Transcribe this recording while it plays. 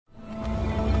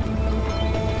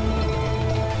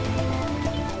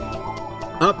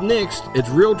Up next, it's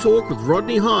Real Talk with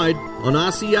Rodney Hyde on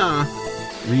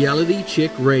RCR, Reality Check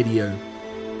Radio.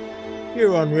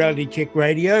 Here on Reality Check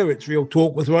Radio, it's Real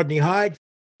Talk with Rodney Hyde.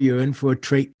 You're in for a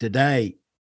treat today,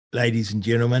 ladies and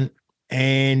gentlemen.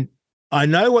 And I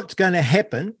know what's going to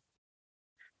happen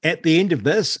at the end of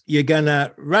this. You're going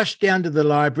to rush down to the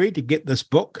library to get this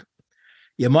book.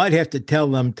 You might have to tell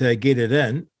them to get it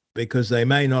in because they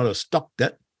may not have stocked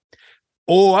it.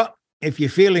 Or if you're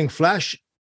feeling flush,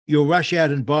 you'll rush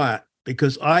out and buy it,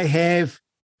 because I have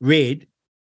read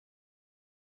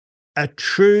a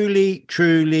truly,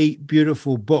 truly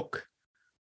beautiful book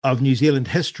of New Zealand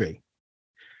history.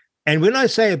 And when I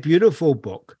say a beautiful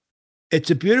book,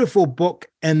 it's a beautiful book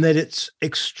in that it's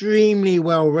extremely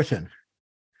well written.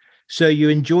 So you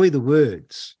enjoy the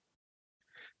words.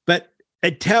 But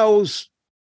it tells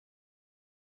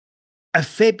a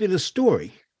fabulous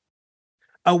story.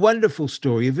 A wonderful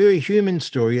story, a very human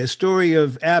story, a story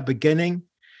of our beginning,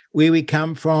 where we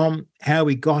come from, how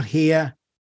we got here.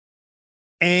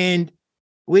 And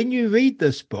when you read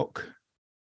this book,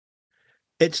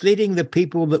 it's letting the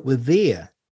people that were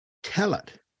there tell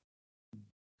it.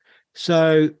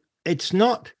 So it's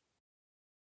not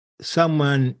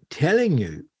someone telling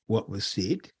you what was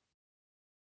said.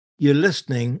 You're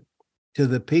listening to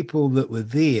the people that were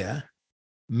there,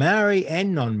 Maori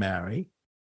and non-Maori,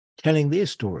 telling their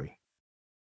story.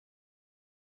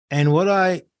 And what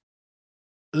I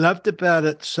loved about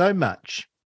it so much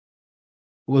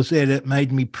was that it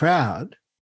made me proud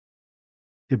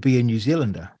to be a New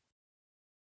Zealander,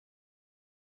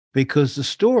 because the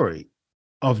story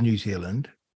of New Zealand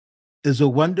is a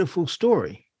wonderful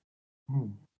story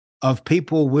of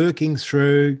people working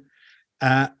through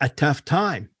a tough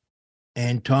time,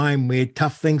 and time where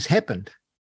tough things happened.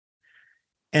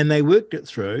 And they worked it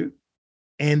through.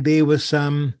 And there were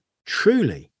some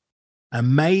truly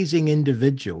amazing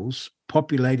individuals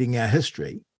populating our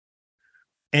history.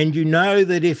 And you know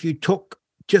that if you took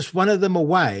just one of them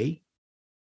away,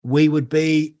 we would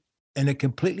be in a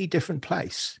completely different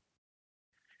place.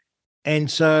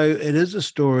 And so it is a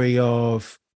story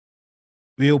of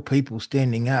real people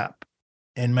standing up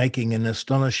and making an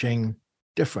astonishing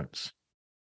difference.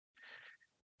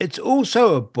 It's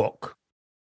also a book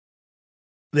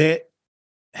that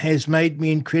has made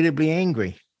me incredibly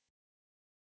angry,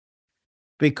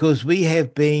 because we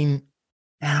have been,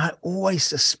 and I always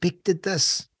suspected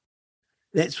this.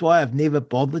 That's why I've never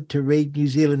bothered to read New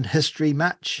Zealand history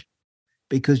much,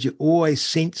 because you always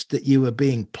sensed that you were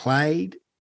being played,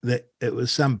 that it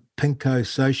was some pinko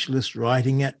socialist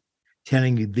writing it,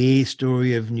 telling you their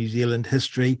story of New Zealand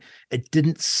history. It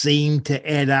didn't seem to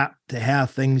add up to how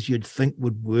things you'd think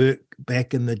would work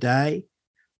back in the day.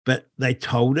 But they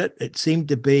told it. It seemed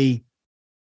to be,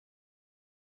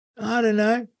 I don't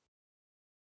know,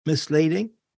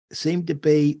 misleading. It seemed to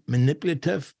be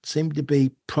manipulative. It seemed to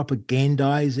be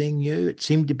propagandizing you. It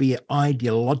seemed to be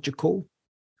ideological,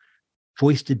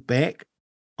 foisted back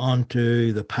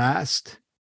onto the past.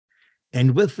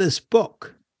 And with this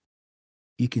book,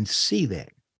 you can see that.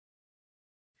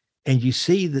 And you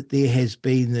see that there has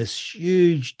been this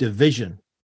huge division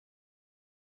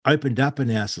opened up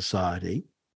in our society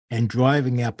and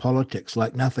driving our politics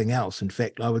like nothing else. In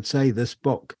fact, I would say this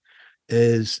book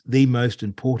is the most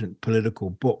important political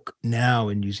book now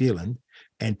in New Zealand,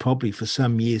 and probably for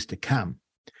some years to come.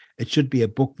 It should be a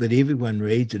book that everyone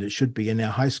reads, and it should be in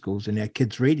our high schools and our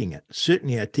kids reading it.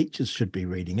 Certainly our teachers should be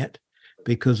reading it,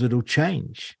 because it'll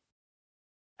change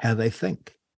how they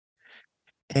think.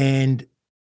 And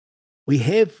we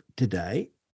have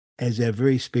today, as our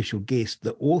very special guest,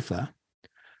 the author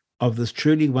of this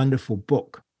truly wonderful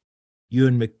book,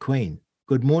 Ewen McQueen.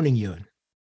 Good morning, Ewen.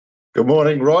 Good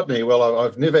morning, Rodney. Well,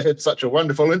 I've never had such a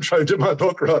wonderful intro to my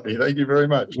book, Rodney. Thank you very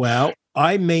much. Well,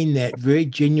 I mean that very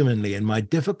genuinely, and my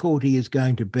difficulty is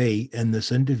going to be in this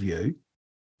interview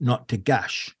not to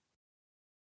gush,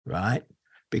 right?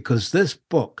 Because this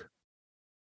book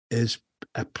is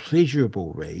a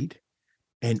pleasurable read,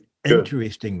 an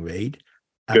interesting read,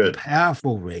 a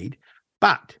powerful read,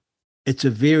 but it's a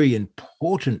very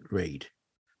important read.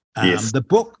 Yes. The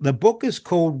book is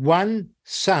called One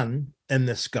Sun in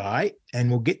the Sky, and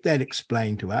we'll get that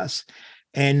explained to us.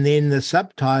 And then the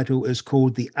subtitle is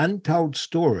called The Untold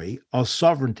Story of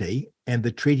Sovereignty and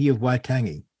the Treaty of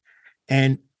Waitangi.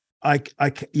 And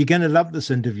you're going to love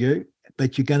this interview,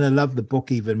 but you're going to love the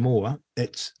book even more.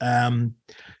 It's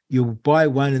you'll buy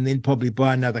one and then probably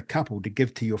buy another couple to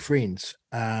give to your friends,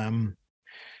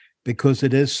 because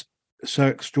it is so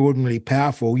extraordinarily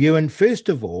powerful. Ewen, first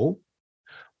of all,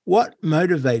 what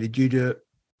motivated you to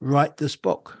write this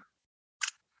book?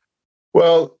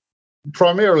 Well,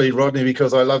 primarily, Rodney,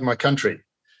 because I love my country.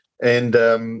 And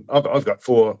I've got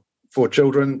four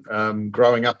children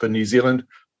growing up in New Zealand.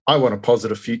 I want a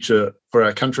positive future for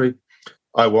our country.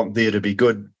 I want there to be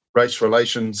good race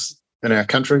relations in our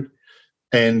country.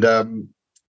 And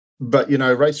but, you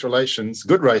know,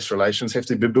 good race relations have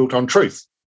to be built on truth.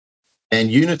 And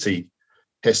unity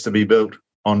has to be built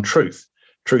on truth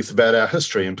about our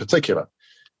history in particular.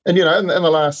 And, you know, in the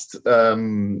last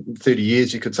 30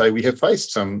 years, you could say we have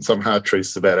faced some hard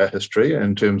truths about our history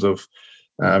in terms of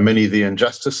many of the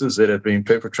injustices that have been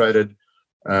perpetrated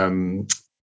in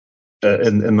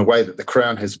the way that the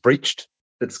Crown has breached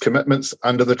its commitments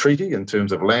under the treaty in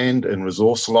terms of land and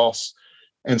resource loss.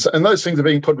 And those things are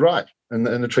being put right in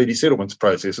the treaty settlements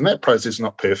process. And that process is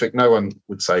not perfect. No one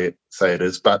would say it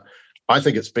is. But I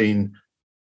think it's been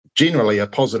generally a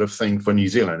positive thing for New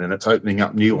Zealand, and it's opening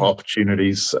up new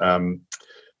opportunities for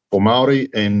Māori,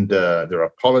 and there are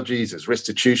apologies, there's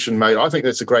restitution made. I think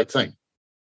that's a great thing.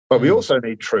 But we also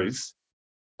need truth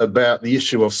about the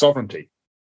issue of sovereignty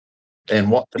and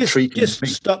what the treaty means.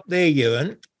 Just stop there,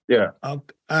 Ewan. Yeah.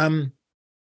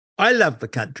 I love the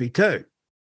country too,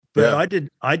 but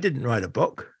I didn't write a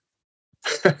book.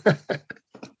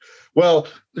 Well,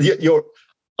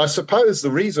 I suppose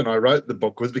the reason I wrote the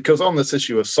book was because on this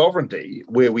issue of sovereignty,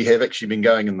 where we have actually been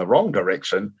going in the wrong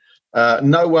direction,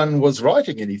 no one was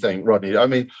writing anything, Rodney. I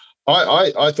mean,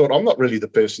 I thought, I'm not really the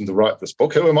person to write this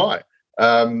book. Who am I?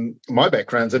 My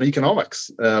background's in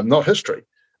economics, not history.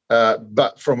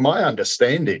 But from my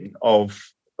understanding of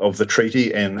the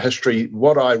treaty and history,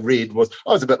 what I read was,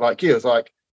 I was a bit like you. It was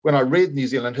like, when I read New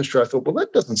Zealand history, I thought, well,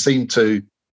 that doesn't seem to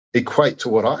equate to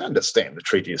what I understand the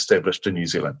treaty established in New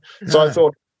Zealand. No. So I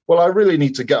thought, well, I really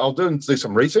need to I'll do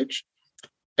some research,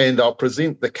 and I'll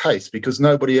present the case because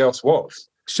nobody else was.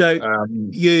 So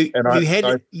you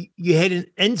had an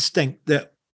instinct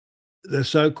that the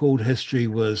so-called history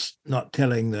was not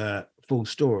telling the full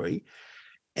story,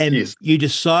 and yes, you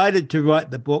decided to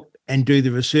write the book and do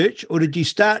the research, or did you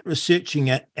start researching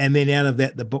it and then out of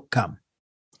that the book come?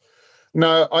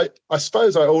 No, I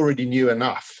suppose I already knew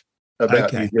enough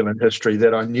about New Zealand history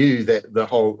that I knew that the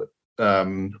whole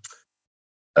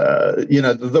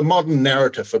the modern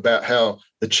narrative about how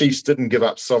the chiefs didn't give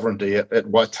up sovereignty at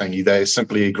Waitangi, they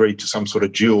simply agreed to some sort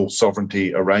of dual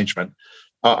sovereignty arrangement.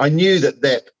 I knew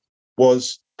that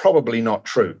was probably not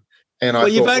true.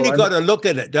 And you've only got to look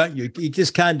at it, don't you? You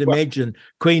just can't imagine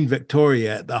Queen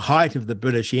Victoria at the height of the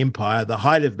British Empire, the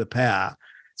height of the power,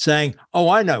 saying, "Oh,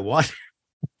 I know what,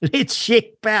 let's share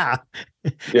power."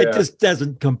 Yeah. It just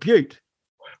doesn't compute.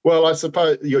 Well, I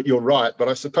suppose you're right, but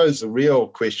I suppose the real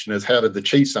question is, how did the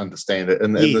chiefs understand it?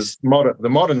 And yes, the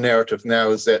modern narrative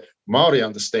now is that Māori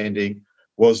understanding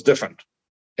was different.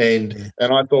 And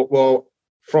I thought, well,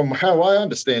 from how I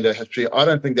understand our history, I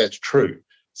don't think that's true.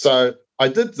 So I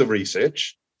did the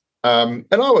research, and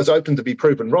I was open to be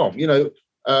proven wrong. You know,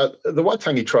 the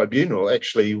Waitangi Tribunal,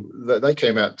 actually, they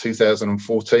came out in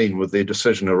 2014 with their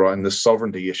decision around this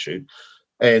sovereignty issue.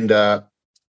 And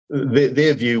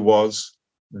their view was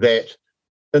that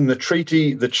in the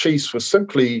treaty, the chiefs were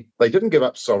they didn't give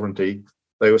up sovereignty.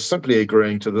 They were simply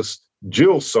agreeing to this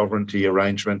dual sovereignty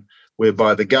arrangement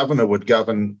whereby the governor would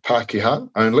govern Pākehā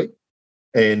only,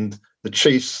 and the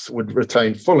chiefs would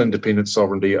retain full independent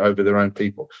sovereignty over their own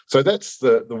people. So that's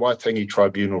the Waitangi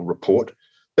Tribunal report.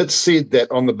 It said that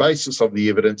on the basis of the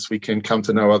evidence, we can come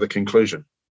to no other conclusion.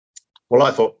 Well,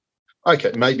 I thought,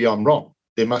 okay, maybe I'm wrong.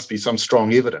 There must be some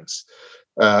strong evidence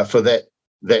for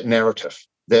that narrative,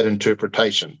 that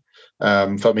interpretation.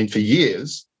 For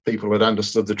years, people had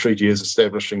understood the treaty as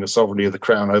establishing the sovereignty of the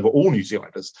Crown over all New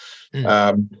Zealanders.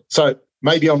 So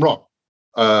maybe I'm wrong.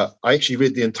 I actually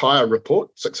read the entire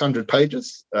report, 600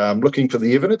 pages, looking for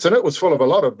the evidence, and it was full of a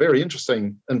lot of very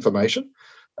interesting information.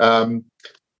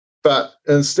 But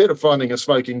instead of finding a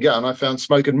smoking gun, I found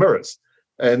smoke and mirrors.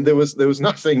 And there was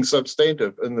nothing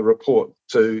substantive in the report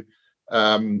to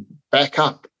back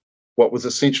up what was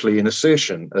essentially an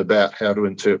assertion about how to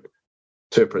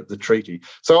interpret the treaty.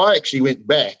 So I actually went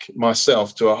back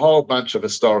myself to a whole bunch of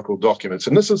historical documents.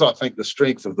 And this is, I think, the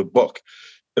strength of the book.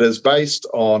 It is based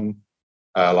on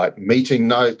like meeting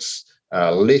notes,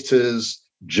 letters,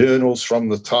 journals from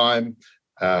the time,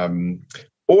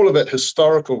 all of it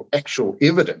historical actual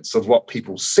evidence of what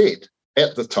people said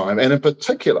at the time, and in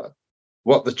particular,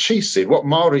 what the chiefs said, what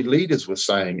Māori leaders were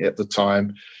saying at the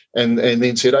time, and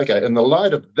then said, okay, in the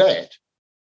light of that,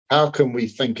 how can we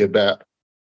think about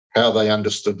how they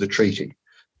understood the treaty?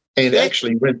 And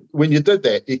actually, when you did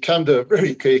that, you come to a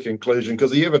very clear conclusion,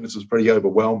 because the evidence is pretty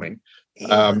overwhelming,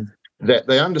 that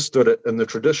they understood it in the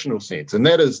traditional sense, and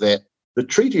that is that the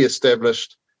treaty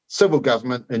established civil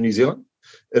government in New Zealand.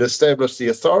 It established the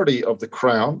authority of the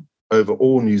Crown over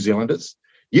all New Zealanders.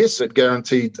 Yes, it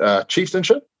guaranteed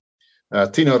chieftainship,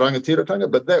 tino rangatiratanga,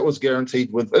 but that was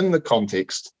guaranteed within the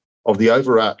context of the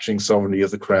overarching sovereignty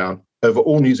of the Crown over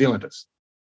all New Zealanders.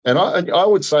 And I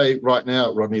would say right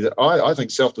now, Rodney, that I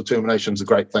think self-determination is a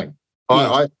great thing.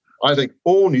 Yes. I think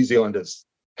all New Zealanders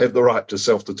have the right to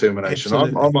self-determination.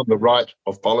 I'm on the right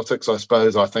of politics, I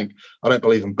suppose. I don't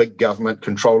believe in big government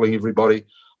controlling everybody.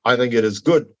 I think it is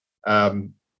good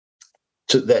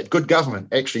that good government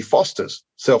actually fosters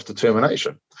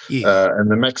self-determination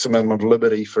and the maximum of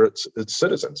liberty for its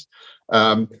citizens.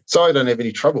 So I don't have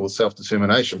any trouble with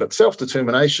self-determination, but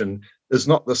self-determination is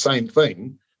not the same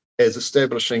thing as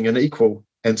establishing an equal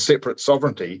and separate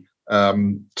sovereignty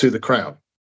to the Crown.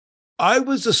 I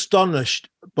was astonished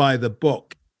by the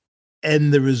book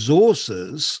and the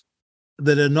resources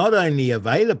that are not only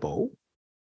available,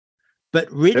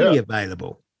 but readily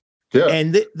available. Yeah.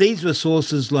 And these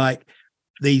resources, like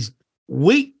these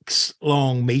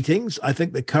weeks-long meetings, I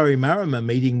think the Karimarama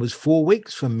meeting was 4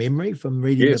 weeks from memory, from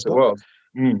reading the book. Yes, it was.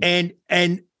 Mm.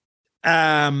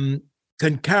 And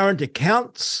concurrent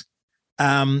accounts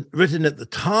written at the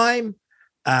time,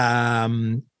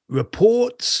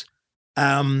 reports,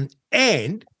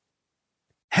 and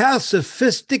how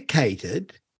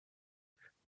sophisticated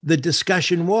the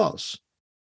discussion was.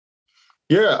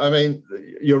 Yeah, I mean,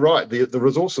 you're right. The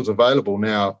resources available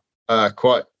now are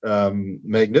quite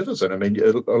magnificent. I mean,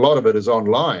 a lot of it is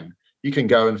online. You can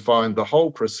go and find the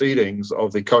whole proceedings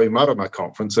of the Koimarama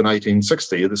conference in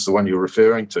 1860. This is the one you're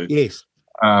referring to. Yes.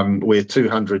 Where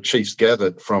 200 chiefs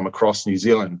gathered from across New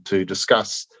Zealand to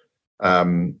discuss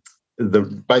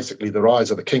basically the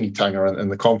rise of the kingitanga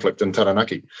and the conflict in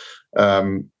Taranaki.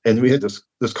 And we had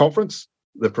this conference.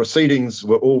 The proceedings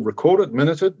were all recorded,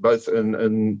 minuted, both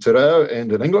in Te Reo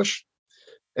and in English.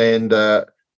 And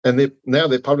now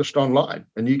they're published online,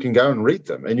 and you can go and read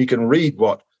them, and you can read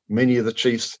what many of the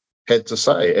chiefs had to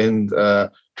say. And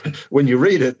when you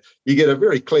read it, you get a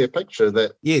very clear picture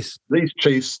that these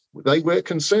chiefs, they were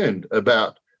concerned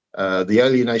about the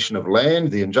alienation of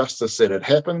land, the injustice that had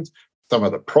happened, some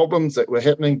of the problems that were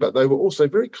happening, but they were also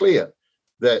very clear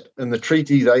that in the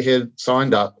treaty they had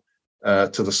signed up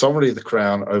to the sovereignty of the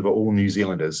Crown over all New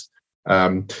Zealanders.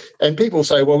 And people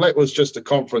say, well, that was just a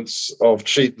conference of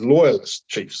loyalist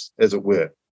chiefs, as it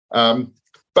were.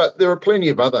 But there are plenty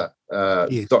of other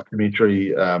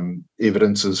documentary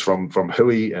evidences from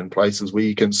Hui and places where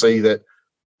you can see that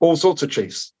all sorts of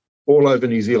chiefs all over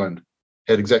New Zealand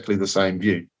had exactly the same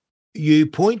view. You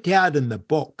point out in the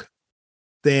book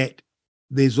that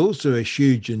there's also a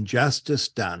huge injustice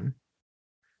done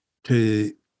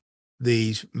to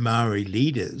these Maori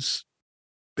leaders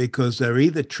because they're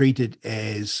either treated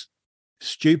as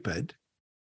stupid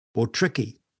or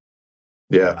tricky.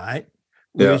 Yeah. Right?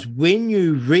 Whereas when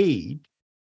you read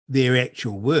their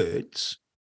actual words,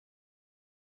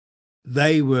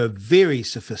 they were very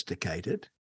sophisticated.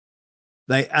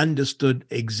 They understood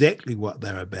exactly what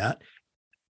they're about.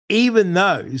 Even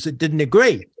those that didn't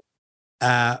agree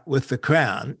with the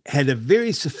Crown had a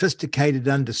very sophisticated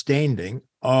understanding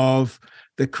of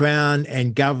the Crown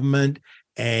and government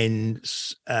and,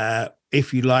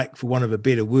 if you like, for want of a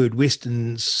better word,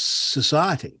 Western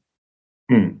society.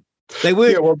 Hmm. They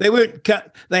weren't.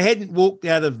 They hadn't walked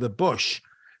out of the bush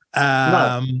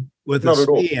with a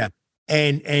spear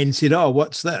and said, "Oh,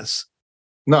 what's this?"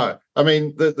 No, I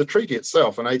mean the treaty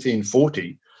itself in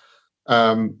 1840.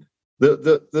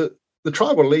 The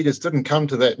tribal leaders didn't come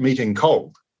to that meeting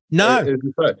cold. No,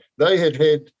 they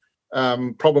had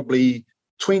probably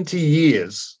 20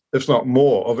 years, if not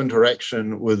more, of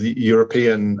interaction with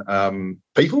European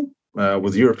people,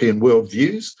 with European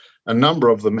worldviews. A number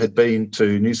of them had been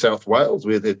to New South Wales,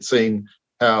 where they'd seen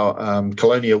how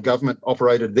colonial government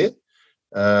operated there.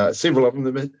 Several of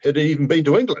them had even been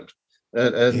to England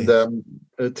and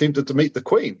attempted to meet the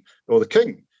Queen or the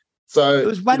King. So it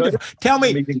was wonderful. Tell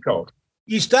me, meeting cold.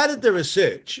 You started the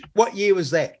research. What year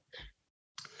was that?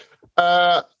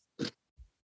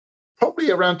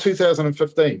 Probably around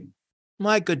 2015.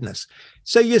 My goodness.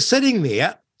 So you're sitting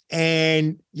there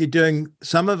and you're doing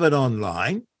some of it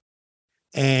online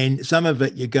and some of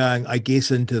it you're going, I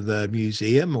guess, into the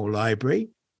museum or library.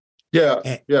 Yeah.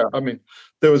 I mean,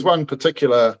 there was one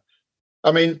particular,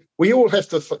 I mean, we all have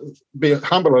to be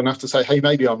humble enough to say, hey,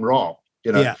 maybe I'm wrong.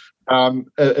 You know,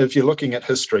 if you're looking at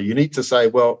history, you need to say,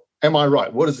 well, am I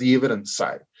right? What does the evidence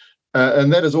say?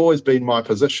 And that has always been my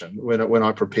position when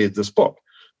I prepared this book.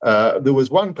 There was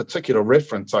one particular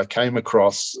reference I came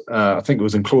across, I think it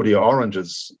was in Claudia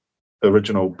Orange's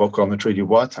original book on the Treaty of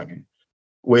Waitangi,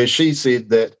 where she said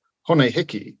that Hone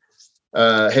Hiki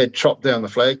had chopped down the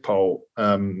flagpole,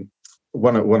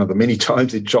 one of the many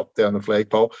times he'd chopped down the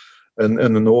flagpole,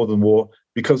 in the Northern War,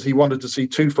 because he wanted to see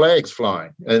two flags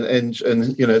flying. And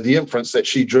the inference that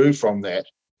she drew from that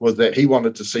was that he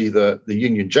wanted to see the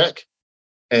Union Jack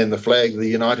and the flag of the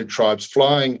United Tribes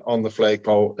flying on the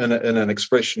flagpole in an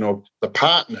expression of the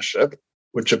partnership,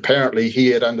 which apparently he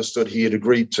had understood he had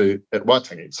agreed to at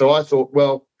Waitangi. So I thought,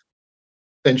 well,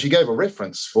 and she gave a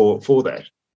reference for that.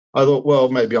 I thought, well,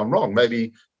 maybe I'm wrong.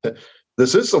 Maybe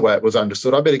this is the way it was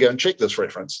understood. I better go and check this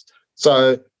reference.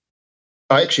 So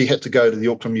I actually had to go to the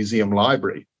Auckland Museum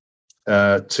Library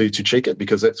to check it,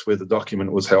 because that's where the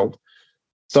document was held.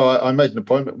 So I made an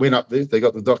appointment, went up there. They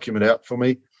got the document out for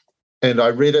me, and I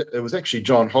read it. It was actually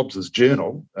John Hobbs's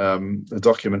journal, a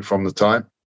document from the time.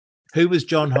 Who was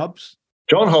John Hobbs?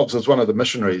 John Hobbs was one of the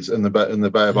missionaries in the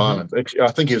Bay of Islands. Actually,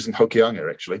 I think he was in Hokianga,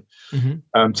 actually.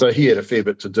 So he had a fair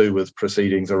bit to do with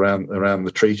proceedings around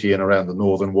the treaty and around the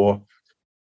Northern War.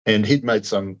 And he'd made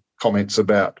some comments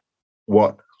about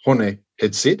what Hone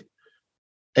had said.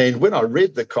 And when I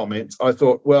read the comments, I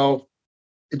thought, well,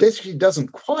 it actually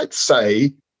doesn't quite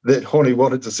say that Hone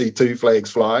wanted to see two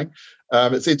flags flying.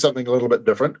 It said something a little bit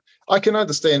different. I can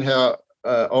understand how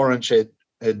Orange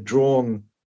had drawn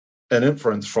an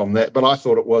inference from that, but I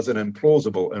thought it was an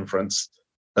implausible inference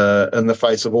in the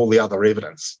face of all the other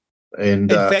evidence.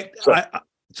 And in fact,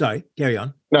 sorry, carry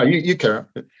on. No, you carry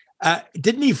on.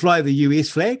 Didn't he fly the US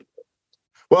flag?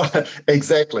 Well,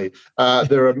 exactly.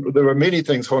 There are many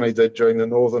things Hone did during the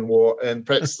Northern War, and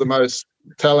perhaps the most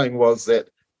telling was that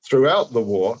throughout the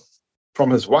war, from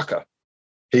his waka,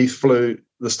 he flew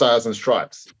the Stars and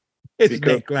Stripes. Isn't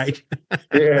that great?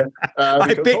 Yeah.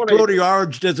 I bet Claudia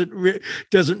Orange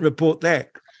doesn't report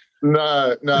that.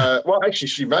 No. Well, actually,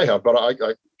 she may have, but I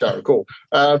can't recall.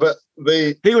 But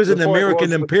he was an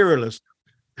American imperialist.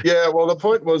 Yeah, well, the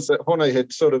point was that Hone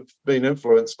had sort of been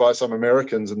influenced by some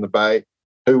Americans in the Bay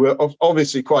who were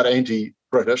obviously quite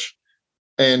anti-British,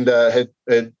 and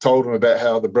had told him about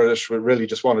how the British were really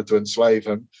just wanted to enslave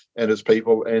him and his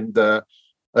people, and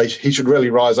he should really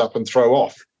rise up and throw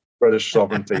off British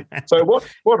sovereignty. So what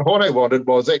Hone wanted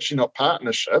was actually not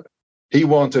partnership. He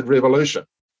wanted revolution.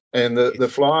 And the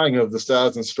flying of the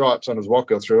Stars and Stripes on his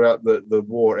waka throughout the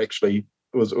war actually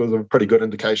was a pretty good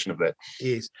indication of that.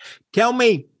 Yes. Tell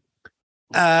me,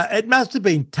 it must have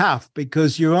been tough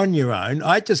because you're on your own.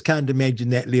 I just can't imagine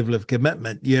that level of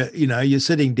commitment. You're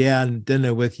sitting down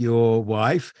dinner with your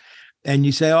wife and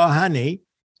you say, oh, honey,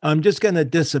 I'm just going to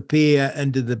disappear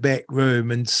into the back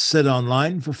room and sit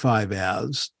online for 5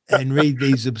 hours and read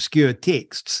these obscure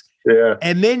texts. Yeah.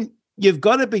 And then you've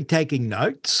got to be taking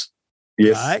notes.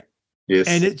 Yes. Right? Yes.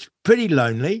 And it's pretty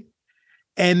lonely.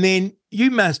 And then you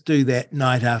must do that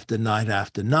night after night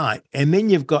after night. And then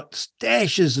you've got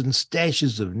stashes and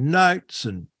stashes of notes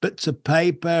and bits of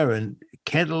paper and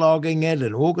cataloging it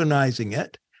and organizing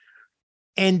it.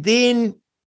 And then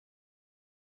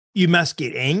you must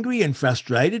get angry and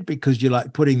frustrated because you're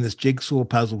like putting this jigsaw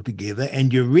puzzle together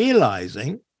and you're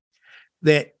realizing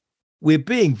that we're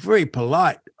being very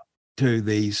polite to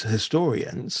these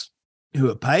historians who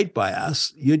are paid by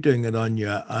us. You're doing it on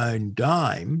your own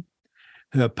dime,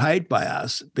 who are paid by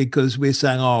us because we're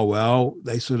saying, oh, well,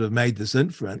 they sort of made this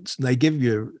inference, and they give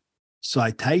you a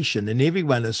citation and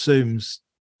everyone assumes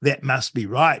that must be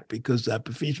right because they're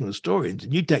professional historians,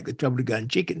 and you take the trouble to go and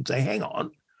check it and say, hang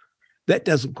on, that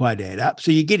doesn't quite add up.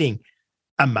 So you're getting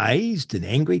amazed and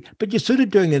angry, but you're sort of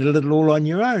doing it a little all on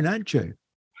your own, aren't you?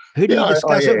 Who do you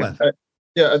discuss it with?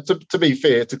 To be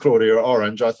fair to Claudia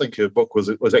Orange, I think her book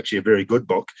was actually a very good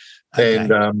book, okay.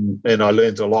 And I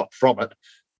learned a lot from it.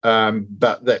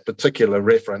 But that particular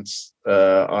reference,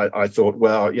 I thought,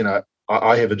 well,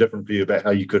 I have a different view about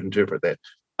how you could interpret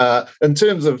that. In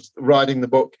terms of writing the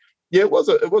book, yeah, it was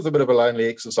a bit of a lonely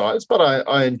exercise, but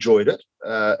I enjoyed it.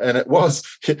 And it was,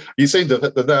 you seem to have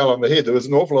hit the nail on the head. There was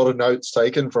an awful lot of notes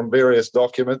taken from various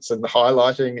documents and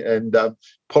highlighting and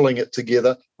pulling it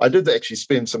together. I did actually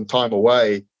spend some time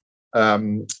away.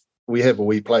 We have a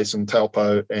wee place in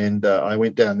Taupo, and I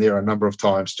went down there a number of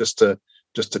times just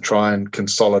to try and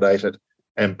consolidate it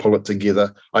and pull it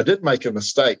together. I did make a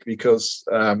mistake because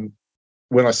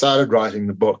when I started writing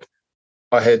the book,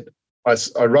 I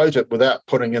wrote it without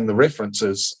putting in the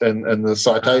references and the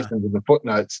citations and the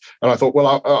footnotes. And I thought,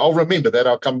 well, I'll remember that.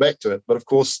 I'll come back to it. But of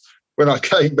course, when I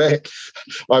came back,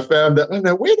 I found that,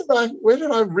 where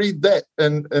did I read that?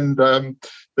 And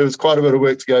there was quite a bit of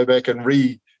work to go back and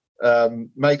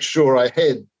make sure I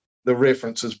had the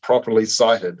references properly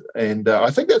cited. And I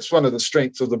think that's one of the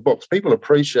strengths of the books. People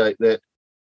appreciate that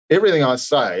everything I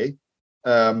say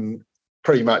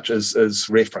pretty much is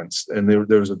referenced. And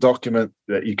there is a document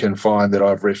that you can find that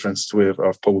I've referenced where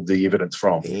I've pulled the evidence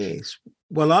from. Yes.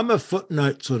 Well, I'm a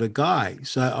footnote sort of guy,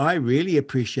 so I really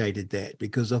appreciated that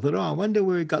because I thought, I wonder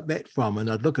where he got that from.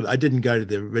 And I'd look at it. I didn't go to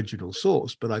the original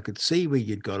source, but I could see where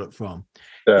you'd got it from.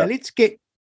 Now let's get.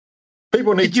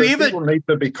 People need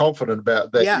to be confident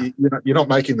about that. Yeah. You're not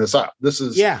making this up. This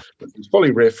is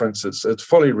fully referenced. It's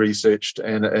fully researched,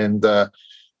 and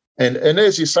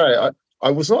as you say,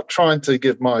 I was not trying to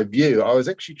give my view. I was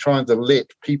actually trying to let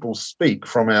people speak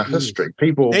from our history.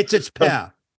 People. That's its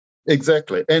power.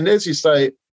 Exactly. And as you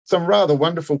say, some rather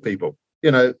wonderful people,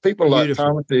 people like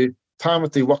Tamati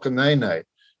Wakanene,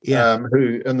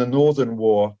 who in the Northern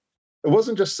War, it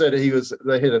wasn't just that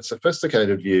they had a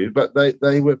sophisticated view, but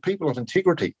they were people of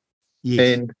integrity.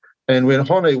 Yes. And when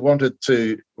Hone wanted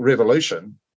to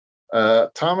revolution,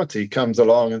 Tamati comes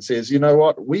along and says, you know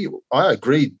what, I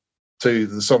agreed to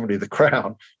the sovereignty of the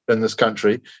crown in this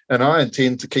country, and I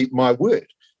intend to keep my word.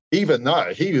 Even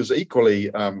though he was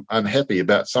equally unhappy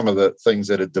about some of the things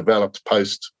that had developed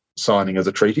post-signing of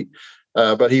the treaty,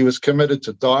 but he was committed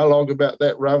to dialogue about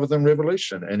that rather than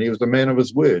revolution, and he was a man of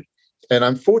his word. And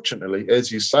unfortunately,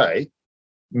 as you say,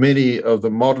 many of the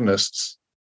modernists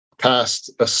cast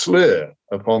a slur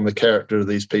upon the character of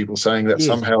these people, saying that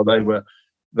somehow they were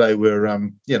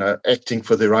acting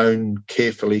for their own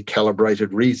carefully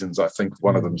calibrated reasons, I think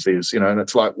one of them says, and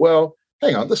it's like, well,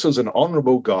 hang on, this was an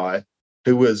honourable guy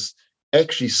who was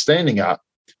actually standing up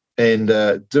and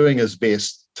doing his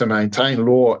best to maintain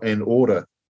law and order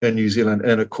in New Zealand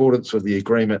in accordance with the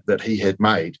agreement that he had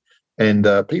made. And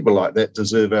people like that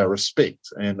deserve our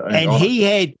respect. And he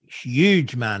had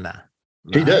huge mana.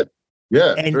 Right? He did.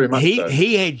 Yeah, and very much so.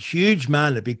 He had huge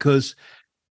mana because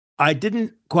I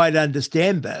didn't quite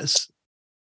understand this,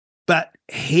 but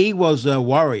he was a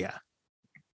warrior.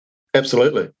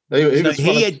 Absolutely.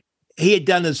 He had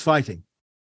done his fighting.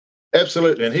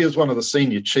 Absolutely, and he was one of the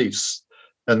senior chiefs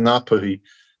in Ngāpuhi,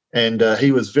 and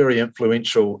he was very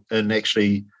influential in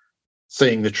actually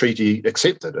seeing the treaty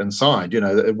accepted and signed.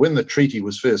 When the treaty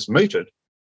was first mooted,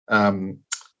 in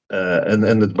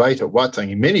the debate at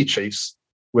Waitangi, many chiefs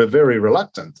were very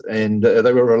reluctant, and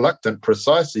they were reluctant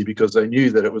precisely because they knew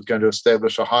that it was going to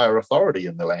establish a higher authority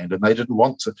in the land, and they didn't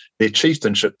want their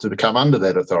chieftainship to become under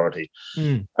that authority.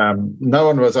 No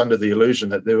one was under the illusion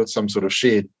that there was some sort of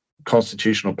shared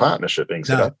constitutional partnership being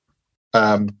set up.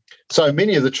 So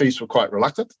many of the chiefs were quite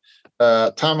reluctant.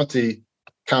 Tamati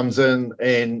comes in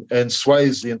and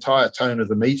sways the entire tone of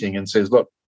the meeting and says, look,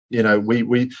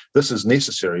 this is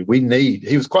necessary.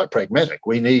 He was quite pragmatic.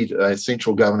 We need a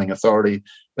central governing authority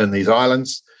in these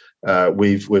islands.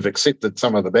 We've accepted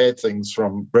some of the bad things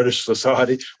from British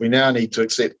society. We now need to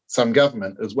accept some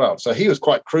government as well. So he was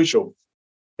quite crucial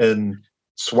in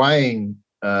swaying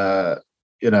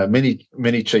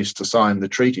many chiefs to sign the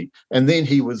treaty. And then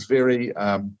he was very,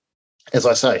 as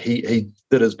I say, he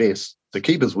did his best to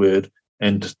keep his word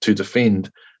and to defend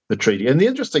the treaty. And the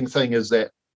interesting thing is that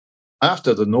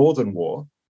after the Northern War,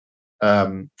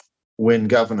 when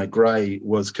Governor Grey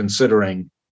was considering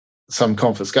some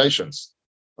confiscations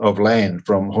of land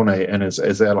from Hone and his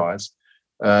allies,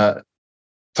 Tamati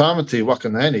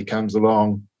Wakanani comes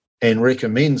along and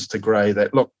recommends to Grey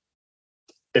that, look,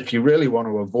 if you really want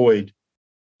to avoid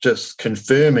just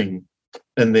confirming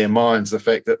in their minds the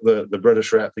fact that the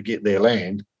British are out to get their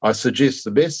land, I suggest the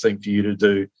best thing for you to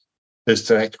do is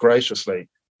to act graciously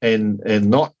and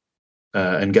not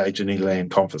engage in any land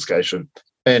confiscation.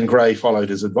 And Grey followed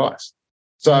his advice.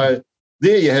 So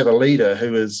there you have a leader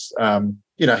who is,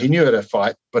 he knew how to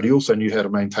fight, but he also knew how to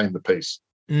maintain the peace.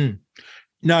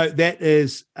 No, that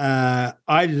is,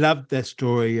 I love that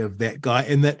story of that guy,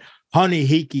 and that Hone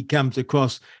Hiki comes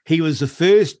across. He was the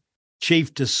first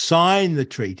chief to sign the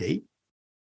treaty,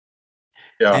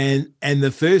 and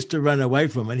the first to run away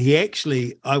from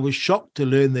it. I was shocked to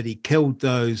learn that he killed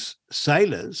those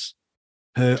sailors.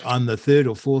 On the third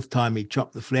or fourth time he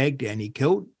chopped the flag down, he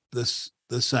killed the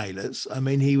sailors. I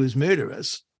mean, he was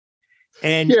murderous.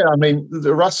 And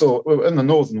the Russell in the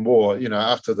Northern War,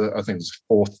 after I think it was the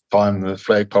fourth time the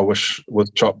flagpole was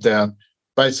chopped down,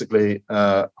 basically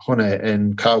Hone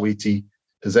and Kawiti,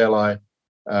 his ally,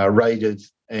 raided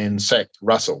and sacked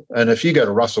Russell. And if you go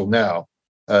to Russell now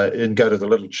and go to the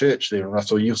little church there in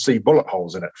Russell, you'll see bullet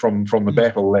holes in it from the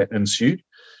battle that ensued.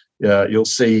 You'll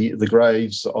see the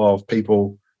graves of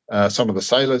people, some of the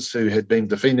sailors who had been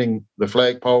defending the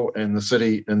flagpole and the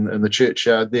city in the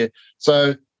churchyard there.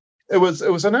 So it was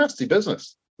a nasty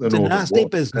business. It's a nasty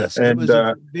business. It was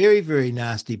a very, very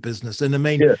nasty business. And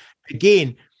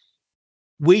again,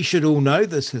 we should all know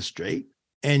this history.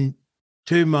 And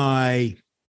to my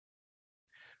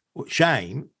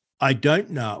shame, I don't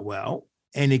know it well.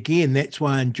 And again, that's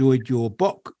why I enjoyed your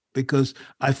book, because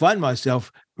I find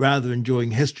myself rather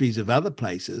enjoying histories of other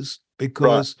places,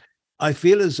 because I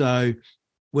feel as though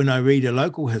when I read a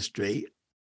local history,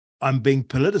 I'm being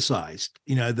politicized.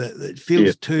 That it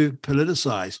feels too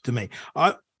politicized to me.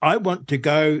 I want to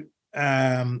go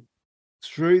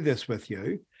through this with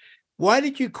you. Why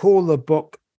did you call the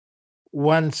book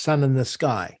One Sun in the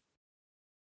Sky?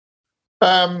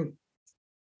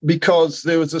 Because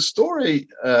there was a story,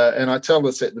 and I tell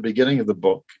this at the beginning of the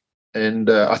book, and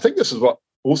I think this is what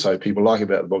also people like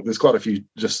about the book. There's quite a few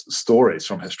just stories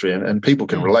from history, and people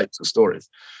can relate to stories.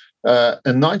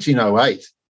 In 1908,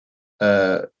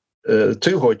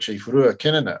 Tūhoe chief Rua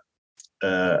Kenana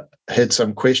had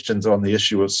some questions on the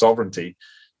issue of sovereignty,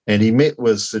 and he met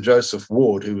with Sir Joseph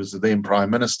Ward, who was the then Prime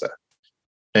Minister,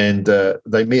 and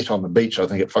they met on the beach, I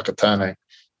think, at Whakatane,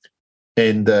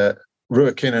 and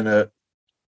Rua Kenana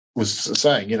was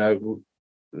saying,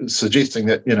 suggesting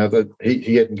that, that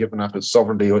he hadn't given up his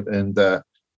sovereignty,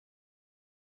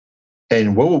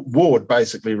 and Ward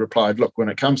basically replied, look, when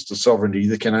it comes to sovereignty,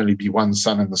 there can only be one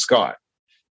sun in the sky.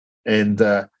 And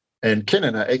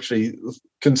Kenana actually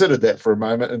considered that for a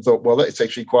moment and thought, well, that's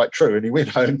actually quite true. And he went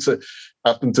home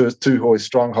up into his Tūhoe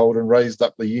stronghold and raised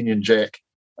up the Union Jack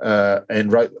and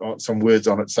wrote some words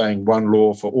on it saying one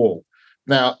law for all.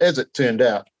 Now, as it turned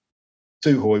out,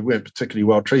 Tūhoe weren't particularly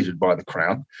well treated by the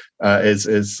Crown,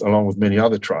 as along with many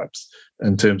other tribes,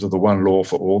 in terms of the one law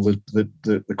for all.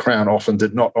 The Crown often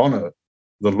did not honour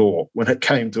the law when it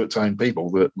came to its own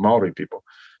people, the Māori people.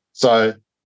 So,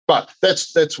 but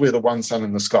that's where the one sun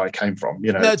in the sky came from.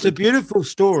 No, it's a beautiful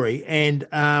story, and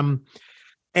I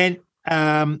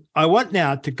want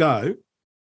now to go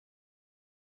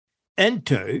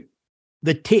into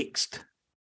the text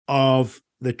of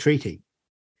the treaty.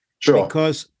 Sure.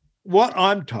 Because what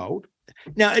I'm told,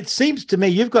 now it seems to me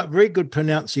you've got very good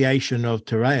pronunciation of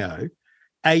Te Reo.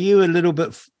 Are you a little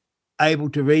bit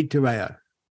able to read Te Reo?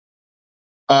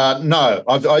 No,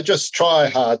 I just try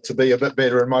hard to be a bit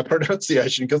better in my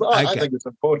pronunciation, because I think it's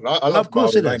important. I love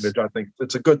Māori language. I think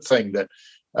it's a good thing that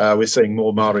we're seeing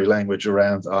more Māori language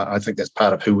around. I think that's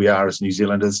part of who we are as New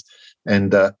Zealanders,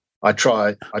 and I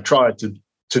try to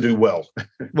do well.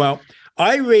 Well,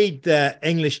 I read the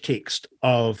English text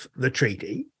of the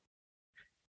treaty,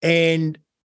 and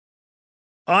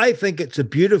I think it's a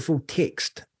beautiful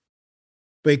text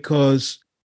because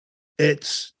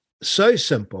it's so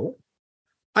simple.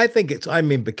 I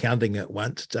remember counting it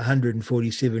once, it's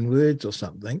 147 words or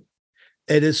something.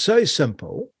 It is so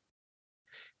simple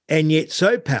and yet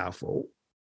so powerful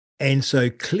and so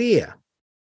clear.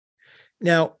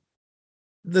 Now,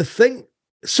 the thing,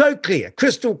 so clear,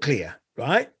 crystal clear,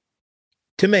 right?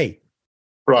 To me.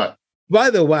 Right. By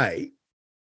the way,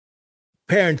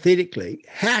 parenthetically,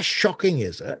 how shocking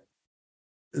is it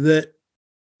that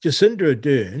Jacinda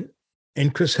Ardern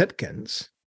and Chris Hipkins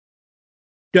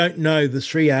don't know the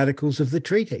 3 articles of the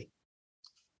treaty?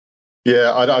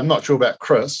 Yeah, I'm not sure about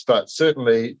Chris, but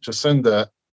certainly Jacinda,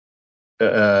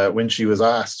 when she was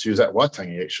asked, she was at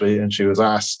Waitangi actually, and she was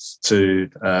asked to,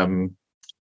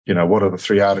 what are the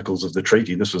 3 articles of the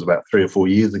treaty? This was about 3 or 4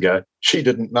 years ago. She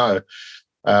didn't know,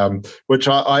 which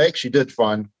I actually did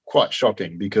find quite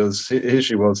shocking, because here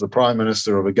she was, the Prime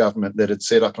Minister of a government that had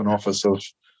set up an office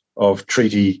of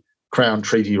Crown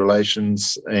treaty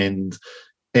relations, and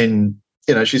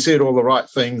she said all the right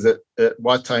things at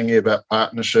Waitangi about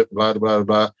partnership, blah, blah, blah,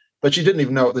 blah, but she didn't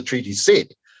even know what the treaty said.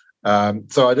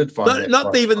 So I did find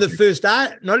not even the first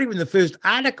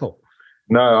article.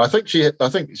 No, I think she had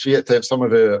to have some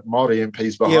of her Māori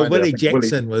MPs behind her. Willie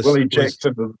Jackson was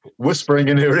whispering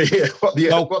in her ear what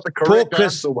the correct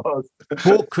answer was.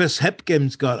 Poor Chris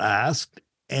Hipkins got asked,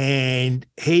 and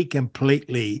he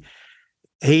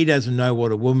doesn't know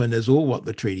what a woman is or what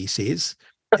the treaty says.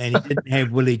 And he didn't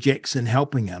have Willie Jackson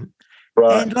helping him.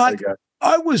 Right. And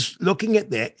I was looking at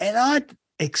that, and I'd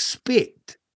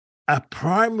expect a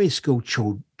primary school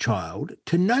child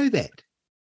to know that.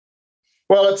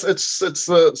 Well, it's the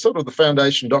sort of the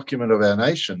foundation document of our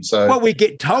nation. So, well, we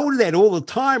get told that all the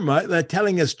time, right? They're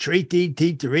telling us treaty, and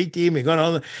we've gone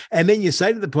on, and then you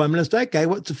say to the Prime Minister, "Okay,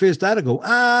 what's the first article?"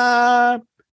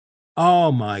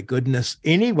 Oh my goodness.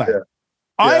 Anyway,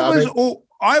 I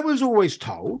was always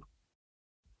told,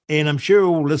 and I'm sure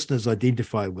all listeners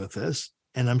identify with this,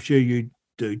 and I'm sure you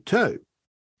do too,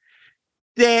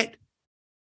 that,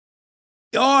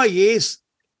 yes,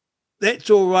 that's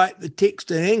all right, the text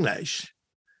in English,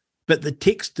 but the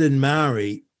text in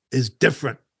Māori is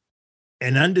different.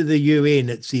 And under the UN,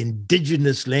 it's the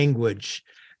indigenous language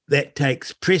that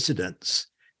takes precedence,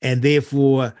 and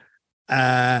therefore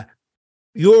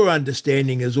your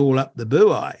understanding is all up the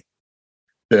buoy.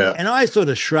 Yeah. And I sort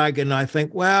of shrug and I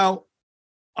think, well,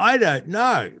 I don't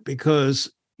know,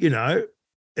 because,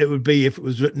 it would be if it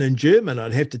was written in German,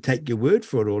 I'd have to take your word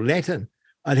for it, or Latin,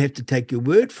 I'd have to take your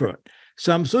word for it.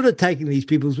 So I'm sort of taking these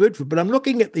people's word for it, but I'm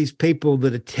looking at these people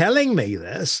that are telling me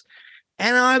this,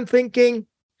 and I'm thinking,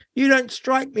 you don't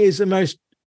strike me as the most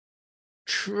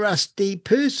trusty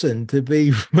person to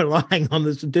be relying on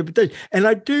this interpretation. And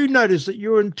I do notice that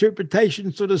your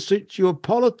interpretation sort of suits your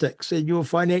politics and your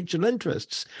financial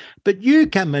interests. But you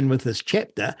come in with this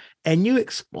chapter and you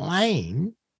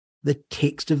explain the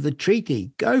text of the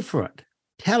treaty. Go for it.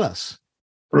 Tell us.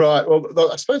 Right.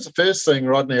 Well, I suppose the first thing,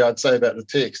 Rodney, I'd say about the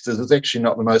text is it's actually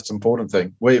not the most important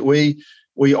thing. We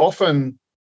often,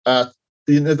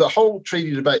 the whole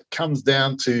treaty debate comes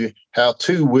down to how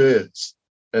two words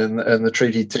in the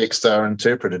treaty text are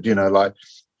interpreted, like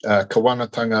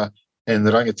kawanatanga and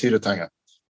the rangatiratanga.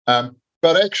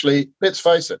 But actually, let's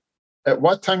face it, at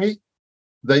Waitangi,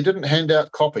 they didn't hand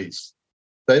out copies.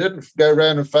 They didn't go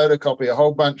around and photocopy a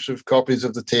whole bunch of copies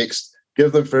of the text,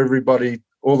 give them for everybody,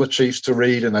 all the chiefs to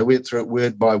read, and they went through it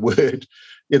word by word.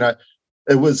 It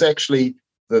was actually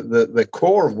the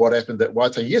core of what happened at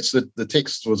Waitangi. Yes, the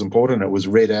text was important. It was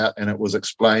read out and it was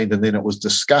explained and then it was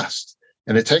discussed.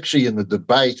 And it's actually in the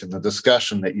debate and the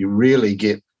discussion that you really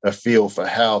get a feel for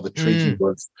how the treaty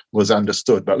was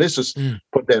understood. But let's just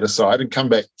put that aside and come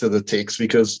back to the text,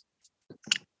 because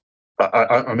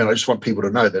I just want people to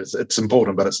know that it's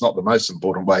important, but it's not the most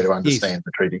important way to understand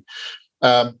the treaty.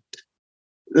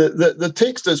 The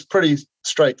text is pretty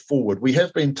straightforward. We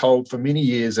have been told for many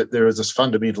years that there is this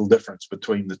fundamental difference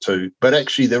between the two, but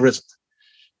actually there isn't.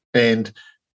 And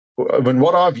when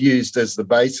what I've used as the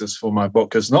basis for my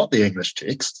book is not the English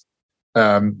text,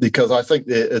 because I think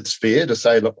that it's fair to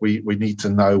say, look, we need to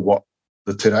know what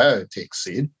the Te Reo text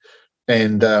said.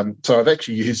 And so I've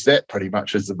actually used that pretty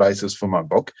much as the basis for my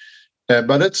book.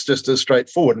 But it's just as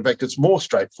straightforward. In fact, it's more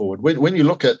straightforward. When you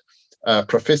look at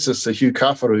Professor Sir Hugh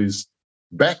Kafaru's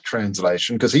back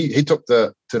translation, because he took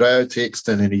the Te Reo text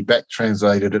and then he back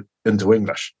translated it into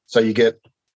English. So you get,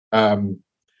 and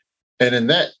in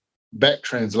that back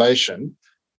translation,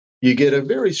 you get a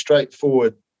very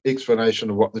straightforward explanation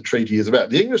of what the treaty is about.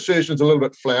 The English version is a little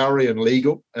bit flowery and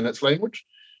legal in its language.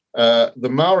 The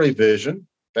Maori version,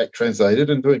 back translated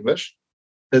into English,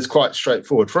 is quite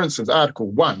straightforward. For instance,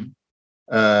 Article 1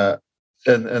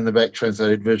 in the back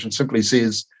translated version simply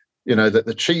says, that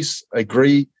the chiefs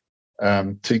agree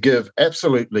to give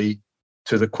absolutely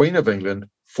to the Queen of England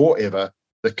forever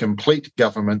the complete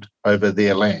government over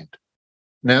their land.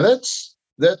 Now that's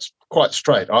quite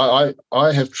straight. I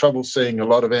have trouble seeing a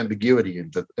lot of ambiguity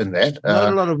in that.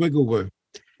 Not a lot of wiggle room.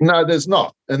 No, there's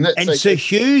not. And Sir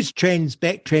Hugh's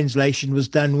back translation was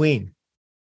done when?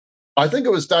 I think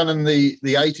it was done in the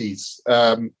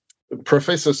 80s.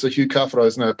 Professor Sir Hugh Kafaru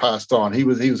has now passed on. He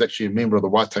was actually a member of the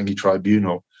Waitangi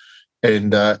Tribunal,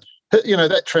 and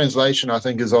that translation I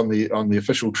think is on the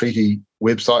official treaty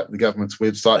website, the government's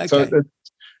website. Okay.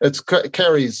 So it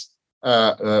carries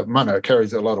mana, it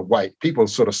carries a lot of weight. People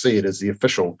sort of see it as the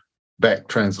official back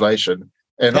translation.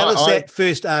 And tell us that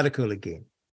first article again.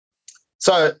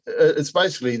 So it's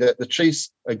basically that the chiefs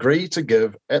agree to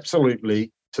give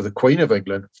absolutely to the Queen of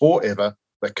England forever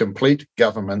the complete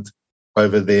government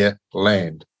over their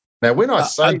land. Now, when I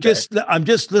say I'm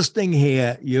just listening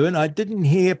here, Ewan. I didn't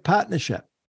hear partnership.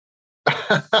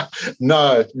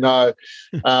 No.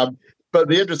 But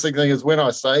the interesting thing is when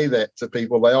I say that to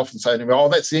people, they often say to me, "Oh,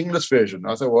 that's the English version."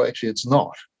 I say, "Well, actually, it's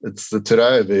not. It's the Te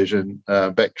Reo version,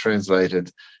 back translated,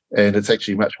 and it's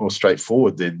actually much more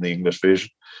straightforward than the English version."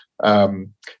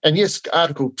 And yes,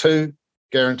 Article 2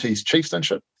 guarantees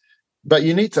chieftainship, but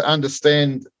you need to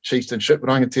understand chieftainship,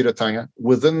 rangatiratanga,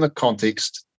 within the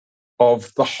context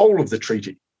of the whole of the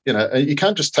treaty. You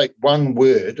can't just take one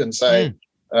word and say,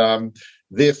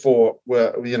 therefore,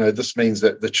 this means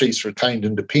that the chiefs retained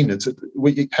independence.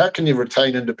 How can you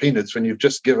retain independence when you've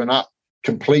just given up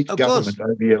complete government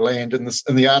over your land in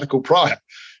the article prior?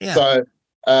 Yeah. So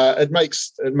it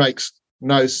makes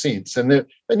no sense. And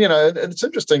it's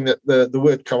interesting that the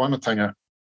word kawanatanga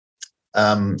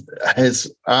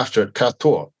has after it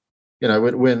katoa.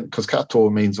 Because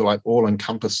katoa means like all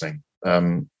encompassing.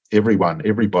 Everyone,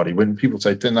 everybody. When people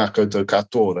say tēnā koutou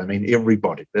katoa, they mean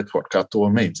everybody. That's what katoa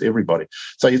means, everybody.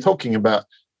 So you're talking about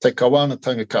te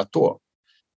kawanatanga katoa.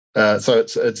 So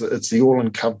it's the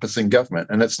all-encompassing government,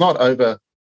 and it's not over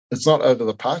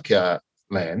the Pākehā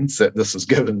lands that this is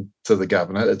given to the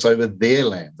governor. It's over their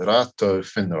land, the rātou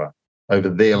whenua, over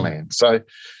their land. So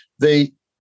the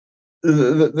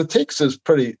text is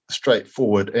pretty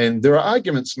straightforward, and there are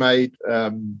arguments made,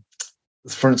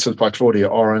 for instance, by Claudia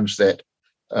Orange, that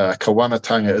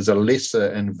kawanatanga is a lesser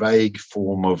and vague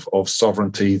form of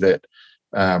sovereignty that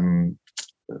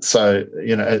So,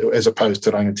 as opposed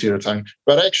to rangatiratanga.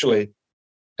 But actually,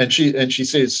 and she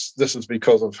says this is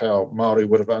because of how Māori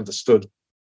would have understood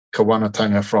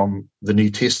kawanatanga from the New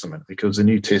Testament, because the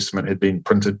New Testament had been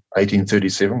printed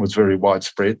 1837, was very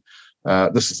widespread.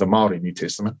 This is the Māori New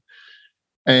Testament.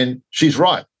 And she's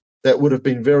right. That would have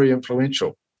been very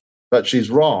influential. But she's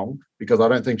wrong, because I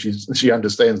don't think she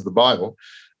understands the Bible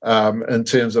in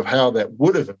terms of how that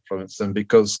would have influenced them,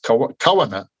 because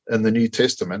kawana in the New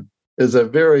Testament is a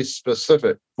very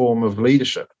specific form of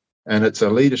leadership, and it's a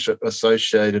leadership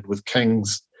associated with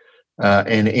kings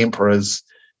and emperors,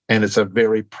 and it's a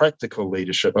very practical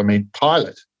leadership. I mean,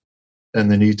 Pilate in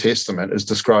the New Testament is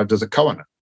described as a kawana.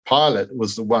 Pilate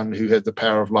was the one who had the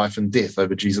power of life and death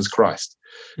over Jesus Christ.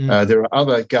 There are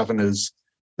other governors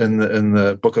in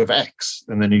the book of Acts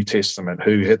in the New Testament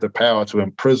who had the power to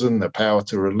imprison, the power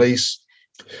to release,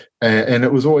 and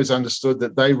it was always understood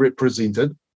that they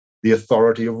represented the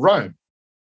authority of Rome.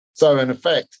 So, in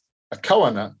effect, a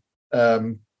kawana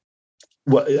and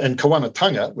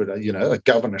kawanatanga, a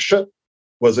governorship,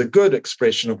 was a good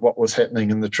expression of what was happening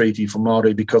in the treaty for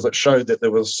Māori, because it showed that there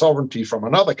was sovereignty from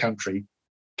another country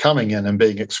coming in and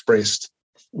being expressed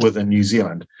within New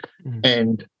Zealand.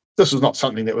 And this was not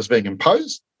something that was being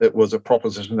imposed. It was a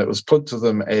proposition that was put to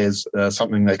them as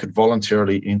something they could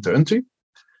voluntarily enter into.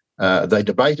 They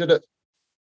debated it.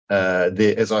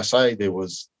 As I say, there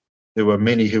were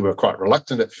many who were quite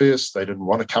reluctant at first. They didn't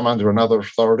want to come under another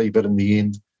authority, but in the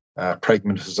end,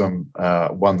 pragmatism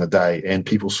won the day, and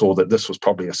people saw that this was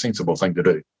probably a sensible thing to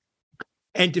do.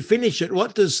 And to finish it,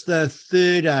 what does the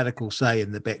third article say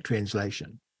in the back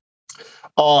translation?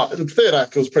 The third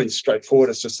article is pretty straightforward.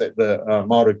 It's just that the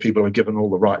Māori people are given all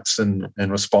the rights and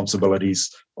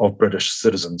responsibilities of British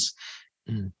citizens.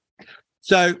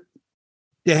 So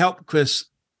to help Chris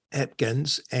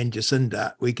Hipkins and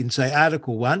Jacinda, we can say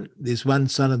Article 1, there's one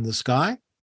sun in the sky.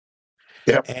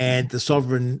 Yep. And the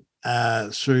sovereign,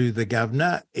 through the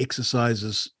governor,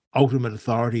 exercises ultimate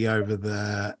authority over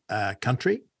the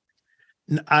country.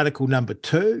 Article number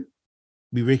 2,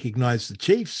 we recognise the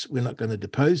chiefs. We're not going to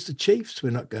depose the chiefs.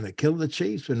 We're not going to kill the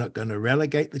chiefs. We're not going to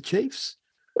relegate the chiefs.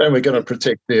 And we're going to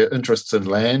protect their interests in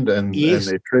land and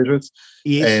their treasures.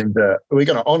 Yes. And we're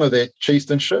going to honour their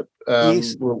chieftainship.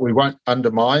 Yes. We won't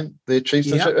undermine their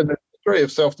chieftainship. And the degree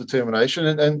of self-determination.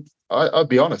 And I'll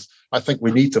be honest, I think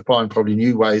we need to find probably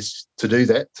new ways to do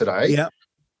that today. Yeah.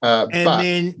 But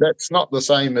then, that's not the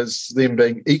same as them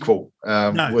being equal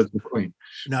with McQueen.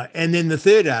 No. And then the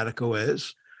third article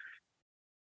is,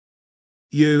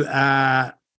 you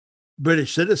are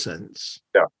British citizens,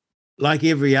 like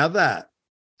every other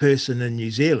person in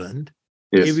New Zealand.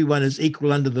 Yes. Everyone is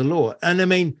equal under the law. And I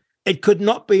mean, it could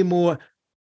not be more,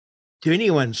 to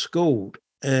anyone schooled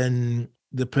in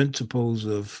the principles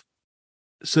of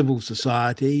civil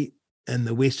society and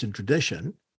the Western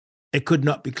tradition, it could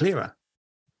not be clearer.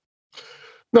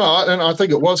 No, and I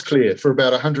think it was clear for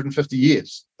about 150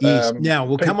 years. Yes. Now,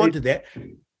 we'll come on to that.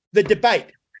 The debate.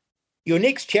 Your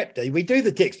next chapter, we do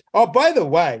the text. Oh, by the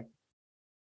way,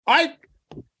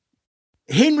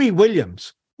 Henry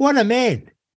Williams, what a man.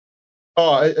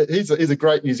 Oh, he's a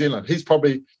great New Zealander.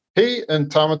 He and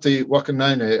Tamati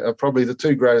Wakanene are probably the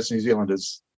two greatest New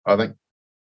Zealanders, I think,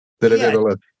 that have ever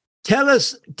lived. Tell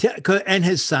us, and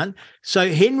his son.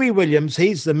 So Henry Williams,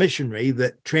 he's the missionary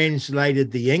that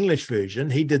translated the English version.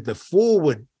 He did the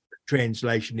forward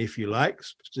translation, if you like.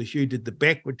 So Hugh did the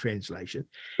backward translation.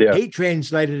 Yeah. He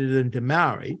translated it into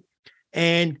Maori,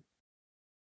 and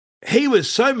he was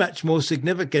so much more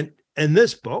significant in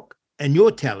this book and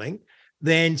your telling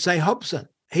than, say, Hobson.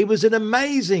 He was an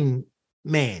amazing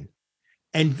man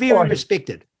and very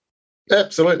respected.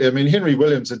 Absolutely. I mean, Henry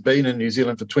Williams had been in New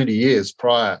Zealand for 20 years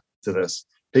prior to this.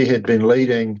 He had been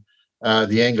leading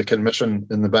the Anglican mission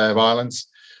in the Bay of Islands.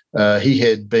 He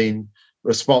had been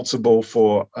responsible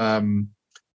for him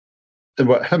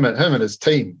and his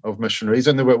team of missionaries,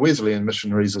 and there were Wesleyan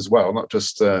missionaries as well, not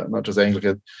just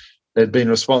Anglican. Had been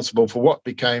responsible for what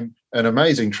became an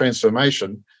amazing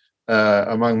transformation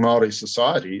among Māori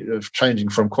society, of changing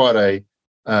from quite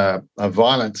a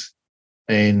violent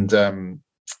and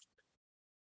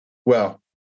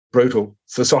brutal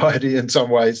society in some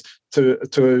ways to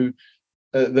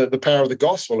the power of the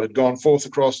gospel had gone forth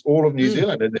across all of New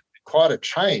Zealand, and quite a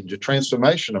change, a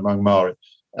transformation among Māori.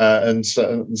 And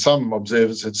some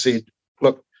observers had said,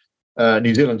 look,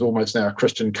 New Zealand's almost now a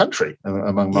Christian country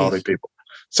among Māori people.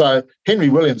 So Henry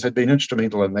Williams had been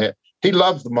instrumental in that. He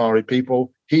loved the Māori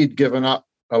people. He'd given up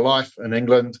a life in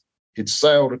England. He'd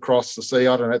sailed across the sea.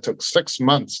 I don't know, it took 6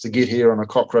 months to get here on a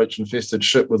cockroach-infested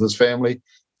ship with his family.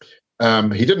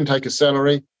 He didn't take a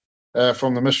salary.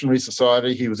 from the Missionary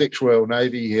Society. He was ex-Royal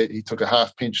Navy. He took a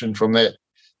half pension from that.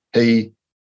 He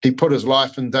put his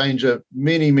life in danger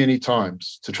many, many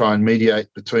times to try and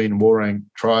mediate between warring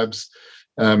tribes.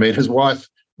 And his wife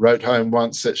wrote home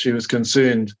once that she was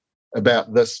concerned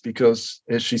about this because,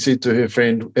 as she said to her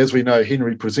friend, as we know,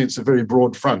 Henry presents a very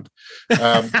broad front.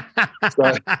 So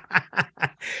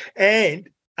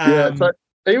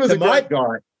he was a great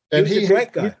guy. And he was a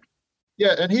great guy.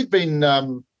 And he'd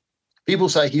been... people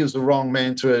say he was the wrong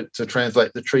man to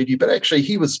translate the treaty, but actually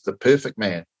he was the perfect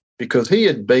man because he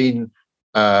had been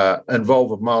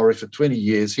involved with Maori for 20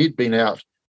 years. He'd been out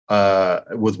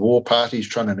with war parties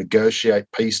trying to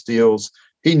negotiate peace deals.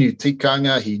 He knew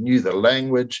tikanga. He knew the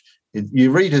language.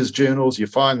 You read his journals, you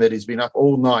find that he's been up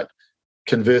all night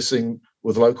conversing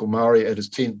with local Maori at his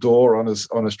tent door on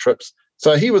his trips.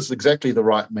 So he was exactly the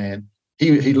right man.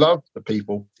 He loved the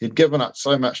people. He'd given up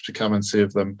so much to come and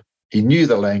serve them. He knew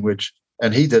the language,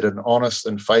 and he did an honest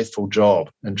and faithful job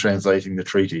in translating the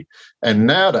treaty. And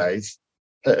nowadays,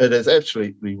 it is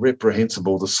absolutely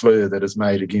reprehensible, the slur that is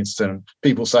made against him.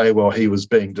 People say, well, he was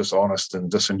being dishonest and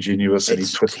disingenuous, and he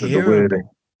twisted the wording.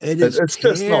 It's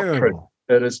just not true.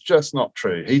 It is just not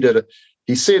true. He did it.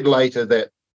 He said later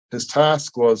that his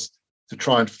task was to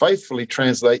try and faithfully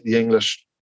translate the English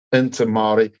into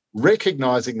Māori,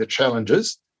 recognizing the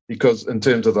challenges, because in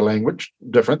terms of the language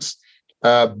difference,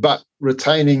 but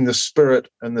retaining the spirit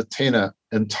and the tenor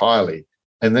entirely.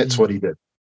 And that's what he did.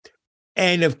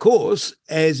 And of course,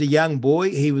 as a young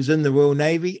boy, he was in the Royal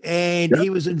Navy and he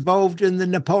was involved in the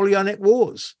Napoleonic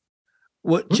Wars,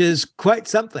 which is quite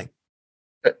something.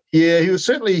 Yeah,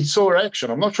 he saw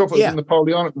action. I'm not sure if it was in the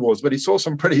Napoleonic Wars, but he saw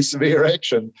some pretty severe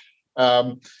action.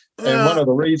 And one of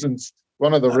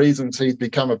the reasons he'd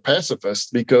become a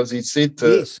pacifist, because he said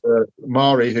to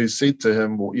Maori, who said to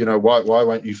him, well, you know, why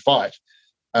won't you fight?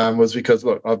 Was because,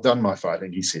 look, I've done my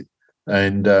fighting, he said.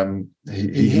 And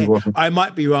he wasn't. I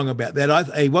might be wrong about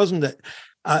that. He wasn't that.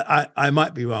 I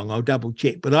might be wrong. I'll double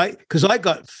check. But because I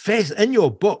got in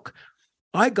your book,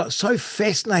 I got so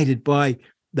fascinated by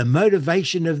the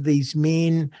motivation of these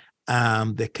men,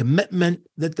 the commitment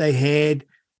that they had,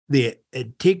 their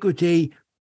integrity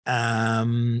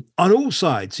on all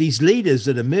sides, these leaders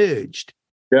that emerged.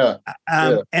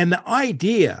 And the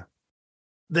idea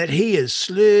that he is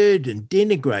slurred and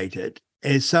denigrated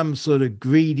as some sort of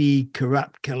greedy,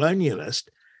 corrupt colonialist,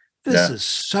 this is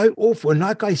so awful. And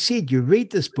like I said, you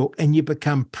read this book and you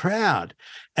become proud.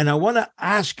 And I want to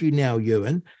ask you now,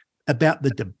 Ewen, about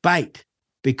the debate,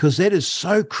 because that is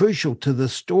so crucial to the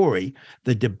story,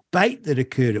 the debate that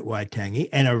occurred at Waitangi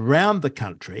and around the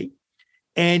country,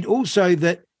 and also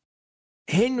that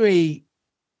Henry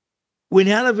went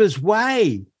out of his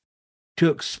way to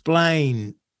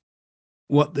explain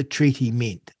what the treaty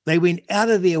meant. They went out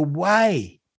of their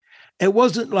way. It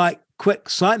wasn't like, quick,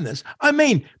 sign this. I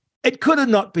mean, it could have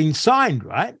not been signed,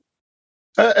 right?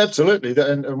 Absolutely.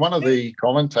 And one of the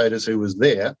commentators who was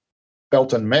there,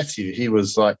 Belton Matthew, he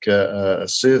was like a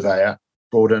surveyor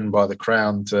brought in by the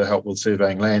Crown to help with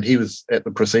surveying land. He was at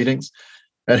the proceedings,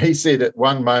 and he said at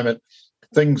one moment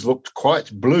things looked quite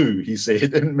blue, he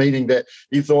said, meaning that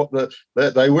he thought that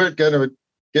they weren't going to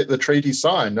get the treaty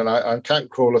signed. And I can't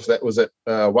recall if that was at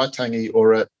Waitangi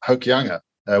or at Hokianga,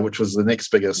 which was the next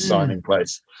biggest signing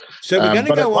place. So we're going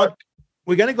to go on.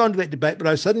 We're going to go on to that debate, but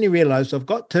I suddenly realised I've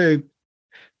got to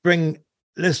bring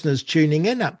listeners tuning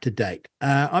in up to date.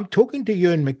 I'm talking to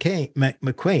Ewen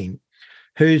McQueen,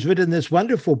 who's written this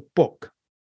wonderful book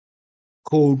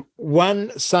called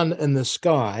One Sun in the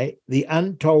Sky, The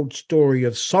Untold Story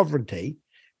of Sovereignty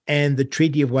and the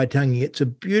Treaty of Waitangi. It's a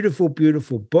beautiful,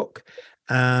 beautiful book.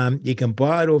 You can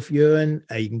buy it off Ewen.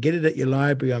 You can get it at your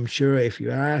library, I'm sure, if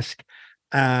you ask.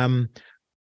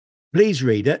 Please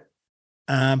read it.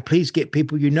 Please get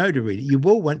people you know to read it. You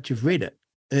will once you've read it.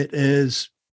 It is,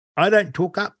 I don't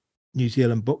talk up New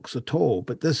Zealand books at all,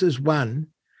 but this is one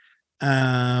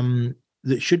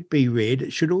that should be read.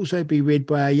 It should also be read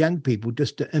by our young people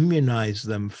just to immunize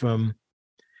them from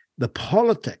the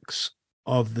politics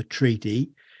of the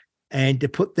treaty and to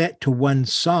put that to one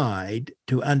side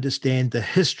to understand the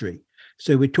history.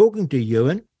 So we're talking to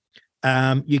Ewen.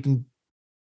 You can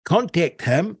contact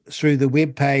him through the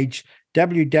webpage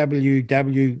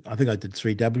www, I think I did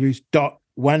 3 W's,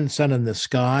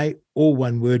 .onesuninthesky, all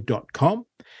one word.com,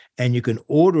 and you can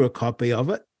order a copy of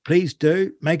it. Please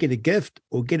do, make it a gift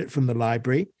or get it from the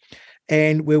library.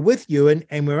 And we're with Ewen,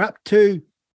 and we're up to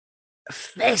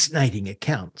fascinating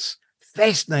accounts,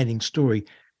 fascinating story,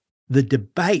 the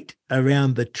debate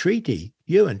around the treaty.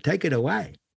 Ewen, take it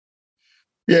away.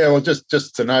 Yeah, well,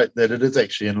 just to note that it is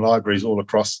actually in libraries all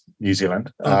across New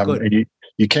Zealand. Good. And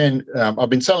you can, I've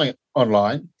been selling it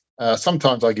online,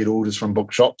 Sometimes I get orders from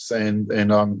bookshops, and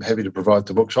I'm happy to provide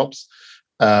to bookshops.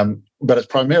 But it's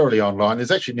primarily online.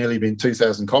 There's actually nearly been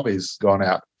 2,000 copies gone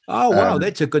out. Oh, wow,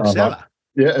 that's a good seller.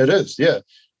 Yeah, it is, yeah.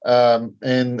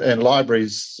 And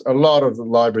libraries, a lot of the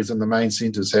libraries in the main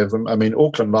centres have them. I mean,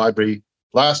 Auckland Library,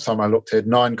 last time I looked, had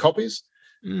 9 copies,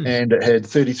 and it had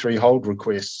 33 hold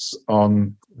requests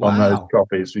on those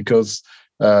copies, because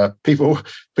people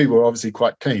are obviously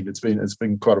quite keen. It's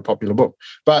been quite a popular book.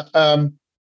 But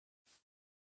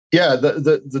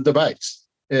the debates,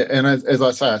 and as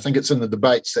I say, I think it's in the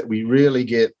debates that we really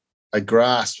get a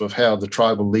grasp of how the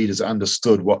tribal leaders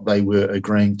understood what they were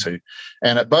agreeing to.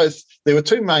 And there were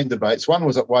 2 main debates. One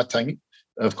was at Waitangi,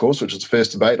 of course, which was the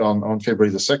first debate on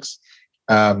February the 6th.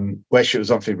 Well, actually, it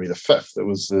was on February the 5th. It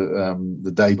was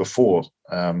the day before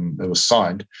it was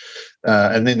signed.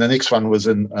 And then the next one was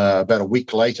in about a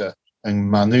week later in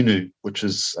Manunu, which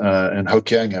is in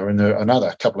Hokianga, and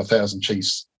another couple of thousand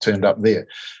chiefs turned up there.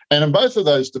 And in both of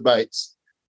those debates,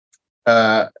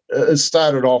 it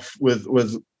started off with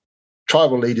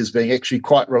tribal leaders being actually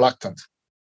quite reluctant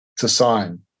to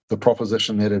sign the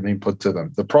proposition that had been put to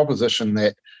them. The proposition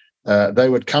that they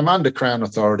would come under Crown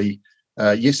authority.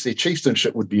 Yes, their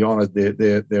chieftainship would be honoured,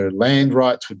 their land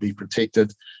rights would be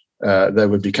protected, they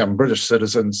would become British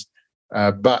citizens,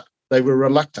 but they were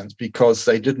reluctant because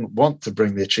they didn't want to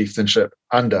bring their chieftainship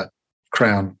under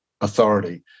Crown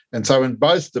authority. And so in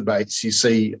both debates you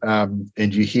see and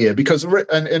you hear, because,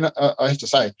 and I have to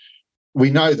say, we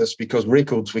know this because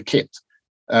records were kept.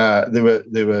 There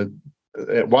were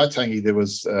at Waitangi, there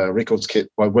was records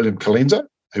kept by William Colenso,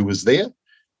 who was there,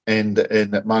 and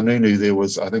at Manunu there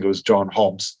was, I think it was John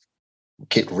Hobbs,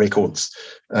 kept records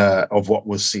of what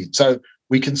was said. So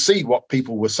we can see what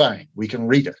people were saying. We can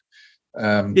read it.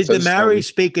 Did the Maori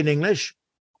speak in English?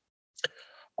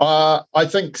 I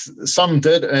think some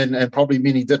did, and probably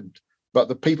many didn't. But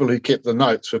the people who kept the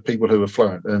notes were people who were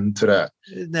fluent in Te Reo.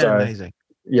 Isn't that amazing?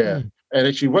 Yeah. And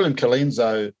actually, William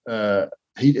Colenso,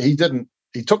 he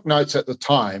took notes at the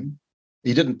time.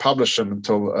 He didn't publish them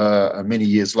until many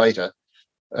years later.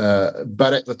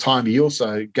 But at the time, he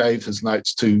also gave his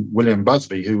notes to William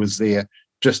Busby, who was there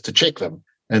just to check them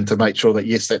and to make sure that,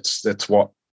 yes, that's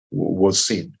what was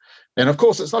said. And of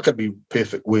course, it's not going to be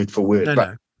perfect word for word,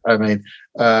 but I mean,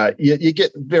 you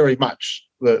get very much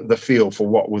the feel for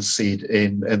what was said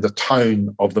and the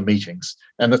tone of the meetings.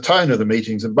 And the tone of the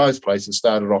meetings in both places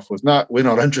started off with, no, we're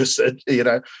not interested, you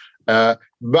know.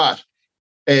 But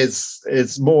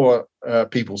as more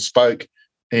people spoke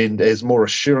and as more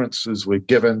assurances were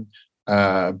given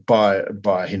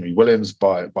by Henry Williams,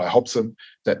 by Hobson,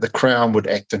 that the Crown would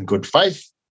act in good faith,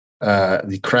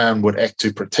 the Crown would act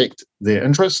to protect their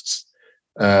interests,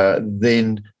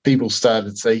 then people started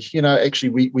to say, you know,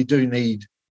 actually we do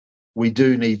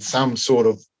need some sort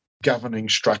of governing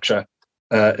structure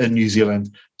in New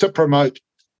Zealand to promote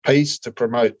peace, to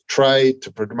promote trade,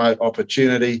 to promote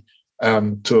opportunity,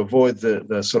 to avoid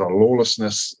the sort of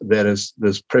lawlessness that is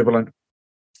prevalent.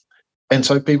 And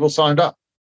so people signed up.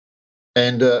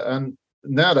 And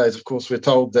nowadays, of course, we're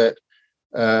told that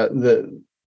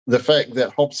the fact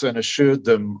that Hobson assured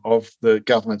them of the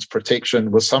government's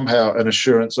protection was somehow an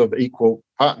assurance of equal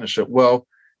partnership. Well,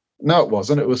 no, it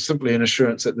wasn't. It was simply an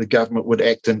assurance that the government would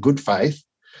act in good faith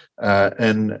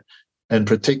in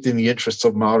protecting the interests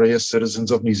of Māori as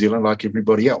citizens of New Zealand like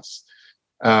everybody else.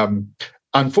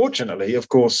 Unfortunately, of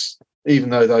course, even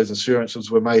though those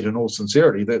assurances were made in all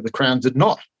sincerity, the Crown did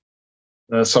not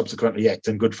subsequently act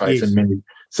in good faith in many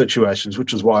situations,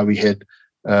 which is why we had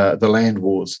the land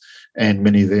wars and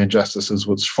many of the injustices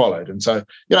which followed. And so,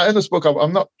 you know, in this book,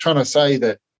 I'm not trying to say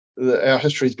that our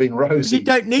history's been rosy. You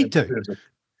don't need to.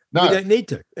 No, you don't need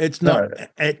to. It's not.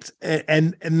 No.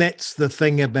 And that's the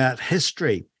thing about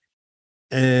history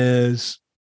is,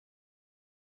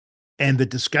 and the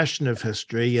discussion of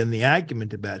history and the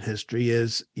argument about history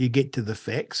is, you get to the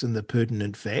facts and the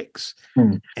pertinent facts,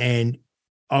 and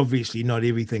obviously not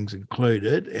everything's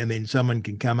included, and then someone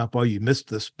can come up, oh, you missed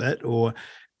this bit, or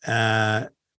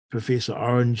Professor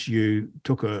Orange, you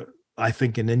took I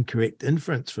think an incorrect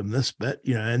inference from this bit,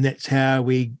 you know, and that's how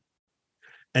we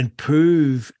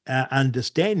improve our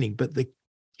understanding. But the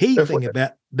key thing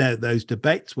about those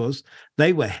debates was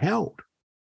they were held.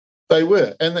 They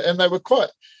were, and they were quite,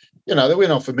 you know, they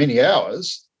went on for many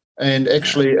hours, and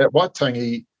actually at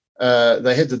Waitangi,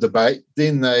 they had the debate.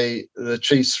 Then the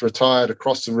chiefs retired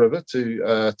across the river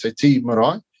to Te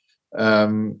Marae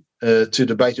to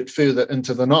debate it further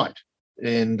into the night.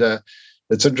 And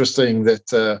it's interesting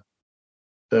that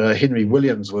Henry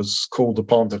Williams was called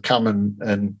upon to come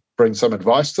and bring some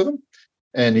advice to them.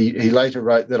 And he later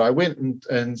wrote that I went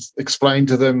and explained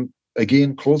to them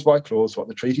again, clause by clause, what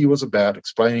the treaty was about,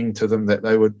 explaining to them that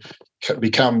they would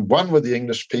become one with the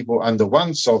English people under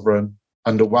one sovereign,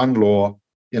 under one law.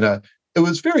 It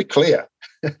was very clear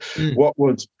what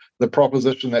was the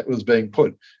proposition that was being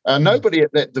put. Nobody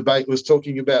at that debate was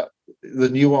talking about the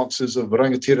nuances of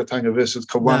rangatiratanga versus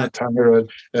kawanatanga,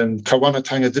 and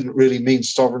kawanatanga didn't really mean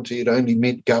sovereignty; it only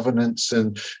meant governance.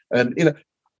 And of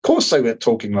course they weren't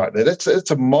talking like that.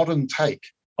 It's a modern take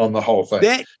on the whole thing.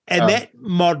 That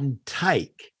modern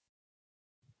take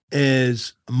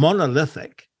is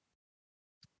monolithic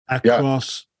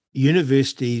across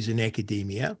universities and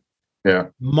academia. Yeah,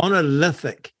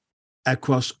 monolithic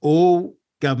across all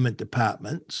government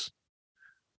departments,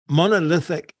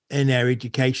 monolithic in our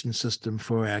education system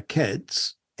for our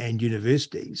kids and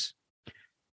universities,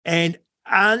 and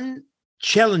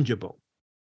unchallengeable.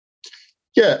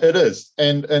 Yeah, it is,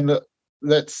 and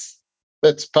that's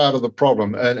part of the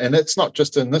problem, and it's not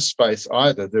just in this space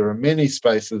either. There are many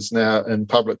spaces now in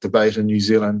public debate in New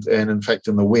Zealand, and in fact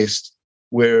in the West,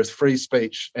 where free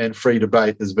speech and free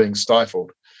debate is being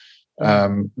stifled.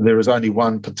 There is only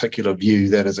one particular view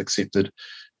that is accepted,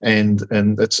 and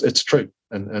it's true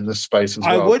in this space as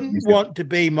well. I wouldn't want to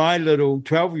be my little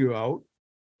 12-year-old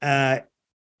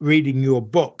reading your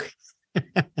book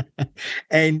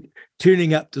and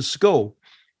turning up to school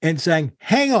and saying,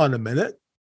 hang on a minute,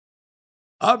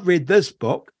 I've read this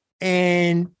book,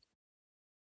 and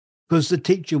because the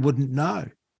teacher wouldn't know.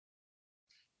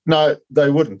 No, they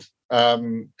wouldn't.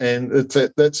 And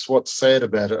that's what's sad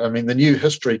about it. I mean, the new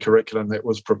history curriculum that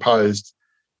was proposed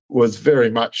was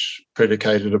very much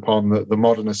predicated upon the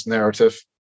modernist narrative.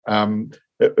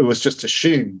 It was just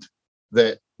assumed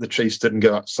that the chiefs didn't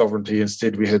give up sovereignty.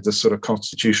 Instead, we had this sort of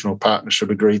constitutional partnership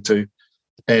agreed to,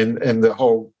 and the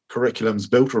whole curriculum's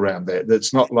built around that.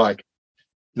 It's not like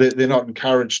they're not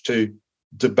encouraged to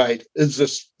debate, is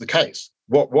this the case?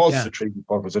 What was the treaty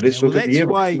proposal? Let's look at the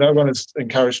evidence. No one is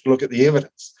encouraged to look at the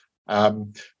evidence.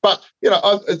 But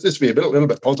let's be a little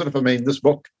bit positive. I mean, this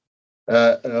book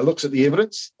looks at the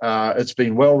evidence. It's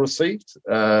been well received.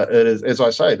 It is, as I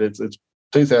say, it's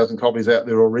 2,000 copies out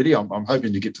there already. I'm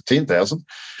hoping to get to 10,000.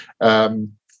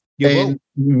 And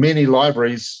many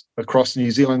libraries across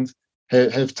New Zealand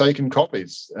have taken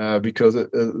copies because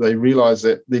they realise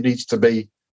that there needs to be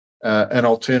an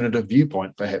alternative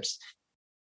viewpoint, perhaps.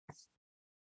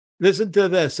 Listen to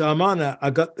this. I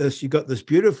got this. You got this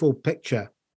beautiful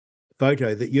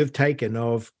photo that you've taken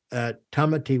of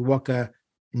Tamati Waka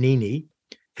Nini,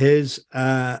 his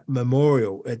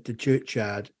memorial at the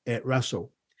churchyard at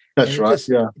Russell. That's right,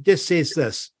 It just says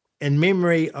this: in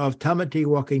memory of Tamati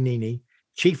Waka Nini,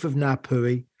 Chief of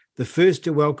Ngāpuhi, the first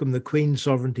to welcome the Queen's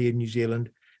sovereignty in New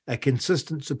Zealand, a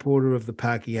consistent supporter of the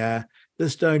Pākehā,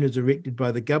 this stone is erected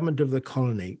by the government of the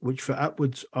colony, which for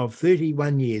upwards of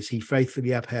 31 years he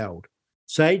faithfully upheld.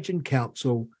 Sage in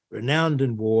council, renowned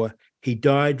in war, he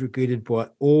died regretted by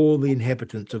all the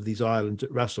inhabitants of these islands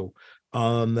at Russell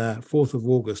on the 4th of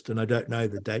August, and I don't know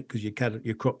the date because you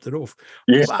cropped it off.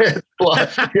 Yeah, that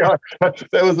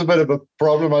was a bit of a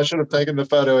problem. I should have taken the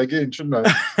photo again, shouldn't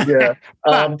I? Yeah.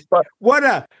 but what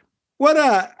a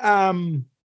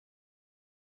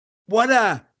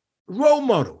role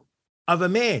model of a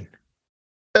man.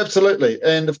 Absolutely,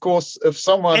 and of course, if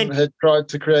someone had tried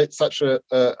to create such a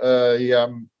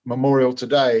memorial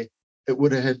today, it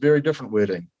would have had very different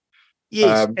wording.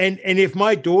 Yes, and if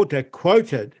my daughter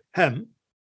quoted him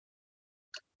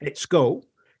at school,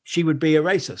 she would be a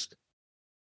racist.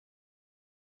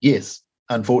 Yes,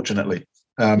 unfortunately.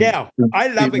 Now,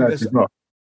 I'm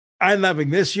loving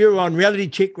this. You're on Reality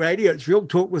Check Radio. It's Real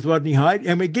Talk with Rodney Hyde,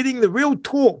 and we're getting the real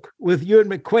talk with Ewen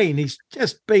McQueen. He's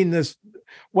just been this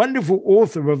wonderful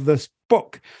author of this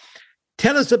book.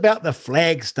 Tell us about the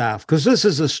Flagstaff, because this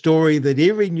is a story that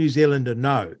every New Zealander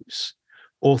knows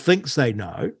or thinks they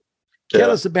know.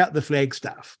 Tell us about the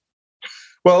Flagstaff.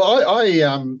 Well, I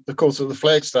of course, the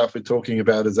Flagstaff we're talking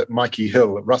about is at Mikey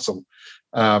Hill at Russell,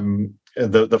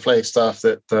 the Flagstaff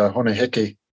that Hone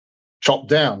Heke chopped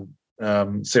down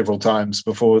several times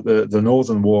before the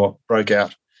Northern War broke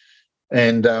out.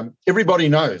 And everybody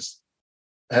knows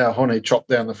how Hone chopped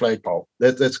down the flagpole.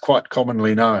 That's quite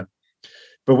commonly known.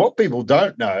 But what people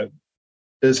don't know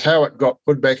is how it got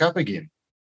put back up again.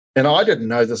 And I didn't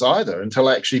know this either until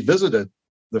I actually visited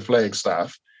the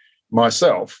Flagstaff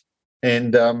myself.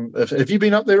 And have you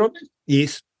been up there, Rodney?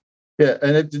 Yes. Yeah,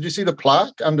 and did you see the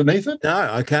plaque underneath it? No,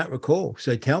 I can't recall.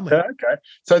 So tell me. Okay.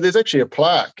 So there's actually a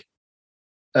plaque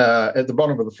at the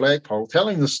bottom of the flagpole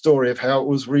telling the story of how it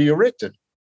was re-erected.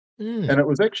 And it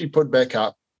was actually put back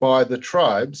up by the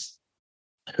tribes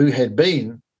who had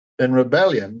been in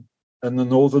rebellion in the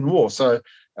Northern War. So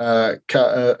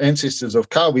ancestors of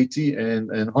Kawiti and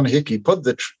Honihiki put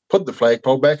the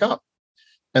flagpole back up,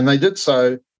 and they did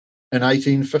so in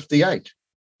 1858.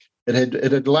 It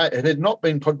had not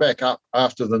been put back up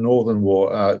after the Northern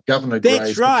War. Governor Gray.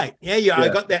 That's right. Yeah, I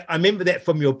got that. I remember that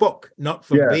from your book, not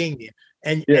from being there.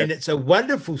 And it's a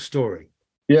wonderful story.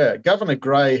 Yeah, Governor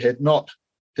Gray had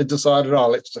decided,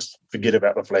 let's just forget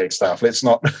about the Flagstaff. Let's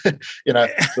not,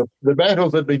 the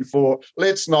battles had been fought.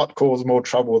 Let's not cause more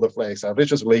trouble with the Flagstaff. Let's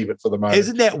just leave it for the moment.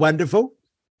 Isn't that wonderful?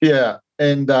 Yeah,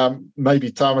 and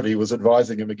maybe Tamati was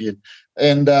advising him again.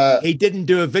 And he didn't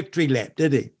do a victory lap,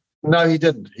 did he? No, he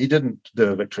didn't. He didn't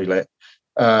do a victory lap.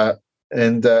 But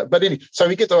anyway, so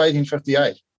we get to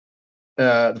 1858.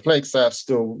 The Flagstaff's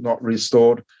still not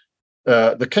restored.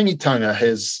 The Kingitonga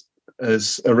has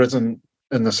arisen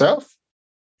in the south,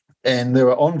 and there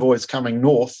were envoys coming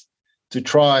north to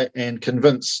try and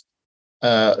convince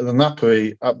the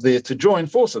Ngāpuhi up there to join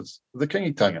forces with the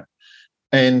Kingitonga.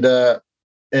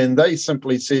 And they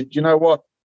simply said, you know what,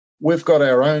 we've got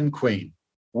our own queen.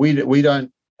 We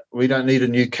don't need a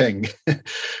new king.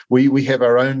 we have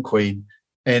our own queen.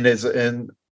 And as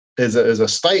a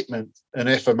statement, an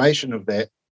affirmation of that,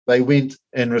 they went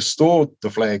and restored the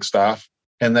Flagstaff,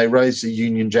 and they raised the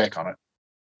Union Jack on it.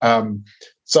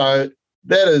 So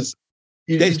that is...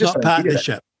 That's not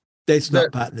partnership. That's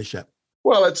not partnership.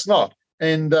 Well, it's not.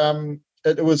 And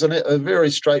it was a very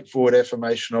straightforward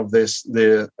affirmation of their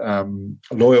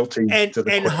loyalty to the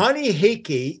Queen. And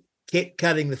Honihiki kept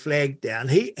cutting the flag down.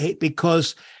 He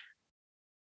because,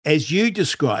 as you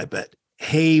describe it,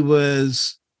 he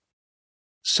was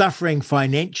suffering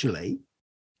financially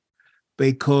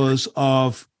because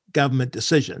of government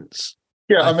decisions.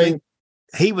 Yeah, I mean,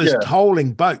 he was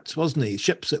tolling boats, wasn't he?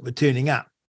 Ships that were turning up.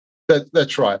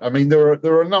 That's right. I mean, there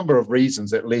are a number of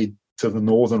reasons that lead to the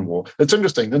Northern War. It's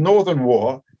interesting. The Northern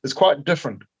War is quite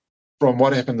different from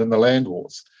what happened in the land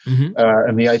wars in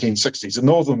the 1860s. The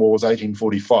Northern War was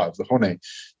 1845, the Hone.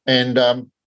 And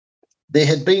there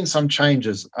had been some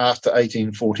changes after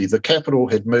 1840. The capital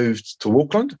had moved to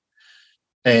Auckland,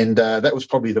 and that was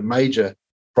probably the major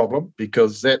problem,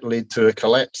 because that led to a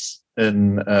collapse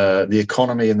in the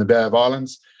economy in the Bay of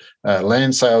Islands.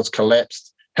 Land sales collapsed.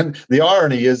 And the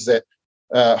irony is that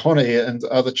Hone and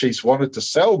other chiefs wanted to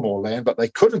sell more land, but they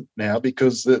couldn't now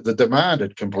because the demand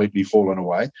had completely fallen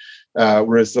away,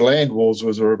 whereas the land wars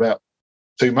were about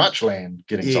too much land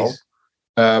getting sold.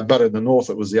 But in the north,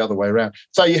 it was the other way around.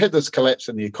 So you had this collapse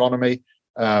in the economy.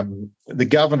 The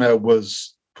governor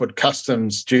put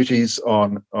customs duties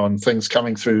on things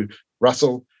coming through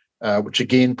Russell, which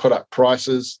again put up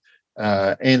prices.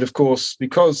 And of course,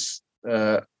 because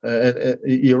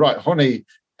you're right, Hone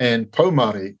and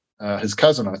Pomare, his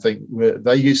cousin, I think,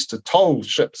 they used to toll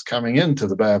ships coming into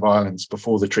the Bay of Islands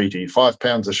before the treaty,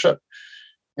 £5 a ship.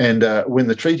 And when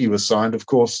the treaty was signed, of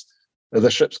course,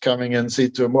 the ships coming in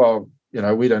said to him, well,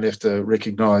 we don't have to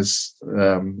recognise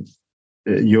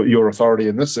your authority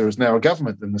in this. There is now a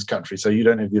government in this country, so you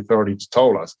don't have the authority to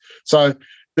toll us. So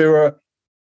there were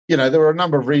a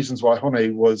number of reasons why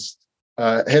Hone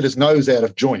had his nose out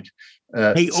of joint.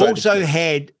 He also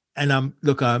had, and I'm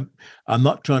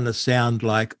not trying to sound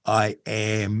like I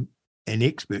am an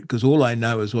expert, because all I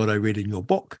know is what I read in your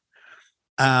book.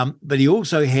 But he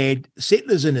also had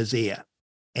settlers in his ear,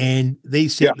 and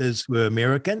these settlers were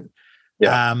American.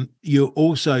 Yeah. You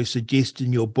also suggest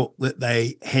in your book that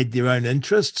they had their own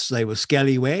interests. They were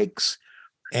scallywags,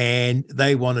 and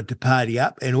they wanted to party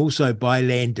up and also buy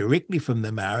land directly from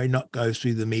the Maori, not go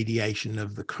through the mediation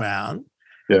of the Crown.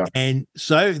 Yeah. And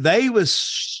so they were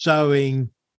sowing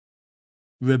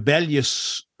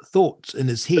rebellious thoughts in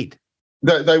his head.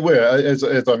 They were, as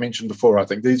I mentioned before, I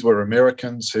think these were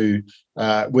Americans who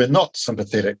were not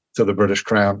sympathetic to the British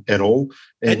Crown at all.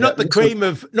 And not the cream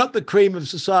of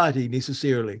society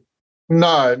necessarily.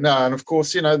 No, and of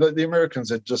course, the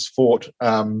Americans had just fought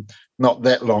not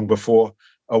that long before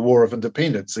a war of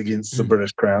independence against the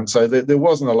British Crown. So there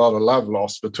wasn't a lot of love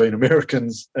lost between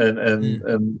Americans and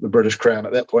the British Crown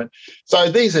at that point. So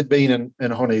these had been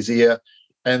in Hone's ear,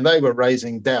 and they were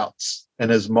raising doubts in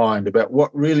his mind about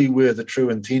what really were the true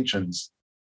intentions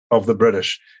of the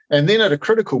British. And then at a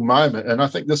critical moment, and I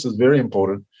think this is very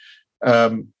important,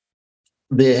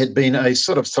 there had been a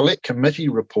sort of select committee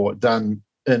report done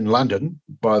in London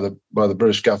by the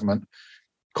British government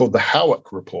called the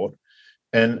Howick Report,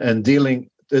 and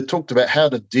it talked about how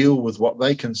to deal with what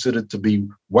they considered to be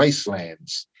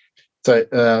wastelands. So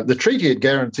the treaty had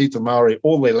guaranteed to Maori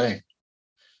all their land,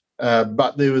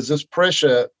 but there was this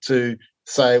pressure to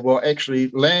say, well, actually,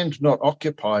 land not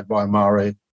occupied by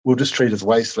Maori, we'll just treat as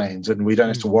wastelands, and we don't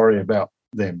have to worry about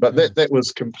them. But that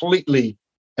was completely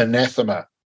anathema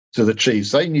to the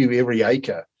chiefs. They knew every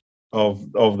acre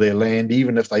of their land,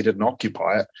 even if they didn't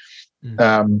occupy it.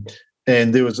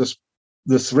 And there was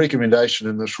this recommendation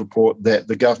in this report that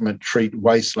the government treat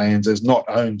wastelands as not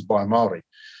owned by Māori.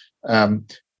 And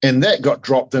that got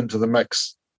dropped into the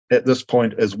mix at this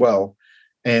point as well.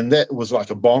 And that was like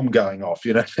a bomb going off,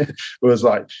 It was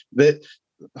like, that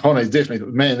Hone's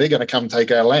definitely, man, they're going to come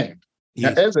take our land.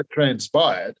 Yes. Now, as it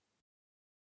transpired,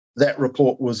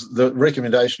 the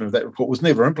recommendation of that report was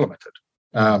never implemented.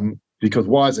 Because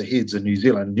wiser heads in New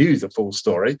Zealand knew the full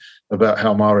story about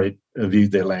how Māori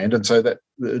viewed their land, and so that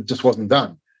it just wasn't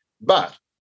done. But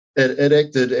it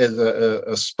acted as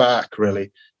a spark,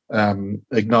 really,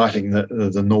 igniting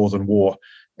the Northern War.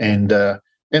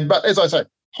 But as I say,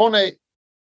 Hone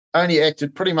only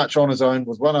acted pretty much on his own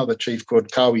with one other chief called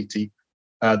Kawiti.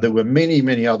 There were many,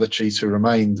 many other chiefs who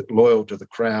remained loyal to the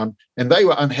crown, and they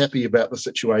were unhappy about the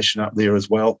situation up there as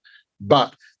well.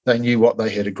 But they knew what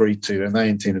they had agreed to, and they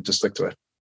intended to stick to it.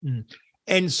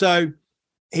 And so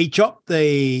he chopped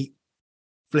the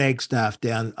flagstaff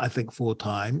down, I think, 4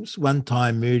 times, one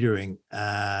time murdering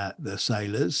the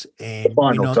sailors. And the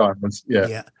final time was,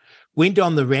 went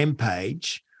on the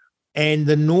rampage, and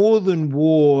the Northern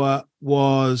War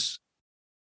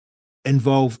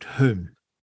involved whom?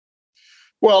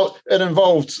 Well, it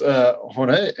involved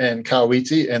Hone and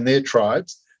Kawiti and their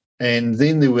tribes. And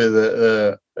then there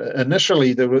were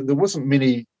initially there wasn't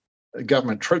many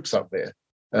government troops up there.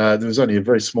 There was only a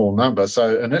very small number.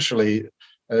 So initially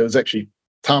it was actually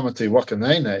Tamati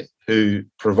Wakanene who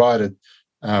provided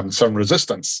some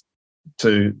resistance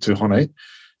to Hone.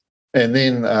 And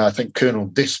then I think Colonel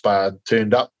Despard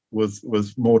turned up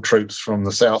with more troops from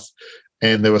the south.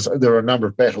 And there were a number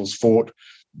of battles fought.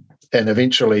 And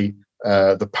eventually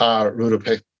the pa at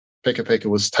Rurapekapeka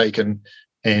was taken,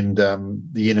 and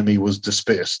the enemy was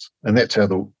dispersed, and that's how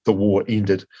the war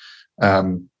ended.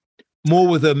 More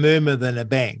with a murmur than a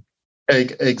bang.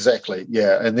 Exactly,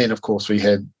 yeah. And then, of course, we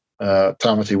had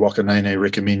Tamati Wakanene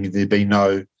recommending there be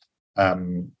no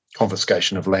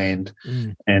confiscation of land,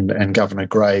 and Governor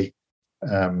Gray,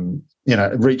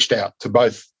 reached out to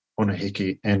both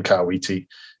Punahiki and Kawiti,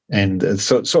 and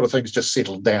sort of things just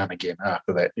settled down again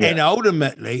after that. Yeah. And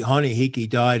ultimately, Honehiki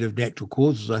died of natural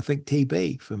causes, I think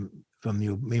TB, from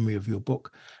your memory of your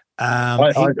book.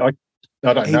 I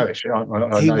don't know,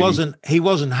 actually. He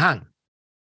wasn't hung.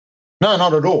 No,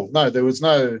 not at all. No, there was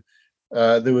no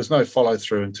follow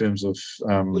through in terms of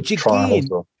trials.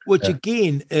 Which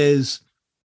again is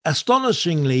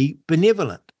astonishingly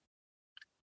benevolent.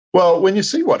 Well, when you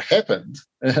see what happened,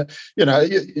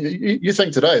 you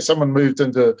think today someone moved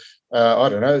into I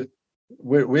don't know,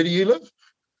 where do you live?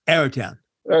 Arrowtown.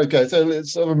 Okay, so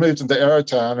someone moved into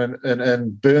Arrowtown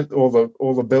and burnt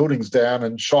all the buildings down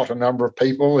and shot a number of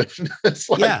people. It's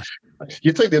like,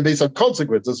 you'd think there'd be some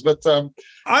consequences, but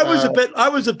I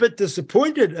was a bit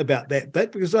disappointed about that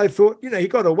bit, because I thought, he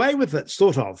got away with it,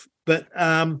 sort of. But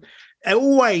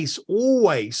always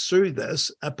through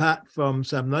this, apart from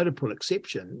some notable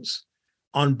exceptions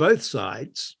on both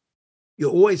sides, you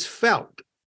always felt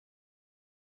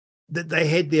that they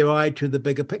had their eye to the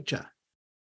bigger picture.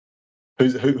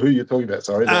 Who are you talking about?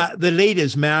 Sorry, the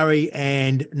leaders, Maori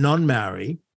and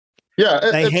non-Maori. Yeah,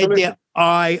 they had their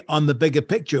eye on the bigger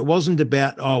picture. It wasn't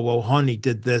about, Hone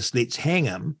did this, let's hang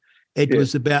him. It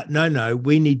was about, no,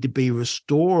 we need to be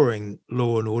restoring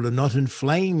law and order, not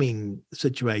inflaming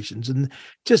situations. And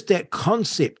just that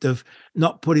concept of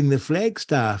not putting the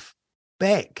flagstaff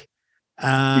back.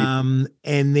 And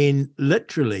then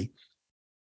literally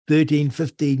 13,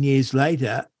 15 years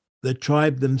later, the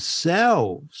tribe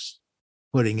themselves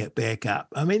putting it back up.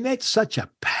 I mean, that's such a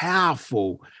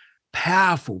powerful,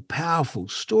 powerful, powerful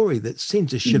story that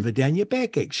sends a shiver down your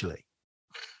back, actually.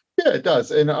 Yeah, it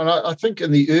does. And I think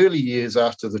in the early years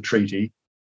after the treaty,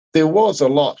 there was a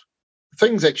lot.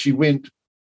 Things actually went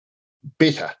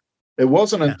better. It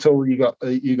wasn't until you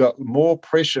got more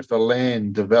pressure for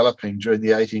land developing during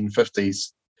the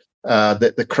 1850s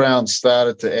that the Crown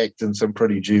started to act in some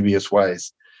pretty dubious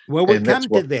ways. Well, we'll come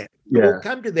to that. Yeah. We'll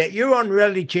come to that. You're on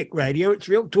Reality Check Radio. It's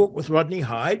Real Talk with Rodney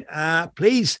Hyde.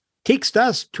 Please text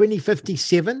us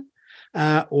 2057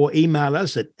 or email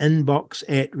us at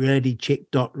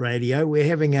inbox@realitycheck.radio. We're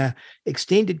having a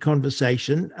extended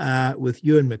conversation with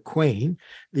Ewen McQueen,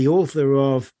 the author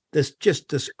of this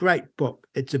great book.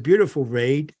 It's a beautiful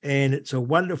read, and it's a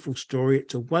wonderful story.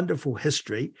 It's a wonderful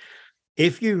history.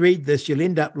 If you read this, you'll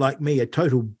end up like me, a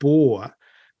total bore,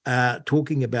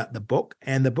 talking about the book.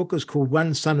 And the book is called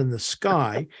One Sun in the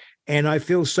Sky. And I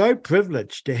feel so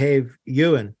privileged to have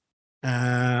Ewen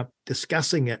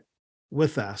discussing it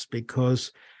with us,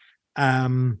 because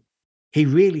he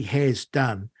really has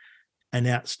done an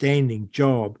outstanding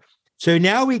job. So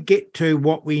now we get to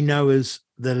what we know as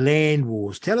the land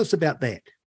wars. Tell us about that.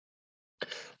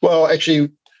 Well,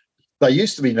 actually, they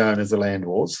used to be known as the land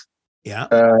wars. Yeah.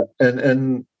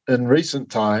 And in recent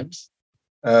times,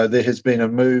 there has been a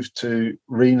move to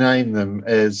rename them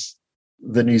as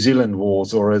the New Zealand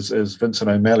Wars, or as Vincent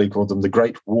O'Malley called them, the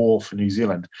Great War for New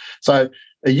Zealand. So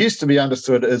it used to be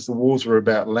understood as the wars were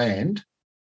about land,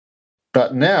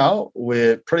 but now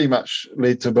we're pretty much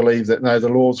led to believe that no,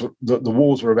 the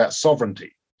wars were about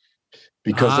sovereignty,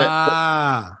 because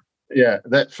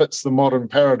that fits the modern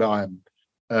paradigm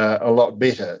a lot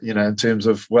better, in terms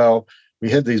of, well, we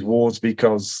had these wars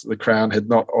because the Crown had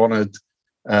not honoured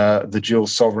the dual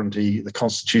sovereignty, the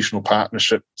constitutional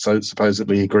partnership, so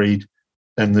supposedly agreed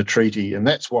in the treaty, and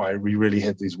that's why we really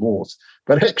had these wars.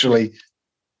 But actually,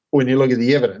 when you look at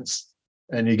the evidence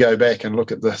and you go back and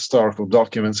look at the historical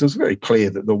documents, it's very clear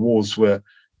that the wars were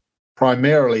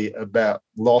primarily about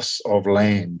loss of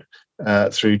land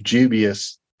through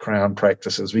dubious Crown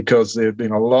practices, because there had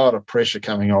been a lot of pressure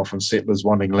coming on from settlers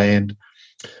wanting land.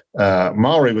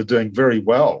 Maori were doing very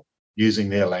well using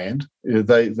their land.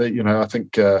 I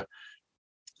think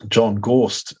John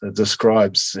Gorst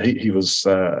describes, he was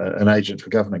an agent for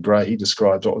Governor Grey. He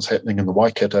describes what was happening in the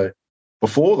Waikato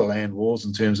before the land wars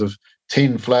in terms of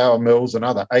 10 flour mills,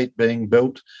 another 8 being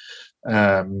built,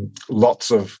 lots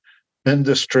of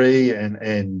industry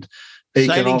and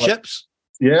sailing ships.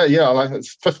 Yeah, like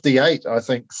it's 58, I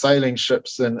think, sailing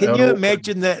ships. Can you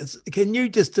imagine that? Can you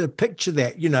just picture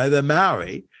that? The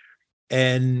Maori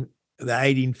in the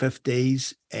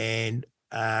 1850s and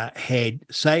had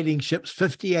sailing ships,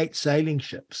 58 sailing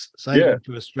ships sailing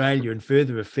to Australia and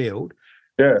further afield.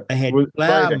 Yeah, they had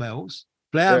flour mills,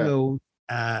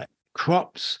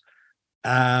 crops,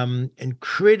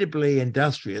 incredibly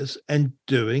industrious and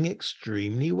doing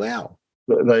extremely well.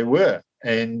 They were.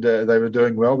 And they were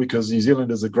doing well because New Zealand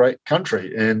is a great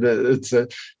country, and it's a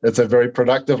very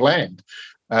productive land.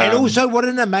 And also, what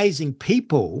an amazing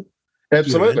people!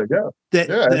 Absolutely, Ewen,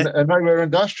 and they were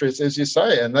industrious, as you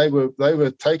say, and they were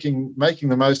making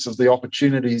the most of the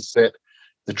opportunities that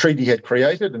the treaty had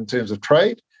created in terms of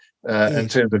trade, in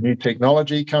terms of new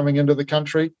technology coming into the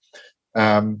country.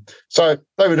 So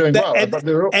they were doing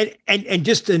well. And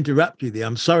just to interrupt you there,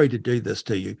 I'm sorry to do this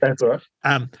to you. That's all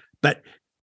right. But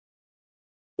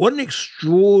what an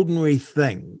extraordinary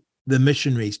thing the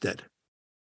missionaries did.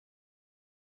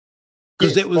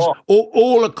 Because it was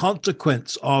all a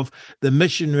consequence of the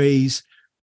missionaries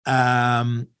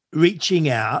reaching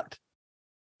out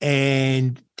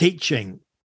and teaching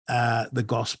the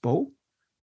gospel,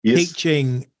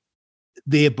 teaching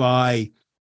thereby,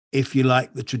 if you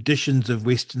like, the traditions of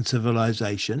Western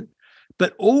civilization,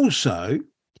 but also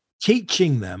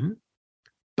teaching them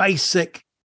basic,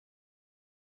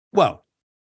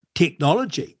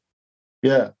 technology.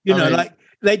 Yeah.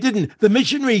 The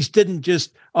missionaries didn't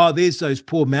just, there's those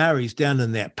poor Maoris down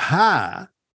in that pa.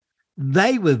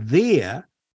 They were there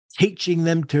teaching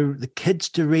them the kids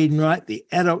to read and write, the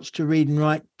adults to read and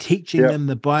write, teaching them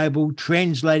the Bible,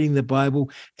 translating the Bible,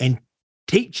 and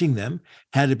teaching them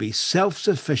how to be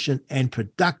self-sufficient and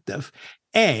productive.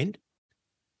 And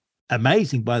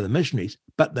amazing by the missionaries,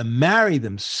 but the Maori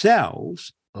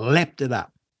themselves lapped it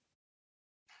up.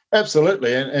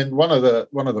 Absolutely, and one of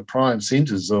the prime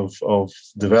centres of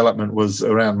development was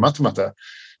around Matamata,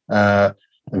 a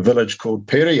village called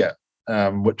Peria,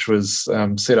 which was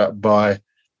set up by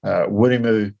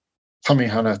Wirimu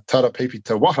Tamihana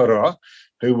Tarapipita Waharoa,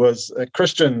 who was a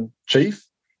Christian chief,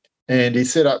 and he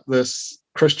set up this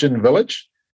Christian village,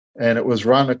 and it was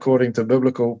run according to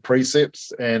biblical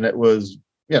precepts, and it was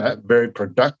very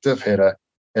productive.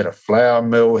 Had a flour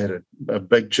mill, had a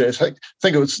big church. I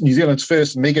think it was New Zealand's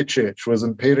first mega church was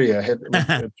in Peria. Had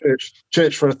a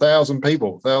church for 1,000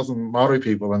 people, 1,000 Maori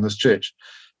people in this church.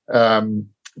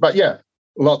 But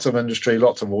lots of industry,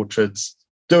 lots of orchards,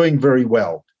 doing very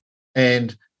well.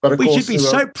 But of course, we should be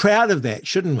so proud of that,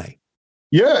 shouldn't we?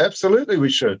 Yeah, absolutely, we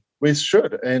should. We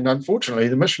should. And unfortunately,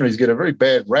 the missionaries get a very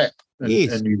bad rap in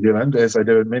New Zealand, as they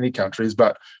do in many countries.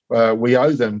 But we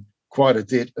owe them quite a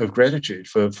debt of gratitude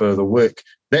for the work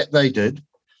that they did.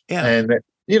 Yeah. And that,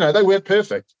 they weren't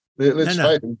perfect. Let's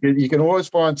face it, you can always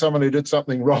find someone who did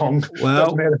something wrong. Well,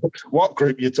 doesn't matter what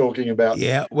group you're talking about.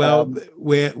 Yeah, well,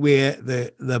 where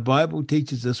the Bible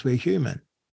teaches us we're human.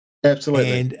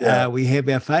 Absolutely. And we have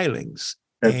our failings.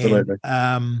 Absolutely.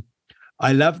 And,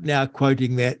 I love now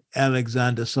quoting that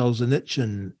Alexander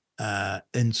Solzhenitsyn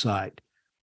insight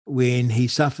when he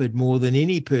suffered more than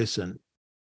any person.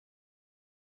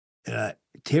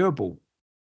 Terrible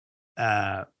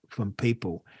from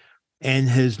people, and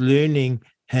his learning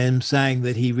him saying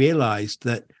that he realized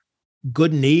that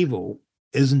good and evil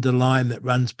isn't a line that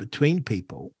runs between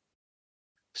people.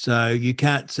 So you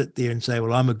can't sit there and say,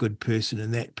 well, I'm a good person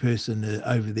and that person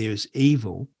over there is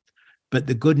evil. But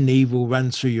the good and evil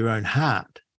runs through your own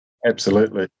heart.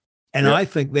 Absolutely. And I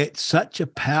think that's such a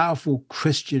powerful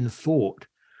Christian thought,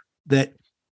 that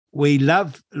we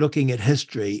love looking at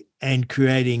history and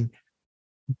creating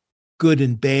good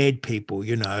and bad people,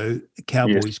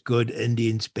 cowboys good,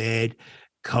 Indians bad,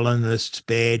 colonists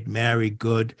bad, Maori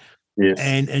good. Yes.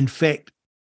 And in fact,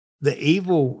 the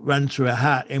evil runs through our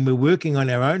heart, and we're working on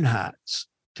our own hearts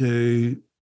to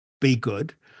be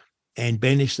good and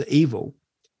banish the evil.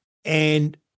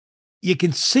 And you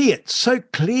can see it so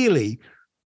clearly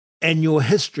in your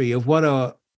history of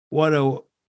of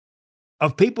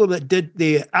people that did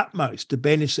their utmost to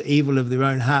banish the evil of their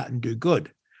own heart and do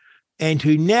good, and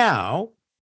who now,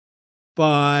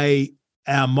 by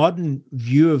our modern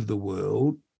view of the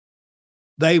world,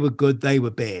 they were good, they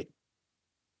were bad.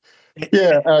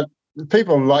 Yeah,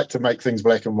 people like to make things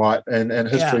black and white, and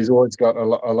history's always got a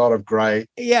lot of grey.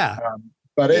 Yeah.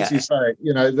 But as you say,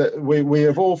 that we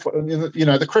have all,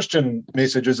 the Christian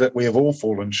message is that we have all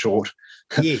fallen short.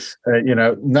 Yes.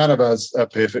 None of us are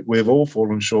perfect. We've all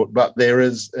fallen short. But there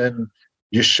is in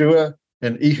Yeshua,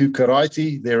 in Ihu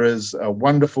Karaiti, there is a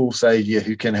wonderful Saviour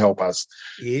who can help us.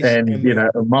 Yes. And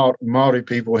Māori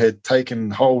people had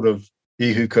taken hold of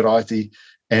Ihu Karaiti,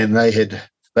 and they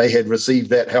had received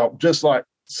that help, just like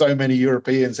so many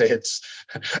Europeans had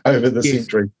over the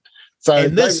century. So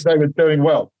they were doing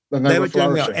well. And they were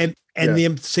doing well. And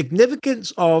the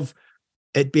significance of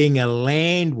it being a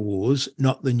land wars,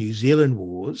 not the New Zealand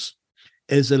wars,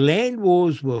 is the land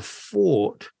wars were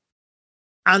fought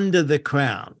under the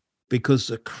Crown, because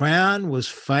the Crown was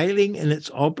failing in its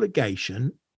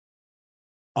obligation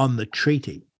on the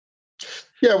treaty.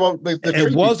 Yeah, well, the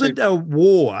it wasn't a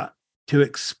war to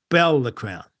expel the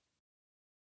Crown.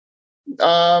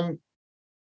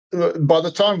 By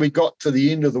the time we got to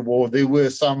the end of the war, there were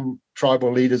some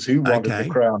tribal leaders who wanted the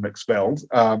Crown expelled.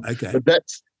 But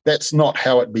that's not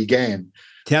how it began.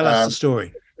 Tell us the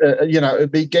story.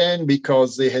 It began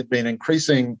because there had been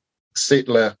increasing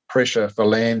settler pressure for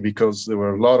land, because there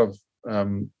were a lot of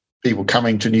people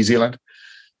coming to New Zealand,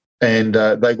 and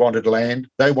they wanted land.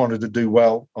 They wanted to do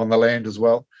well on the land as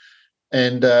well.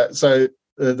 And so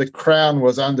the Crown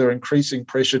was under increasing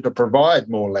pressure to provide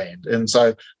more land. And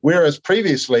so whereas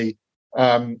previously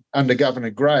under Governor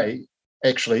Grey,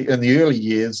 actually in the early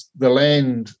years, the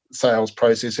land sales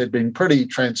process had been pretty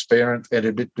transparent and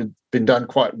had been done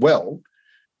quite well.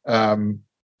 And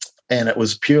it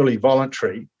was purely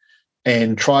voluntary,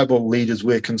 and tribal leaders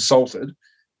were consulted,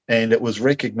 and it was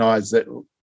recognised that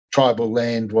tribal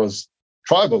land was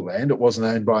tribal land. It wasn't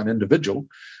owned by an individual.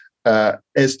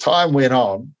 As time went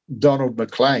on, Donald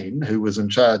McQueen, who was in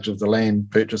charge of the land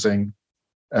purchasing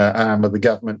arm of the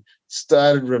government,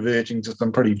 started reverting to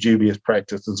some pretty dubious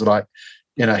practices, like,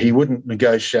 he wouldn't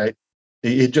negotiate.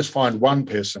 He'd just find one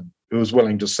person who was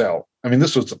willing to sell. I mean,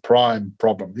 this was the prime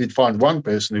problem. He'd find one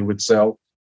person who would sell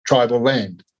tribal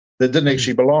land that didn't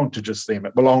actually belong to just them.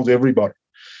 It belonged to everybody.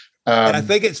 I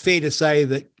think it's fair to say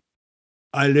that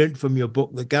I learned from your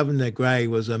book that Governor Grey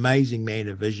was an amazing man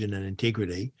of vision and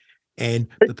integrity. And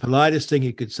the politest thing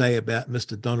you could say about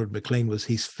Mr. Donald McQueen was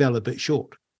he fell a bit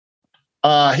short.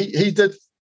 He did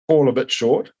fall a bit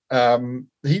short.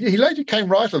 He later came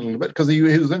right a little bit, because he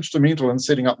was instrumental in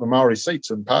setting up the Maori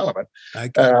seats in Parliament.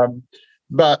 Okay.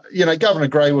 But, Governor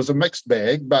Grey was a mixed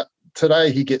bag, but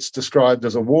today he gets described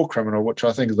as a war criminal, which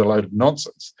I think is a load of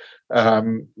nonsense.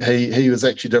 He was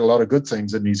actually did a lot of good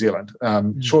things in New Zealand.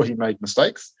 Sure, he made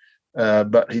mistakes,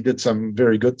 but he did some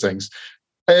very good things.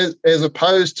 As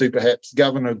opposed to perhaps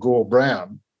Governor Gore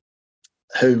Brown,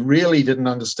 who really didn't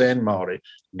understand Māori.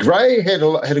 Grey had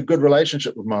a good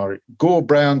relationship with Māori. Gore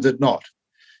Brown did not.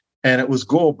 And it was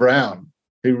Gore Brown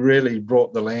who really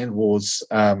brought the land wars,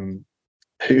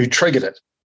 who triggered it,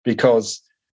 because,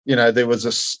 there was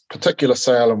this particular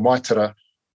sale in Waitara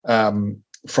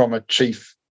from a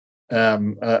chief,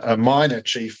 a minor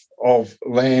chief of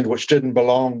land which didn't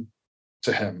belong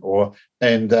to him,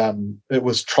 and it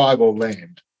was tribal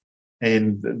land.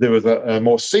 And there was a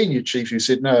more senior chief who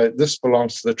said, no, this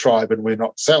belongs to the tribe and we're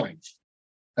not selling.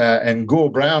 And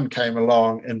Gore Brown came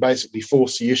along and basically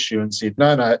forced the issue and said,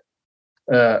 no,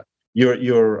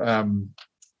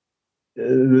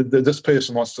 this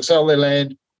person wants to sell their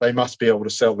land, they must be able to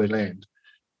sell their land.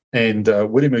 And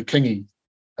Wiremu Kingi,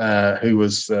 who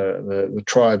was the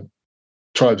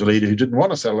tribe's leader who didn't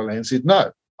want to sell the land, said,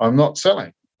 no, I'm not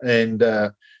selling. And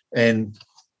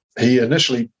he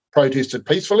initially protested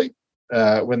peacefully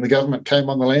when the government came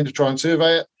on the land to try and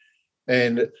survey it.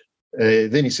 And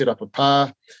then he set up a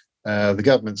PAR. The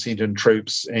government sent in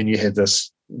troops, and you had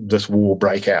this war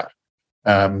break out.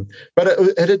 But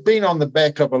it had been on the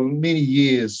back of many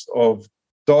years of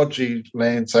dodgy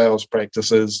land sales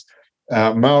practices,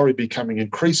 Maori becoming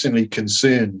increasingly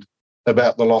concerned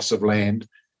about the loss of land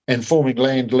and forming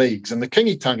land leagues. And the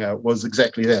Kingitanga was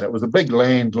exactly that. It was a big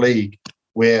land league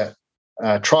where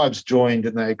tribes joined,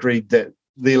 and they agreed that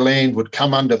their land would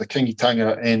come under the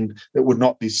Kingitanga and it would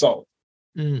not be sold.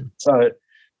 So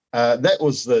that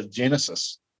was the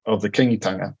genesis of the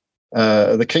Kingitanga.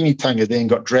 The Kingitanga then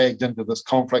got dragged into this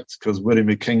conflict because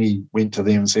McQueen went to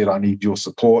them and said, "I need your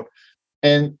support."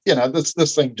 And,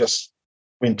 this thing just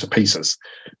went to pieces,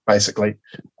 basically.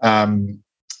 And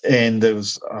there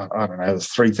was,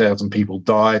 3,000 people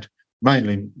died,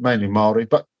 mainly Māori,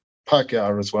 but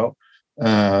Pākehā as well.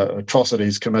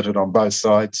 Atrocities committed on both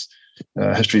sides.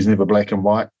 History is never black and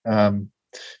white. And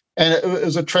it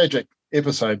was a tragic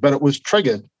episode, but it was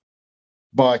triggered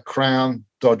by Crown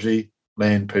dodgy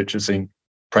land purchasing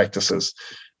practices.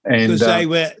 And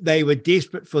because they were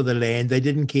desperate for the land. They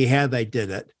didn't care how they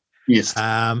did it. Yes.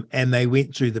 And they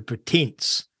went through the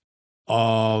pretense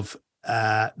of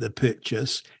the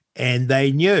purchase, and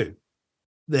they knew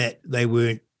that they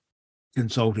weren't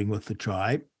consulting with the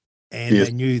tribe, and Yes.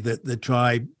 they knew that the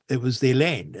tribe, it was their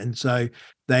land. And so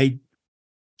they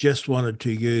just wanted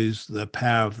to use the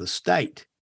power of the state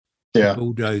to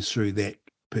bulldoze through that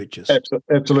purchase.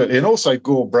 Absolutely. And also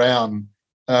Gore Brown,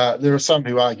 there are some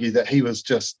who argue that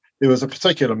there was a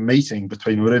particular meeting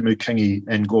between Wirumukingi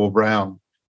and Gore Brown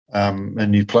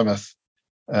in New Plymouth,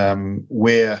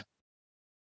 where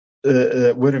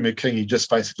Wirumukingi just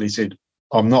basically said,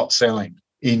 "I'm not selling,"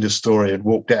 end of story, and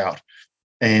walked out.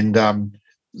 And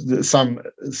some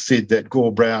said that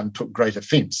Gore Brown took great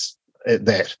offence at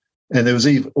that. And there was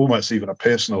almost even a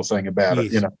personal thing about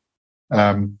it,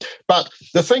 But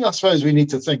the thing I suppose we need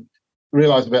to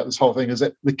realise about this whole thing is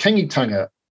that the Kingitanga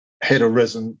had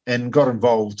arisen and got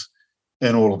involved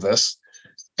in all of this.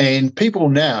 And people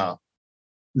now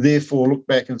therefore look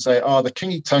back and say, the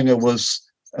Kingitanga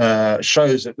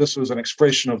shows that this was an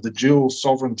expression of the dual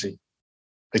sovereignty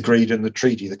agreed in the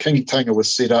treaty. The Kingitanga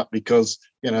was set up because,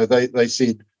 they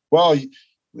said, well,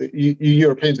 you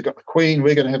Europeans have got the Queen,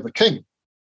 we're going to have the King.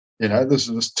 This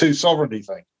is this two sovereignty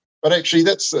thing. But actually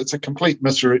it's a complete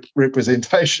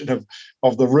misrepresentation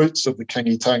of the roots of the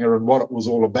Kingitanga and what it was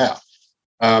all about.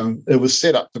 It was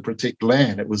set up to protect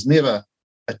land. It was never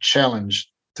a challenge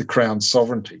to Crown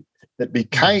sovereignty. It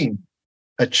became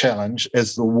a challenge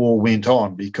as the war went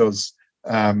on because,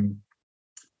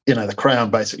 the Crown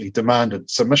basically demanded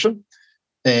submission,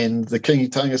 and the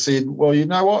Kingitanga said, well, you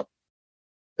know what?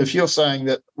 If you're saying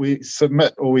that we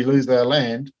submit or we lose our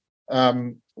land,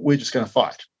 we're just going to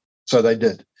fight. So they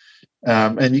did.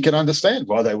 And you can understand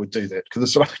why they would do that, because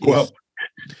it's like, well,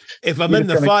 if I'm in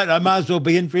the fight, I might as well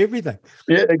be in for everything.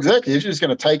 Yeah, exactly. If you're just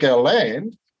going to take our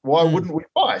land, why wouldn't we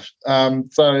fight?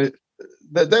 So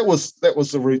that was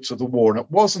the roots of the war, and it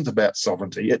wasn't about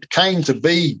sovereignty. It came to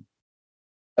be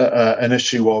an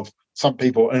issue of some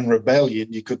people in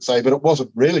rebellion, you could say, but it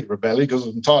wasn't really rebellion because it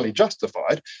was entirely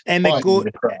justified. And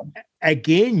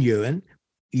again, Ewan,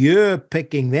 you're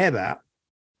picking that up,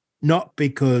 not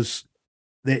because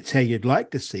that's how you'd like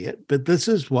to see it, but this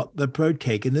is what the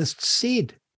protagonist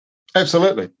said.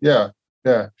 Absolutely, yeah.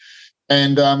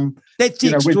 And that's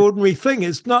the extraordinary thing.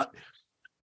 It's not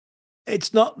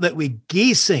that we're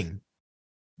guessing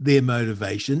their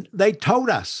motivation. They told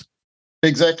us.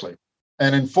 Exactly.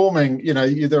 And informing,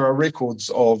 there are records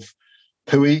of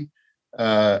Pui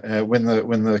when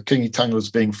the Kingitanga was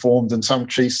being formed, and some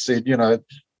chiefs said,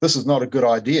 this is not a good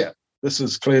idea. This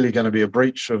is clearly going to be a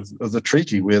breach of the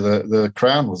treaty where the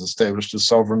Crown was established as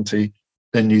sovereignty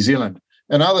in New Zealand.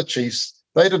 And other chiefs,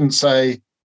 they didn't say,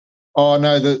 oh,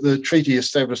 no, the treaty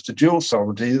established a dual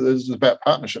sovereignty. This is about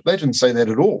partnership. They didn't say that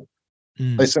at all.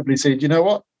 They simply said, you know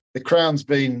what? The Crown's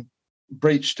been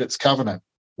breached its covenant.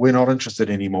 We're not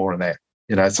interested anymore in that.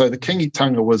 So the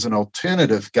Kingitanga was an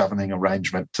alternative governing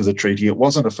arrangement to the treaty. It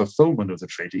wasn't a fulfillment of the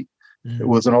treaty. It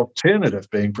was an alternative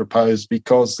being proposed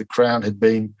because the Crown had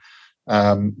been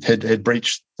had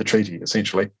breached the treaty,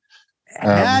 essentially.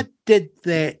 How did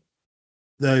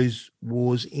those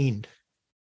wars end?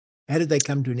 How did they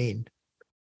come to an end?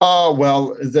 Oh,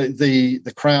 well,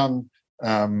 the Crown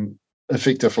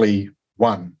effectively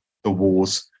won the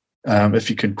wars, if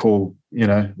you could call,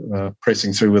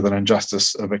 pressing through with an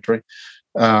injustice a victory.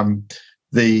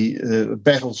 The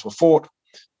battles were fought,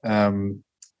 and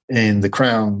the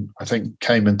Crown, I think,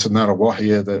 came into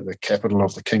Ngaruawahia, the capital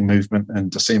of the King movement, in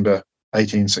December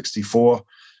 1864.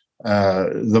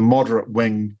 The moderate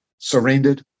wing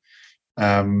surrendered,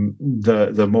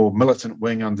 The more militant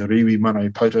wing under Iwi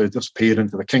Manapoto disappeared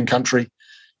into the King country,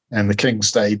 and the king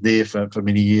stayed there for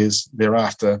many years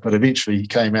thereafter, but eventually he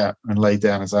came out and laid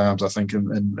down his arms, I think,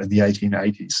 in the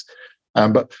 1880s.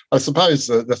 But I suppose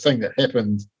the thing that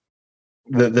happened,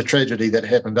 the tragedy that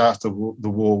happened after the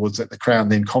war, was that the Crown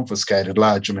then confiscated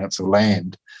large amounts of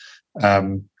land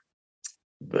in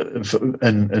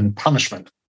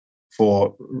punishment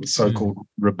for so-called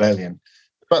rebellion.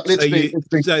 But let's be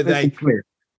clear.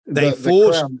 They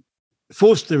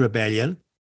forced the rebellion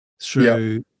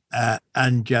through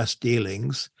unjust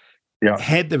dealings,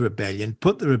 had the rebellion,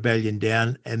 put the rebellion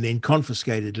down, and then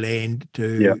confiscated land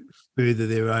to further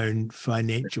their own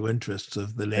financial interests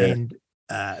of the land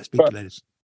speculators.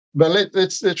 But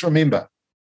let's remember,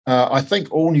 I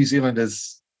think all New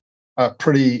Zealanders are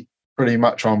pretty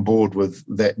much on board with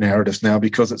that narrative now,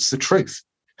 because it's the truth.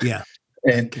 Yeah.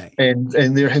 And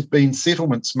there have been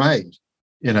settlements made.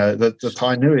 The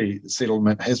Tainui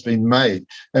settlement has been made,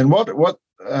 and land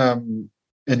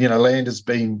has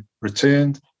been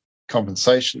returned,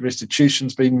 compensation,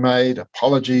 restitution's been made,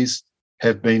 apologies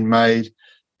have been made,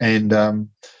 and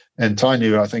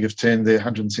Tainui, I think, have turned their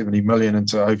 170 million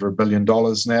into over $1 billion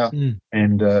now,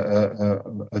 and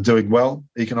are doing well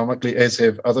economically, as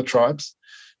have other tribes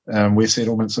where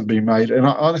settlements have been made. And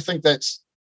I think that's,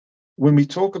 when we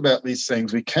talk about these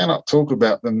things, we cannot talk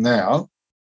about them now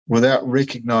without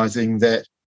recognising that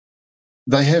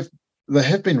they have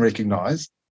been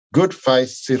recognised. Good faith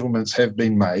settlements have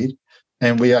been made,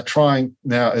 and we are trying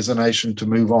now as a nation to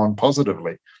move on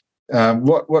positively.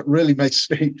 What really makes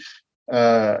me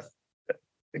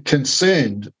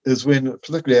concerned is when,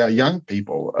 particularly our young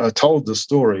people, are told the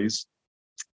stories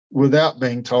without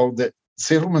being told that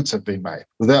settlements have been made,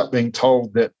 without being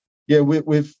told that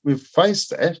we've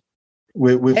faced that.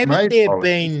 Haven't there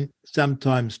been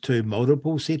sometimes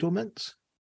multiple settlements?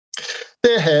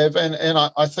 There have, and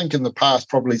I think in the past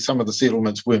probably some of the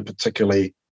settlements weren't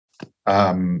particularly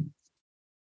fair,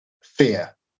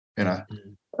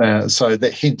 so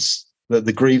that hence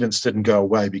the grievance didn't go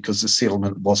away, because the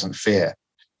settlement wasn't fair.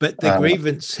 But the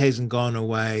grievance hasn't gone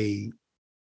away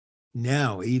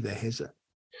now either, has it?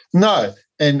 No,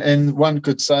 and one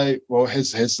could say, well,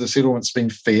 has the settlements been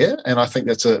fair? And I think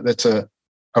that's a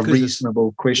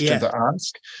reasonable question to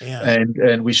ask,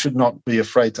 and we should not be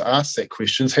afraid to ask that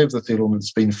question. Have the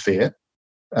settlements been fair?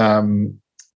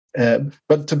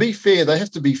 But to be fair, they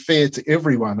have to be fair to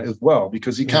everyone as well,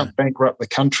 because you can't bankrupt the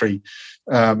country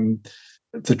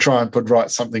to try and put right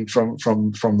something from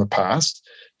the past.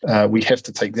 We have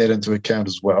to take that into account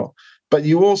as well. But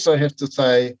you also have to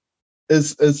say,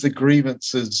 is the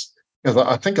grievances, because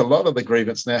I think a lot of the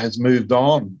grievance now has moved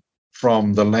on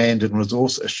from the land and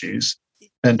resource issues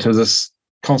into this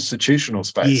constitutional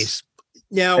space. Yes.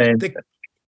 Now,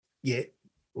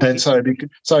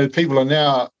 so people are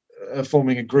now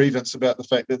forming a grievance about the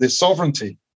fact that their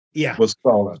sovereignty was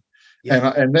stolen.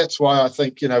 And that's why I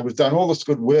think, we've done all this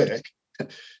good work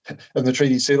in the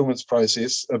treaty settlements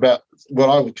process about what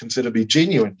I would consider to be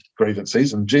genuine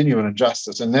grievances and genuine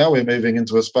injustice. And now we're moving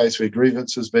into a space where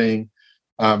grievance is being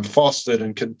fostered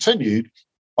and continued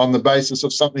on the basis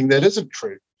of something that isn't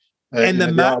true. And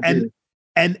the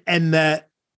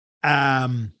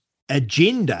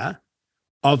agenda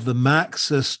of the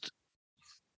Marxist,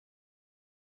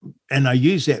 and I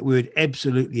use that word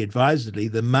absolutely advisedly,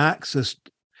 the Marxist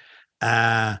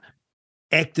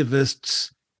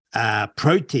activists,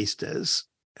 protesters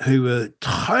who were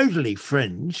totally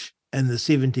fringe in the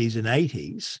 70s and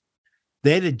 80s,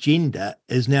 that agenda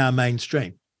is now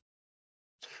mainstream.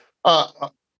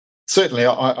 Certainly,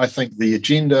 I think the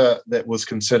agenda that was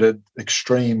considered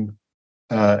extreme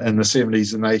in the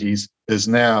 70s and 80s is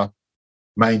now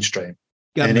mainstream.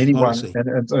 Government and anyone policy.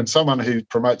 and someone who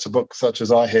promotes a book such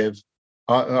as I have,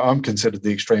 I'm considered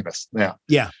the extremist now.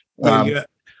 You've got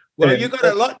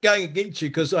a lot going against you,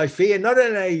 because I fear not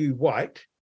only are you white,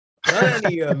 not only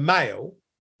are you a male,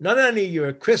 not only are you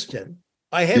a Christian,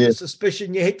 I have a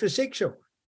suspicion you're heterosexual.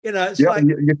 It's like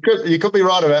you could be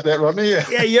right about that, Rodney. You're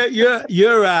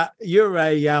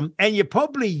and you're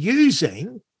probably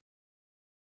using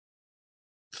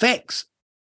facts,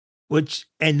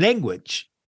 and language,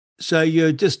 so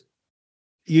you're just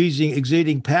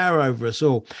exerting power over us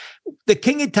all. The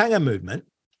Kingatanga movement,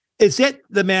 is that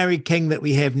the Maori king that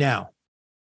we have now?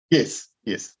 Yes.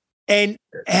 And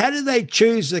how do they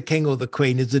choose the king or the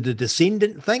queen? Is it a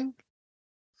descendant thing?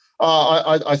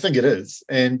 I think it is.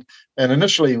 And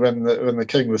initially, when the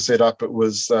king was set up, it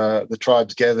was the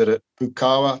tribes gathered at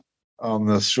Pukawa on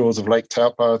the shores of Lake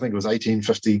Taupo. I think it was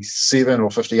 1857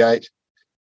 or 58,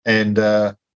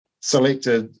 and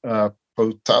selected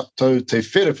Potato Te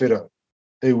Whirawhiro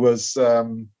who was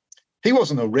he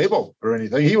wasn't a rebel or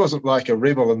anything. He wasn't like a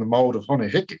rebel in the mold of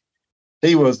Honehiki.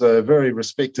 He was a very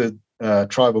respected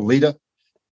tribal leader,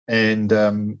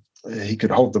 and he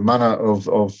could hold the mana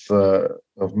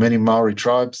of many Maori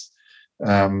tribes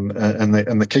and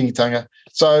the kingitanga.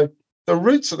 So the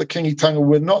roots of the kingitanga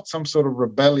were not some sort of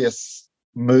rebellious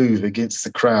move against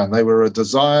the crown. They were a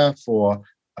desire for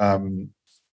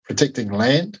protecting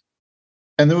land.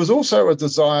 And there was also a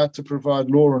desire to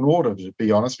provide law and order, to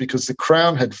be honest, because the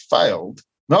crown had failed.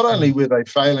 Not only were they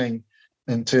failing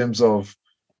in terms of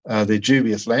their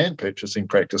dubious land purchasing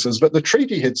practices, but the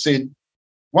treaty had said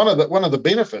one of the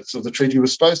benefits of the treaty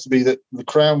was supposed to be that the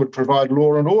crown would provide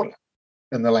law and order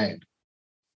in the land.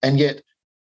 And yet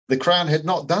the crown had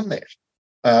not done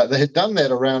that. They had done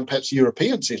that around perhaps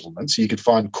European settlements. You could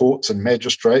find courts and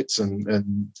magistrates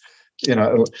and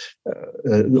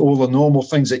all the normal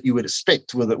things that you would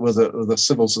expect with a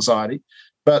civil society.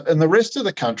 But in the rest of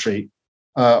the country,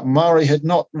 Maori had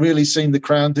not really seen the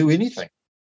crown do anything.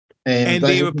 And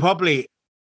there were probably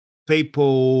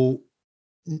people,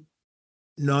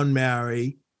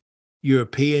 non-Maori,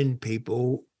 European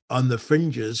people on the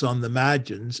fringes, on the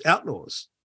margins, outlaws.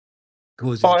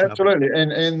 Absolutely.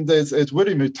 And as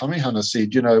Wirimu Tamihana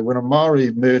said, when a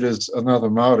Maori murders another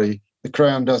Maori, the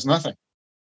crown does nothing.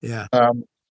 Yeah.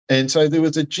 And so there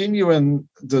was a genuine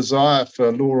desire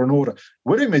for law and order.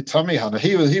 Wirimu Tamihana,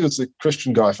 he was the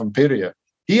Christian guy from Peria.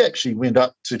 He actually went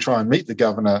up to try and meet the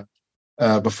governor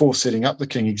before setting up the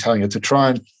kingitanga to try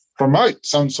and promote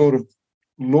some sort of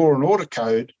law and order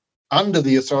code under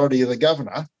the authority of the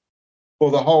governor for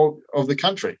the whole of the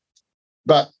country.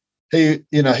 But the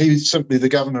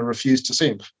governor refused to see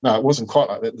him. No, it wasn't quite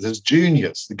like that.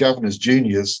 The governor's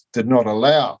juniors did not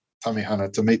allow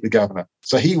Tamihana to meet the governor.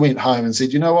 So he went home and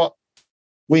said, you know what?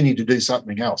 We need to do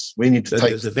something else. We need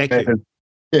to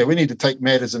we need to take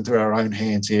matters into our own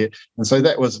hands here. And so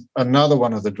that was another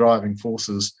one of the driving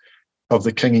forces of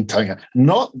the kingitanga.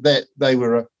 Not that they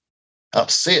were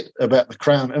upset about the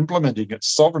crown implementing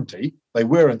its sovereignty. They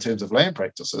were in terms of land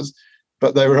practices,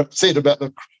 but they were upset about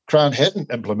the crown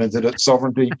hadn't implemented its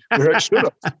sovereignty where it should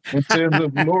have in terms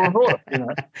of law and order.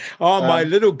 My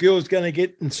little girl's going to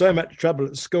get in so much trouble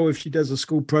at school if she does a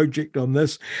school project on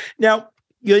this. Now,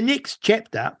 your next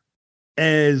chapter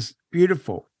is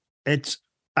beautiful. It's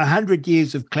 100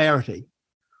 Years of Clarity,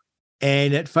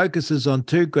 and it focuses on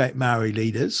two great Maori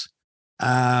leaders,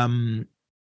 wonderful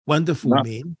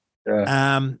men.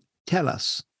 Yeah. Tell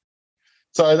us.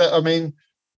 So,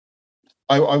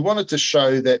 I wanted to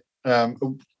show that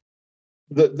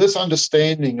this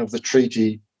understanding of the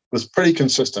treaty was pretty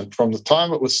consistent from the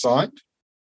time it was signed,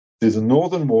 through the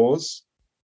Northern Wars,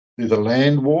 through the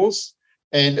land wars,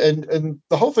 and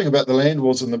the whole thing about the land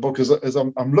wars in the book is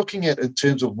I'm looking at in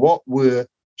terms of what were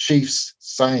chiefs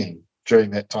saying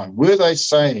during that time. Were they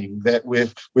saying that we're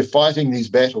fighting these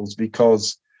battles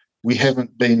because we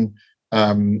haven't been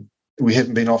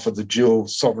offered the dual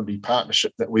sovereignty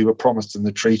partnership that we were promised in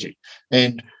the treaty?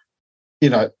 And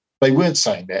they weren't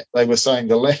saying that. They were saying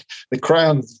the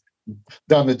Crown's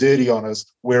done the dirty on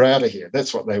us. We're out of here.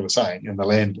 That's what they were saying in the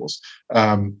land wars.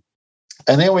 And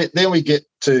then we get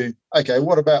to, okay,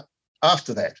 what about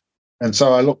after that? And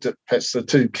so I looked at perhaps the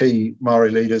two key Maori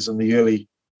leaders in the early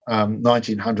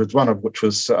 1900s, one of which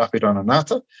was Apirana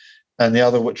Ngata, and the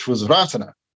other which was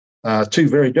Ratana. Two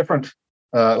very different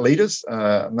leaders.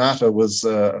 Ngata was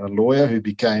a lawyer who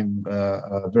became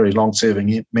a very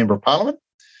long-serving member of parliament.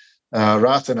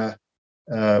 Ratana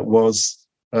was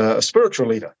a spiritual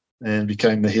leader and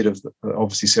became the head of,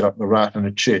 obviously set up the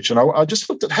Ratana Church. And I just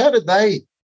looked at how did they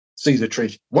see the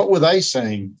treaty? What were they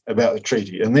saying about the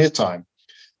treaty in their time?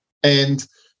 And,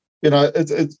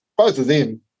 it's both of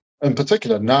them, in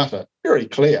particular Ngata, very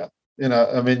clear. In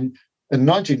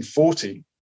 1940,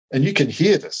 and you can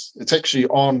hear this, it's actually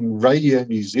on Radio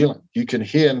New Zealand, you can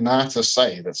hear Ngata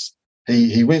say this.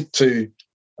 He went to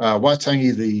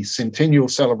Waitangi, the centennial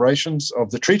celebrations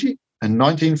of the treaty in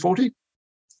 1940.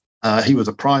 He was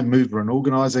a prime mover in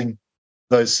organising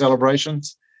those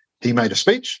celebrations. He made a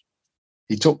speech.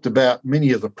 He talked about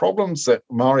many of the problems that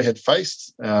Maori had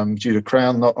faced due to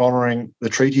Crown not honouring the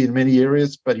treaty in many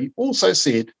areas, but he also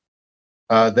said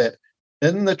that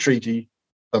in the treaty,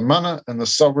 the mana and the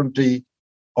sovereignty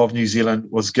of New Zealand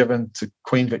was given to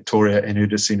Queen Victoria and her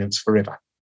descendants forever.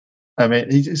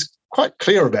 He's quite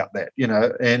clear about that,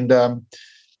 and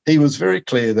he was very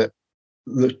clear that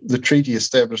the treaty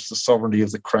established the sovereignty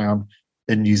of the Crown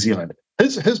in New Zealand.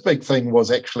 His big thing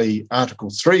was actually Article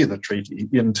 3 of the treaty,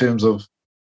 in terms of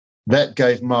that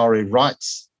gave Maori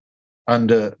rights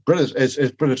under British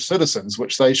as British citizens,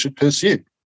 which they should pursue.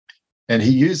 And he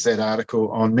used that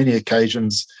article on many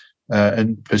occasions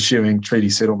in pursuing treaty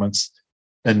settlements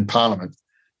in Parliament.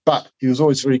 But he was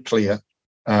always very clear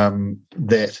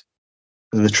that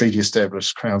the treaty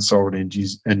established Crown sovereignty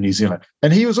in New Zealand.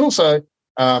 And he was also,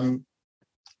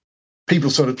 people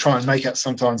sort of try and make out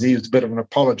sometimes he was a bit of an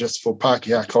apologist for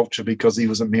Pākehā culture because he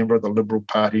was a member of the Liberal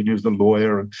Party and he was a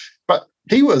lawyer. But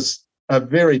he was a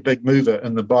very big mover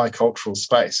in the bicultural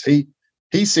space. He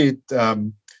said,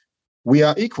 we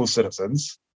are equal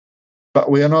citizens,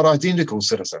 but we are not identical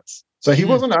citizens. So he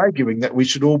wasn't arguing that we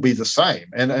should all be the same.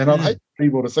 And I'd hate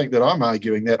people to think that I'm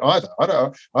arguing that either. I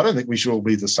don't think we should all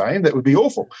be the same. That would be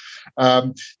awful.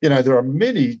 There are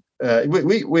many,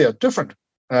 we are different,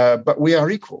 but we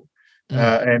are equal.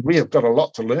 And we have got a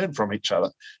lot to learn from each other.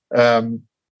 But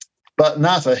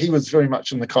Ngāta, he was very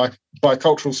much in the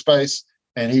bicultural space,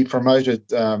 and he promoted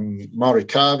Māori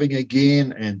carving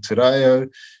again, and te reo,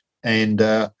 and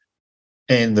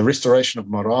the restoration of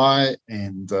marae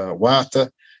and wāta.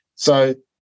 So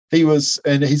he was,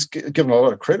 and he's given a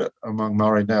lot of credit among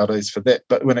Māori nowadays for that.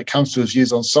 But when it comes to his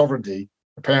views on sovereignty,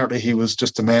 apparently he was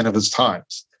just a man of his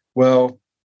times. Well,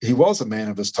 he was a man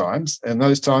of his times, and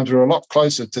those times were a lot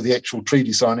closer to the actual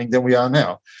treaty signing than we are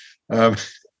now.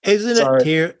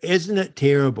 Isn't it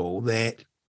terrible that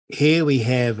here we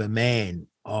have a man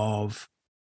of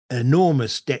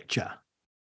enormous stature,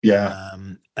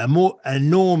 a more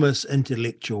enormous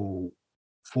intellectual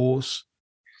force.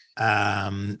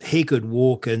 He could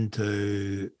walk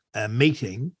into a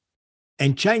meeting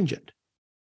and change it.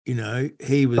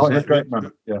 He was like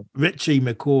Richie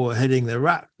McCaw hitting the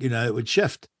ruck. It would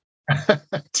shift.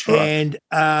 That's right.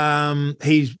 And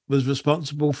he was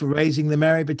responsible for raising the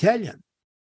Maori Battalion.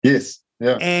 Yes,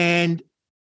 yeah. And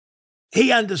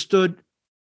he understood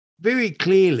very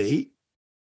clearly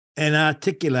and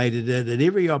articulated it at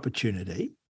every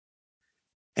opportunity.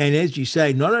 And as you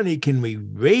say, not only can we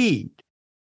read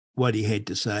what he had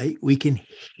to say, we can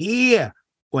hear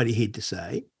what he had to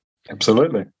say.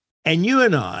 Absolutely. And you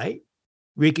and I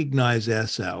recognize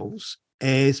ourselves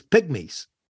as pygmies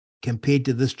compared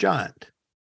to this giant.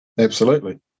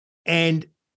 Absolutely. And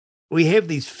we have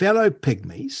these fellow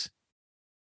pygmies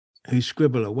who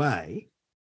scribble away,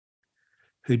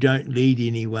 who don't lead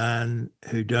anyone,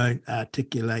 who don't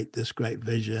articulate this great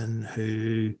vision,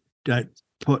 who don't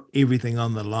put everything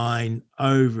on the line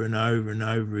over and over and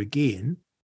over again,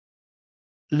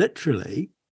 literally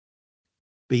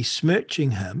besmirching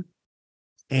him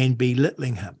and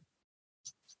belittling him.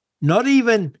 Not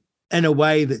even in a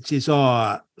way that says,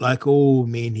 like all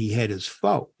men, he had his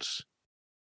faults,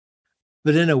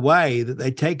 but in a way that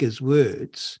they take his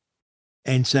words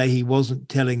and say he wasn't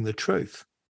telling the truth,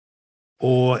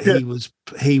 or he was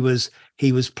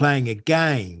playing a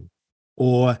game,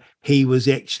 or he was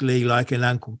actually like an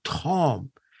Uncle Tom.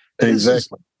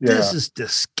 Exactly. This is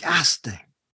disgusting.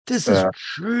 This is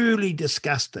truly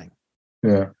disgusting.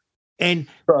 Yeah. And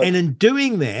in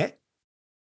doing that,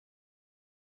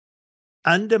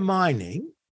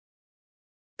 undermining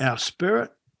our spirit,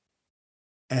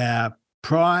 our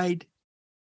pride,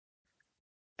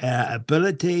 our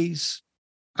abilities,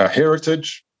 our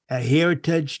heritage,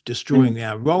 destroying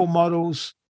our role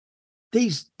models.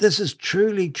 This is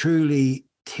truly, truly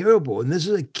terrible. And this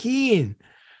is, again,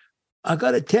 I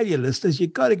got to tell you, listeners,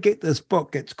 you've got to get this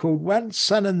book. It's called One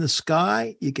Sun in the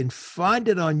Sky. You can find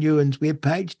it on Ewen's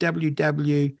webpage,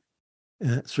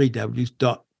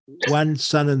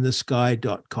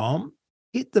 www.onesuninthesky.com.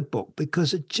 Get the book,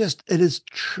 because it is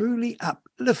truly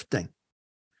uplifting.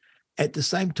 At the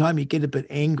same time, you get a bit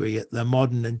angry at the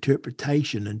modern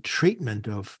interpretation and treatment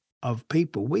of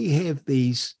people. We have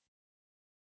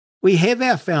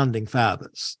our founding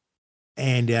fathers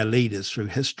and our leaders through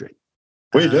history.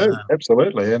 We do,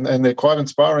 absolutely. And they're quite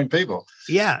inspiring people.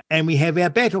 Yeah, and we have our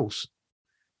battles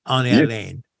on our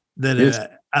land that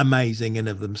are amazing in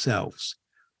of themselves.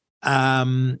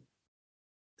 So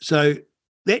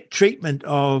that treatment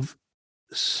of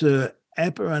Sir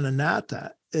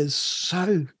Apirananata is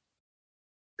so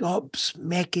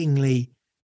gobsmackingly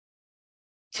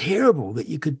terrible that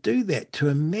you could do that to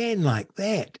a man like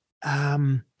that.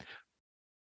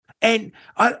 And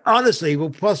I honestly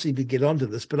will possibly get onto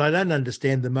this, but I don't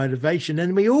understand the motivation.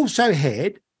 And we also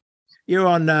had, you're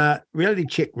on Reality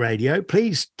Check Radio.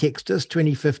 Please text us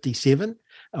 2057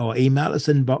 or email us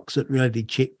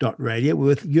inbox@realitycheck.radio. We're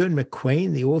with Ewen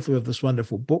McQueen, the author of this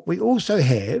wonderful book. We also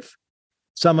have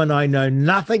someone I know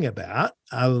nothing about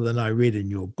other than I read in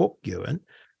your book, Ewen,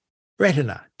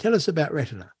 Ratana. Tell us about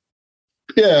Ratana.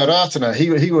 Yeah, Ratana.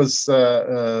 He was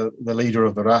the leader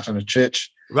of the Ratana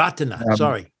Church. Ratana,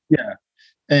 sorry. Yeah,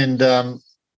 and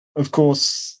of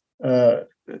course,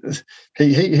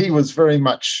 he was very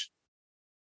much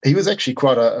he was actually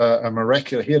quite a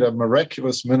miraculous. He had a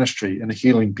miraculous ministry in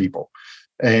healing people,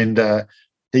 and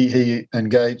he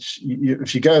engaged.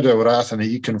 If you go to Ratana,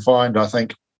 you can find, I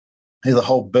think, there's a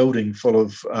whole building full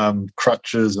of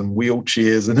crutches and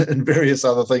wheelchairs and various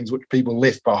other things which people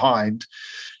left behind,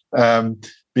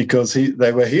 because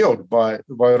they were healed by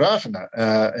Ratana,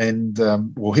 and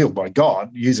healed by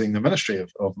God using the ministry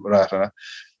of Ratana.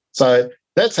 So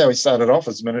that's how he started off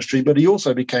his ministry, but he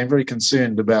also became very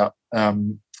concerned about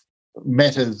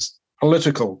matters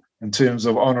political in terms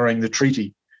of honouring the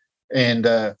treaty. And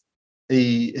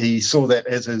he saw that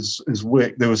as his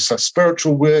work. There was a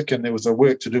spiritual work and there was a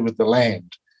work to do with the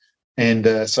land.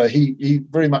 And so he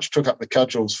very much took up the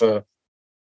cudgels for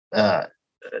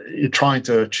trying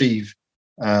to achieve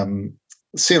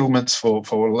settlements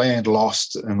for land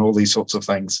lost and all these sorts of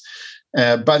things.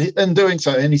 But in doing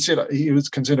so, and he said he was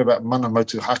concerned about mana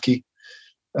motuhaki,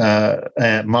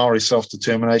 Maori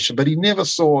self-determination, but he never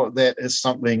saw that as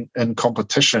something in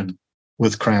competition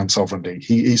with Crown sovereignty.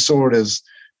 He saw it as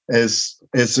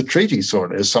the treaty saw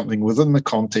it, as something within the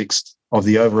context of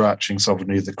the overarching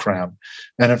sovereignty of the Crown.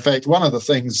 And in fact, one of the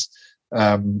things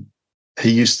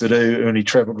he used to do when he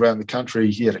travelled around the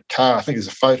country, he had a car. I think there's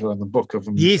a photo in the book of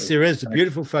him. Yes, there is a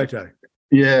beautiful photo.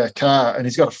 Yeah, a car, and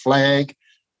he's got a flag,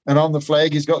 and on the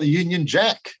flag he's got the Union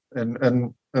Jack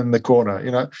in the corner,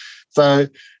 you know. So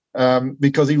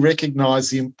because he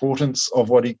recognised the importance of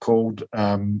what he called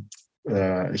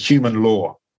human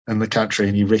law in the country,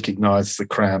 and he recognised the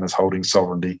Crown as holding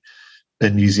sovereignty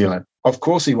in New Zealand. Of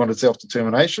course, he wanted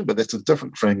self-determination, but that's a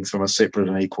different thing from a separate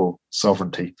and equal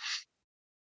sovereignty.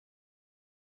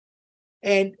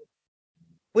 And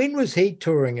when was he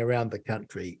touring around the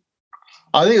country?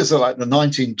 I think it was like the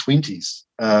 1920s,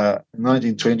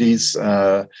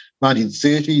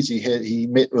 1930s. He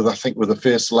met with the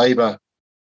first Labour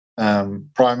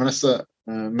Prime Minister,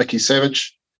 Mickey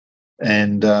Savage,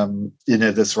 and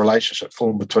this relationship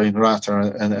formed between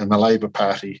Rata and the Labour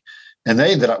Party, and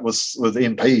they ended up with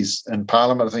MPs in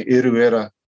Parliament. I think Eruera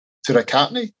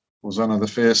Turakatni was one of the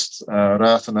first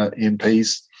Ratana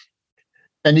MPs.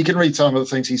 And you can read some of the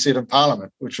things he said in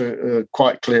Parliament, which are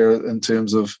quite clear in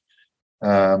terms of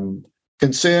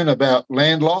concern about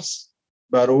land loss,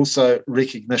 but also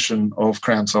recognition of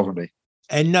Crown sovereignty.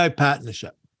 And no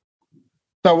partnership.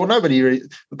 No, well,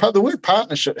 the word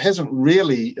partnership hasn't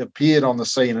really appeared on the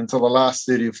scene until the last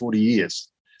 30 or 40 years.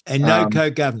 And no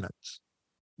co-governance.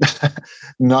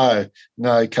 No,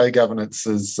 co-governance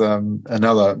is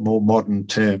another more modern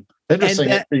term.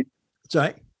 Interesting.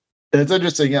 Sorry. It's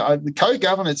interesting. The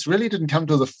co-governance really didn't come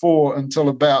to the fore until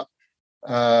about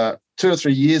 2 or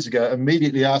 3 years ago,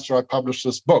 immediately after I published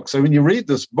this book. So when you read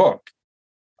this book,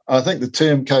 I think the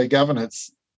term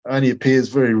co-governance only appears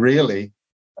very rarely,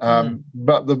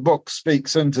 but the book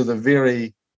speaks into the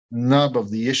very nub of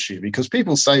the issue, because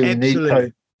people say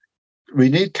we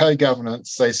need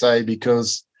co-governance, they say,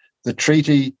 because the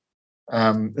treaty,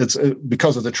 it's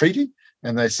because of the treaty,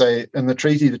 and they say in the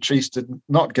treaty the chiefs did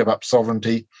not give up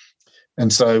sovereignty,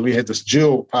 and so we had this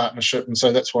dual partnership, and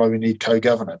so that's why we need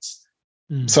co-governance.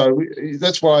 So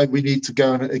that's why we need to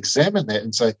go and examine that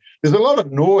and say there's a lot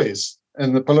of noise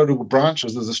in the political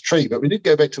branches of this treaty, but we need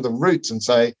to go back to the roots and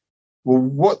say, well,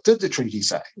 what did the treaty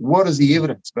say? What is the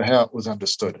evidence for how it was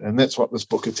understood? And that's what this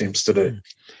book attempts to do.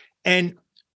 And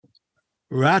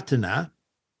Ratana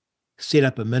set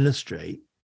up a ministry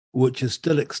which is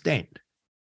still extant.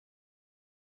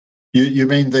 You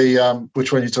mean the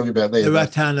which one are you talking about there? The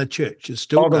Ratana Church is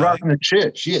still the going. Ratana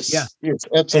Church, yes. Yeah. Yes,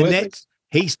 absolutely. And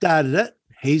he started it.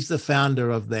 He's the founder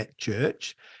of that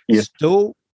church. Yes.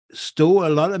 Still a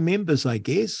lot of members, I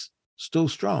guess, still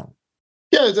strong.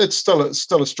 Yeah, it's still a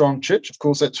strong church. Of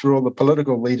course, that's where all the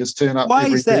political leaders turn up. Why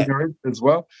every is that? January as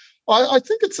well. I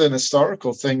think it's an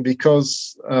historical thing,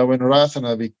 because when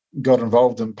Ratana got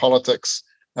involved in politics,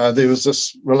 there was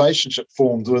this relationship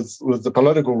formed with the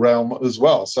political realm as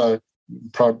well. So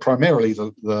primarily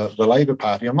the Labour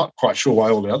Party. I'm not quite sure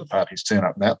why all the other parties turn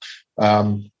up now.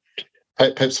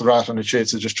 Perhaps the Ratana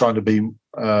Church is just trying to be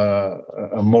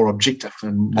a more objective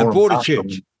and more a broader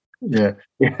church. Yeah,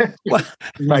 well,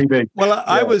 maybe. Well,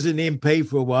 I was an MP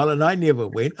for a while, and I never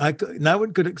went. No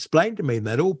one could explain to me.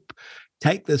 They'd all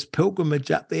take this pilgrimage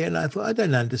up there, and I thought, I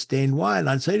don't understand why. And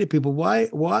I'd say to people, why?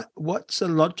 What's the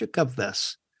logic of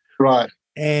this? Right.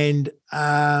 And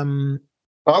I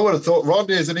would have thought,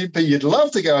 Rodney, as an MP, you'd love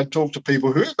to go and talk to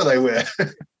people, whoever they were.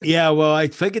 Yeah, well, I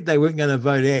figured they weren't going to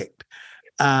vote ACT.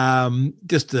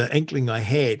 Just the inkling I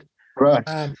had. Right.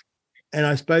 And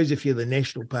I suppose if you're the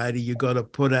National Party, you've got to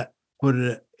put it.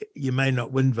 You may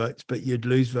not win votes, but you'd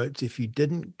lose votes if you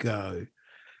didn't go.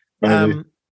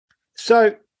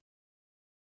 So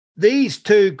these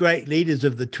two great leaders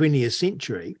of the 20th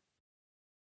century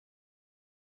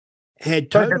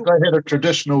had total... They had a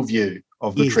traditional view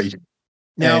of the treaty.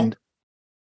 Now,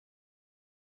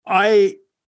 I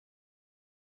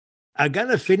am going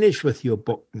to finish with your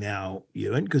book now,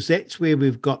 Ewen, because that's where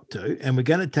we've got to, and we're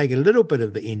going to take a little bit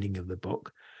of the ending of the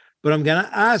book, but I'm going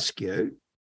to ask you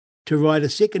to write a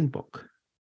second book,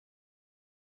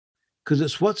 because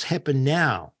it's what's happened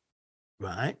now,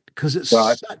 right? Because it's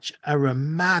such a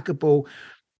remarkable,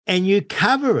 and you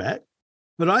cover it,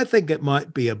 but I think it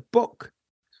might be a book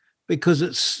because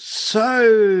it's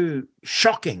so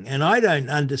shocking and I don't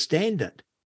understand it.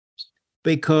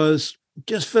 Because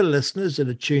just for listeners that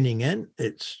are tuning in,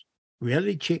 it's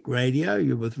Reality Check Radio.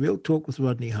 You're with Real Talk with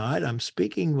Rodney Hyde. I'm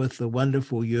speaking with the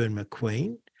wonderful Ewen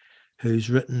McQueen, who's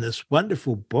written this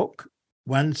wonderful book,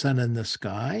 One Sun in the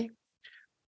Sky,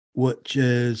 which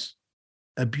is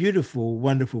a beautiful,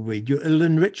 wonderful read. It'll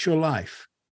enrich your life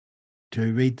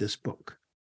to read this book.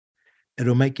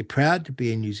 It'll make you proud to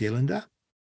be a New Zealander,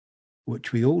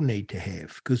 which we all need to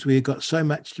have because we've got so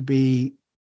much to be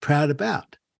proud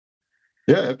about.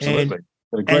 Yeah, absolutely.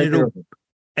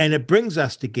 And it brings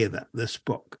us together, this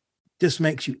book. Just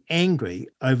makes you angry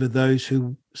over those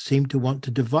who seem to want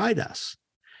to divide us.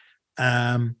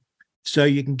 So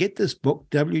you can get this book,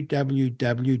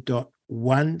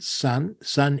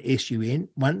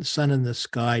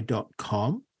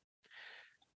 onesuninthesky.com.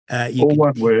 All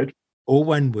one word. All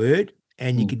one word.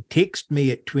 And you can text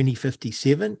me at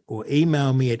 2057 or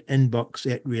email me at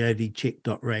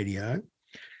inbox@realitycheck.radio.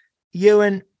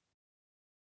 Ewen,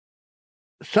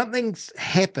 something's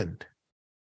happened.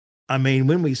 I mean,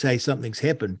 when we say something's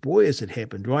happened, boy, has it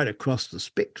happened right across the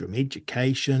spectrum: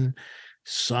 education,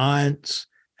 science,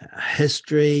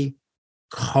 history,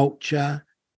 culture,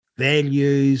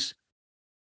 values.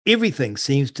 Everything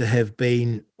seems to have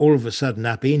been all of a sudden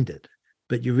upended,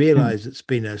 but you realize it's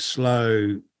been a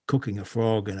slow cooking a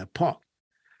frog in a pot.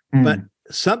 But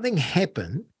something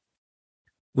happened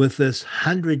with this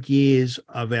 100 years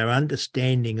of our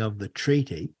understanding of the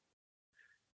treaty.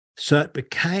 So it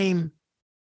became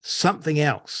something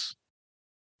else.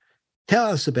 Tell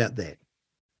us about that.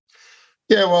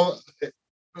 Yeah, well,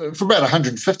 for about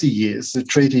 150 years, the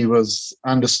treaty was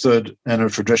understood in a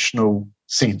traditional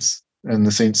sense, in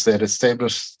the sense that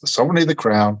established the sovereignty of the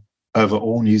Crown over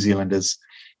all New Zealanders.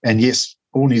 And yes,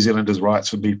 all New Zealanders'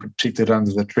 rights would be protected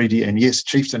under the treaty. And yes,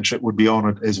 chieftainship would be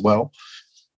honoured as well.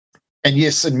 And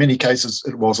yes, in many cases,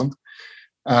 it wasn't.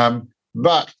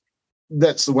 But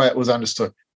that's the way it was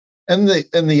understood. In the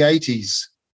 80s,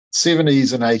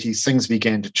 70s and 80s, things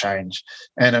began to change.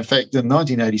 And in fact, in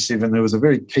 1987, there was a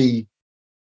very key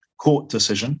court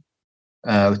decision,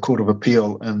 the Court of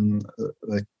Appeal in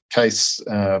the case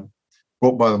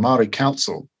brought by the Maori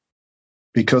Council,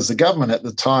 because the government at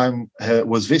the time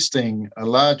was vesting a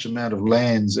large amount of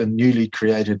lands in newly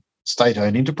created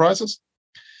state-owned enterprises.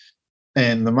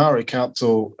 And the Maori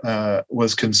Council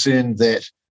was concerned that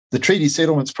the treaty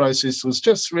settlements process was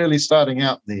just really starting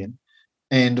out then.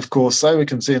 And of course, they were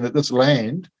concerned that this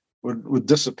land would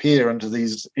disappear into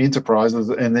these enterprises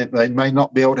and that they may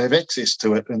not be able to have access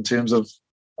to it in terms of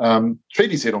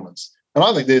treaty settlements. And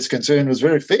I think their concern was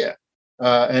very fair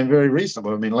and very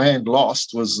reasonable. I mean, land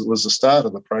lost was the start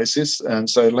of the process, and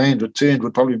so land returned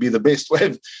would probably be the best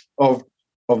way of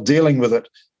dealing with it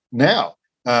now.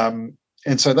 And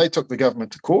so they took the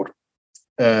government to court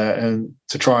and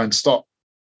to try and stop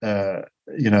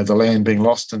the land being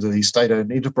lost into these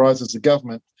state-owned enterprises. The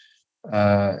government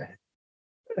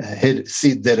had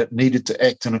said that it needed to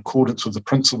act in accordance with the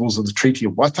principles of the Treaty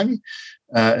of Waitangi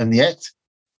in the Act,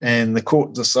 and the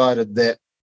court decided that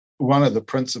one of the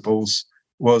principles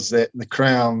was that the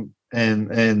Crown and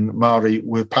Māori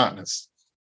were partners.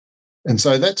 And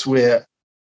so that's where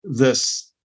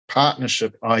this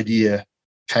partnership idea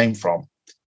came from.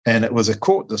 And it was a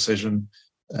court decision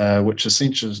which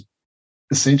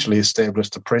essentially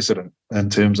established a precedent in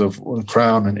terms of the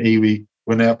Crown and iwi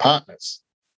were now partners.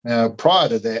 Now, prior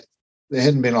to that, there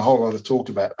hadn't been a whole lot of talk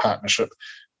about partnership.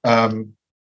 But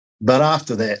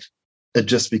after that, it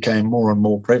just became more and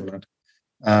more prevalent.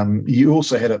 You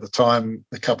also had at the time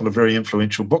a couple of very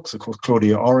influential books. Of course,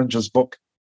 Claudia Orange's book,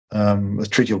 The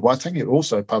Treaty of Waitangi,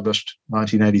 also published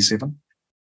 1987.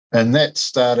 And that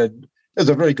started, it was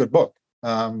a very good book,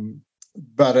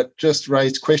 but it just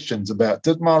raised questions about,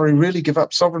 did Māori really give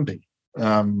up sovereignty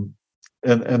in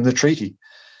the treaty?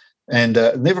 And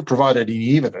it never provided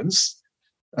any evidence,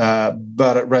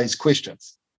 but it raised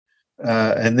questions.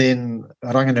 And then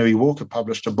Ranganui Walker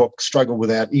published a book, Struggle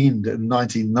Without End, in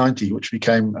 1990, which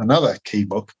became another key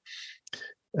book,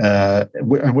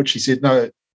 in which he said, no,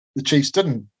 the chiefs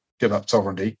didn't give up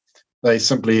sovereignty. they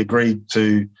simply agreed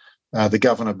to the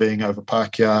governor being over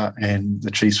Pākehā and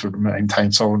the chiefs would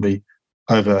maintain sovereignty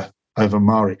over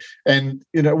Māori. And,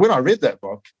 when I read that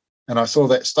book and I saw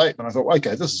that statement, I thought,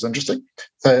 okay, this is interesting.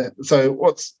 So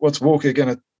what's Walker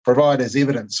going to provide as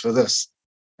evidence for this?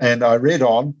 And I read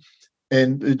on,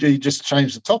 and he just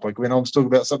changed the topic, went on to talk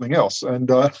about something else.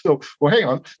 And I thought, well, hang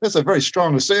on, that's a very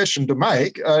strong assertion to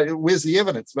make. Where's the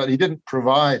evidence? But he didn't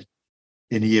provide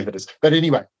any evidence. But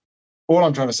anyway, all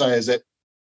I'm trying to say is that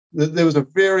there was a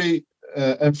very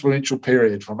influential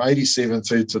period from 87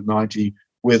 through to 90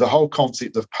 where the whole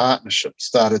concept of partnership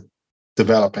started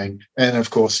developing. And of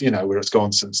course, where it's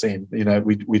gone since then,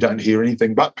 we don't hear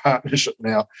anything but partnership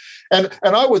now. And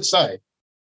I would say,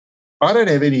 I don't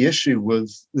have any issue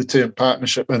with the term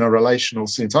partnership in a relational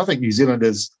sense. I think New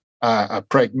Zealanders are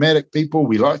pragmatic people.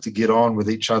 We like to get on with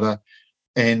each other.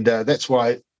 And that's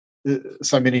why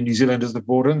so many New Zealanders have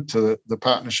bought into the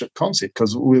partnership concept,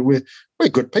 because we're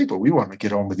good people. We want to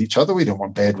get on with each other. We don't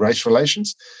want bad race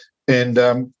relations.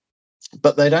 And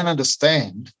but they don't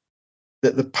understand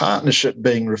that the partnership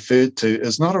being referred to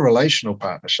is not a relational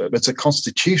partnership. It's a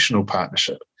constitutional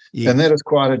partnership. Yeah. And that is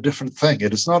quite a different thing.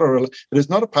 It is not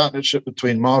a partnership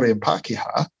between Māori and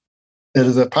Pākehā. It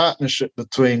is a partnership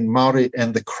between Māori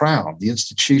and the Crown, the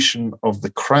institution of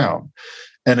the Crown.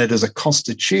 And it is a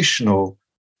constitutional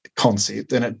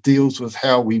concept, and it deals with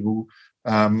how we will,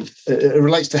 it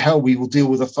relates to how we will deal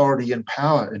with authority and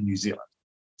power in New Zealand.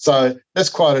 So that's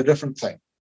quite a different thing.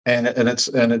 And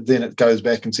then it goes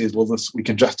back and says, well, we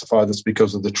can justify this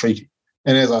because of the treaty.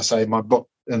 And as I say in my book,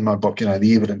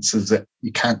 the evidence is that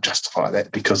you can't justify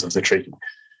that because of the treaty.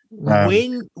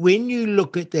 When you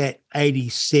look at that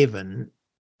 87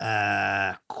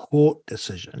 court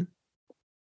decision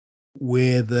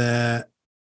where the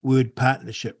word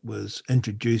partnership was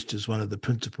introduced as one of the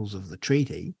principles of the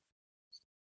treaty,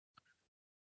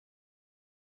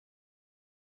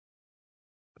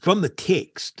 from the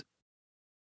text,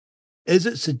 is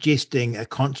it suggesting a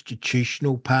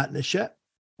constitutional partnership,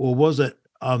 or was it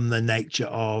on the nature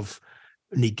of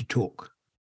need to talk?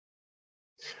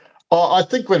 Oh, I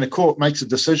think when a court makes a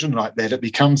decision like that, it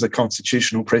becomes a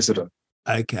constitutional precedent.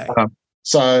 Okay. But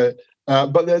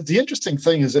the interesting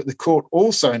thing is that the court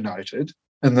also noted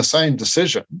in the same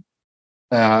decision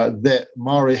that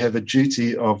Māori have a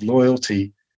duty of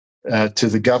loyalty to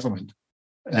the government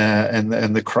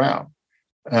and the Crown.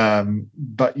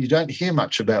 But you don't hear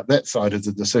much about that side of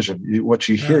the decision. What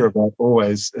you hear about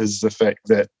always is the fact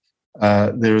that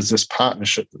there is this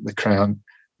partnership that the Crown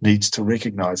needs to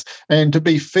recognise. And to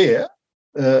be fair,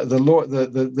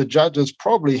 the judges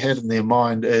probably had in their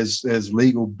mind as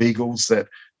legal beagles that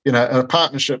a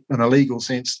partnership in a legal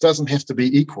sense doesn't have to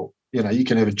be equal. You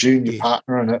can have a junior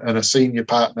partner and a senior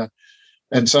partner.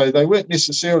 And so they weren't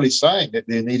necessarily saying that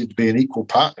there needed to be an equal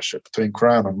partnership between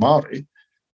Crown and Māori.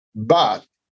 But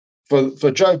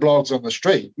for Joe Bloggs on the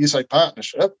street, you say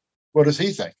partnership, what does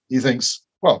he think? He thinks,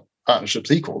 well,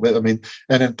 partnership's equal. I mean,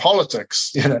 and in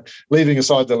politics, leaving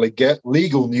aside the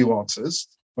legal nuances,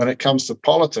 when it comes to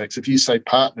politics, if you say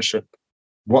partnership,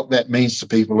 what that means to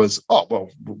people is, oh, well,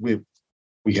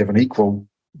 we have an equal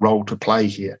role to play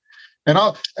here.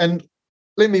 And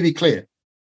let me be clear,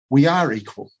 we are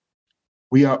equal.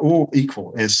 We are all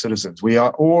equal as citizens. We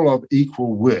are all of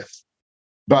equal worth.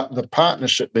 But the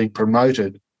partnership being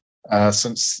promoted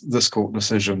since this court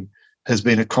decision has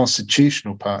been a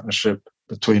constitutional partnership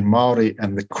between Māori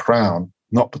and the Crown,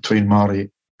 not between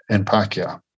Māori and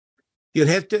Pākehā. You'd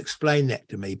have to explain that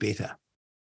to me better.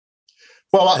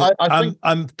 Well, I think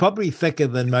I'm probably thicker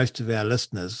than most of our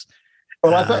listeners.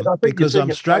 Well, I think because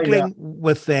I'm struggling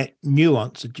with that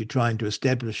nuance that you're trying to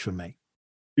establish for me.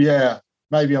 Yeah,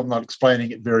 maybe I'm not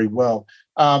explaining it very well.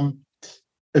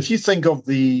 If you think of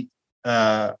the,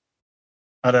 I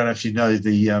don't know if you know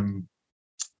the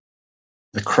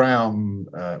Crown.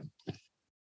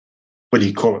 What do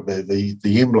you call it?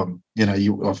 The emblem,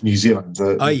 of New Zealand.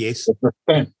 Yes. The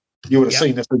stamp. You would have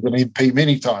seen this as an MP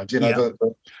many times. The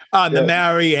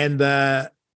Maori and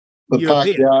the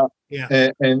Pākehā. Yeah.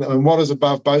 And what is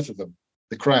above both of them?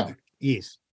 The Crown.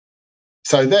 Yes.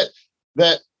 So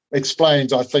that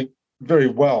explains, I think, very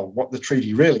well what the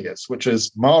treaty really is, which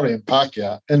is Māori and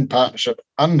Pākehā in partnership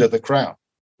under the Crown.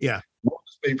 Yeah.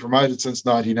 What's been promoted since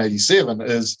 1987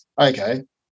 is, okay,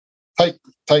 take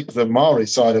the Māori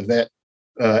side of that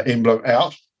emblem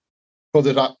out, put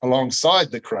it up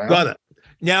alongside the Crown. Got it.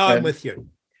 Now I'm with you.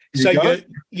 So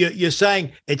you're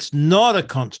saying it's not a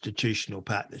constitutional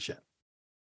partnership.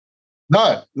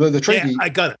 No, the treaty. Yeah, I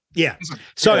got it. Yeah.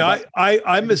 Sorry,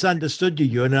 I misunderstood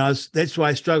you, and that's why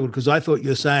I struggled, because I thought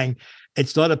you're saying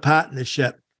it's not a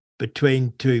partnership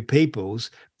between two peoples;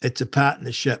 it's a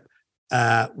partnership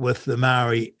with the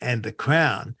Maori and the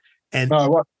Crown. And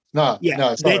No,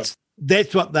 sorry.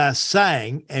 that's what they're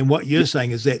saying. And what you're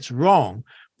saying is that's wrong.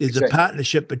 There's a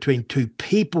partnership between two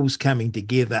peoples coming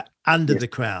together under the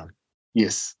Crown.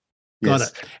 Yes. Got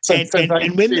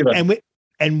it.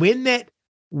 And when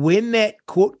that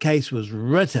court case was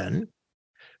written,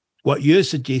 what you're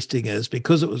suggesting is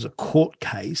because it was a court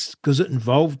case, because it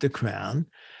involved the Crown,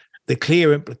 the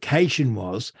clear implication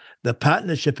was the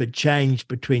partnership had changed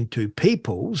between two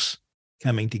peoples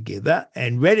coming together,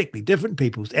 and radically different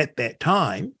peoples at that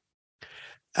time,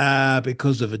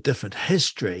 because of a different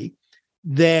history,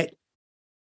 that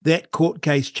court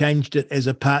case changed it as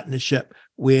a partnership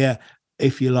where,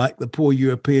 if you like, the poor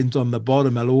Europeans on the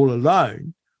bottom are all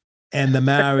alone and the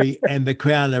Maori and the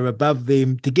Crown are above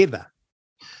them together.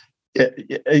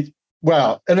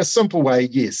 Well, in a simple way,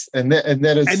 yes. And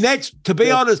that's, to be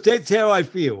honest, that's how I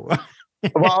feel.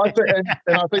 Well, I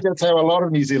think that's how a lot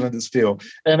of New Zealanders feel,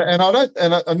 and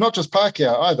not just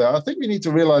Pākehā either. I think we need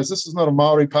to realise this is not a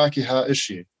Maori Pākehā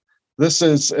issue. This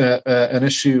is an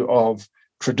issue of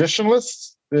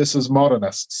traditionalists versus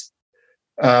modernists,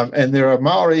 and there are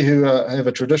Maori who have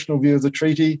a traditional view of the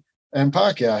treaty, and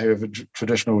Pākehā who have a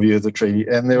traditional view of the treaty,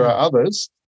 and there are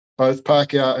others, both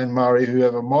Pākehā and Maori, who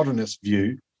have a modernist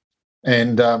view,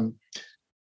 And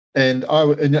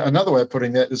another way of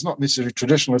putting that is not necessarily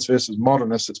traditionalist versus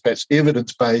modernist. It's perhaps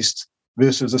evidence-based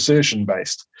versus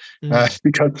assertion-based,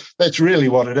 because that's really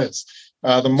what it is.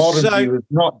 The modern view is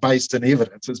not based in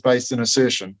evidence; it's based in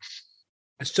assertion.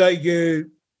 So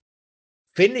you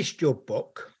finished your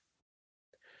book.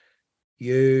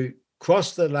 You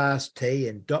crossed the last T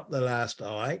and dot the last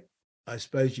I. I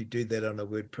suppose you do that on a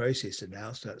word processor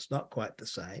now, so it's not quite the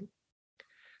same.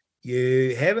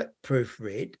 You have it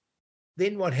proofread.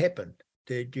 Then what happened?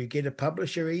 Did you get a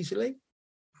publisher easily?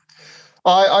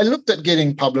 I looked at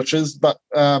getting publishers, but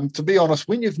to be honest,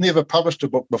 when you've never published a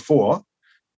book before,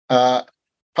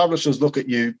 publishers look at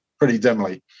you pretty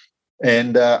dimly.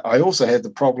 And I also had the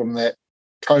problem that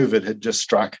COVID had just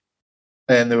struck,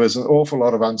 and there was an awful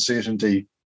lot of uncertainty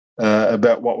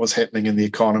about what was happening in the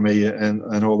economy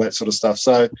and all that sort of stuff.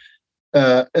 So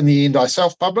in the end, I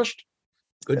self-published.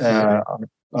 Good for you.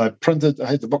 I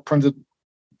had the book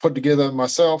put together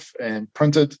myself and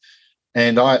printed,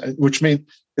 which meant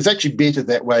it's actually better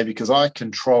that way because I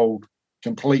controlled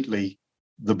completely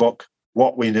the book,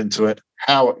 what went into it,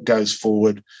 how it goes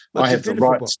forward. I have the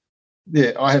rights.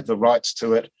 Yeah, I have the rights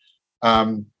to it.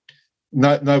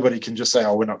 Nobody can just say,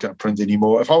 "Oh, we're not going to print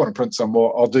anymore." If I want to print some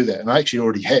more, I'll do that, and I actually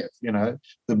already have.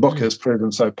 The book has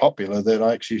proven so popular that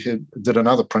I actually did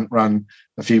another print run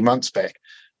a few months back.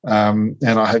 And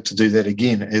I hope to do that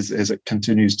again as it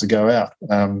continues to go out.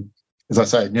 As I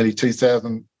say, nearly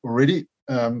 2,000 already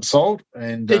sold.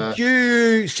 And did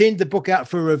you send the book out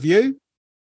for review?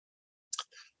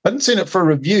 I didn't send it for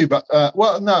review, but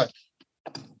no.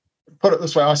 Put it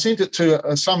this way: I sent it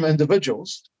to some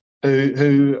individuals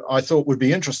who I thought would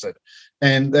be interested,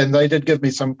 and they did give me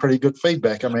some pretty good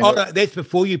feedback. I mean, no, that's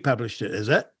before you published it, is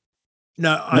it?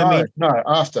 No,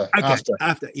 after. Okay,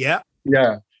 after, yeah.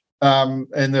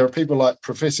 And there are people like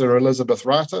Professor Elizabeth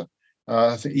Rata.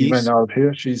 I think you may know of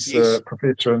her. She's a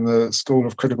professor in the School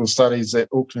of Critical Studies at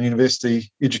Auckland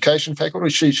University Education Faculty.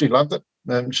 She loved it,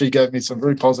 and she gave me some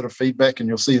very positive feedback, and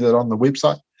you'll see that on the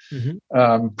website.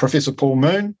 Professor Paul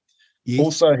Moon,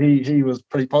 also he was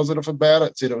pretty positive about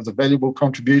it, said it was a valuable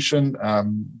contribution,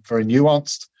 very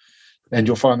nuanced, and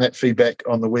you'll find that feedback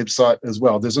on the website as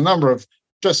well. There's a number of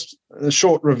just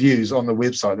short reviews on the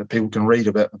website that people can read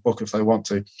about the book if they want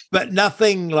to. But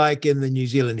nothing like in the New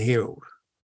Zealand Herald?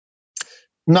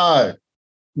 No.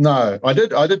 I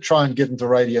did try and get into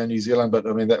Radio New Zealand, but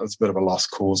I mean, that was a bit of a lost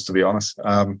cause, to be honest.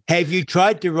 Have you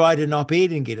tried to write an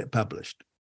op-ed and get it published?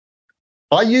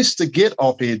 I used to get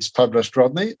op-eds published,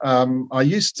 Rodney. I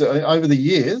used to, over the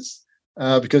years,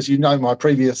 because my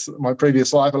previous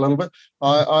life a little bit,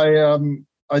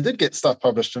 I did get stuff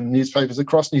published in newspapers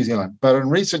across New Zealand, but in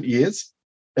recent years,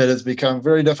 it has become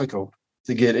very difficult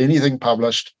to get anything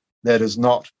published that is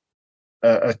not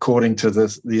according to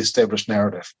the established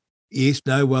narrative. Yes,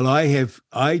 no, well,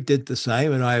 I did the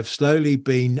same, and I have slowly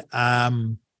been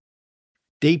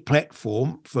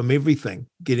deplatformed from everything,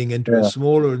 getting into a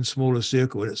smaller and smaller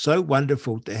circle. And it's so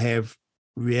wonderful to have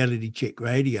Reality Check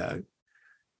Radio.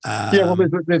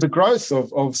 There's a growth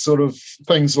of sort of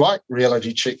things like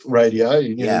Reality Check Radio.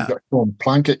 You've got Sean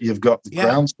Plunkett, you've got the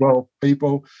Groundswell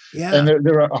people, and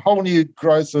there are a whole new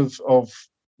growth of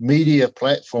media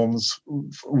platforms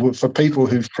for people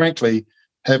who, frankly,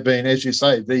 have been, as you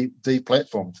say,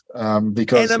 deplatformed.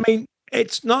 Because, and I mean,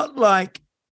 it's not like,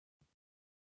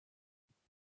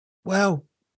 well,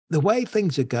 the way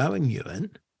things are going,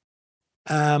 Ewan,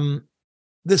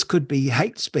 this could be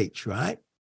hate speech, right?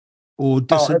 Or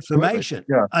disinformation.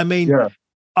 Yeah. I mean, yeah.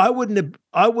 I wouldn't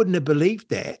have believed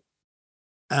that.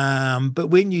 But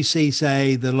when you see,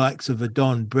 say, the likes of a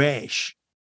Don Brash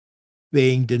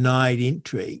being denied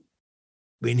entry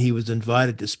when he was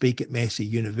invited to speak at Massey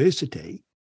University,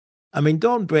 I mean,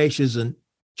 Don Brash isn't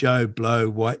Joe Blow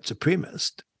white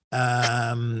supremacist.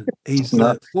 He's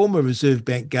the former Reserve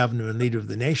Bank governor and leader of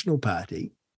the National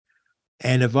Party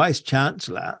and a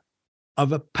vice-chancellor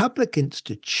of a public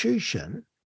institution,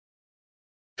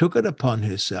 took it upon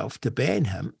herself to ban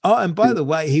him. Oh, and by the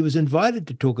way, he was invited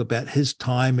to talk about his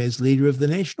time as leader of the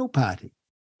National Party.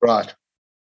 Right.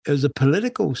 It was a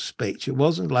political speech. It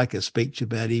wasn't like a speech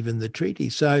about even the treaty.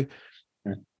 So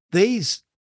these,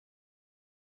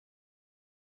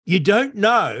 you don't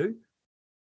know,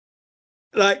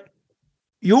 like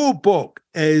your book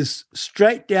is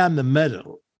straight down the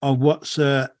middle of what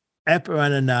Sir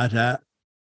Apirananata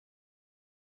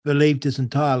believed his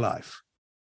entire life.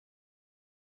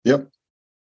 Yep.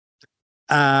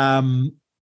 No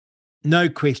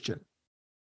question.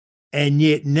 And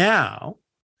yet now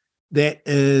that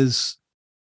is,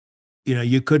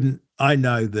 I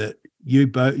know that you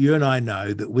and I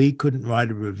know that we couldn't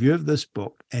write a review of this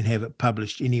book and have it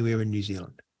published anywhere in New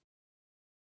Zealand.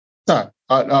 No,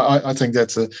 I think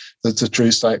that's a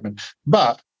true statement.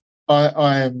 But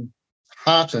I am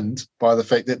heartened by the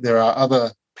fact that there are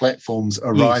other platforms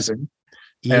arising.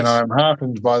 Yes. And I'm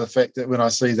heartened by the fact that when I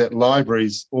see that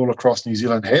libraries all across New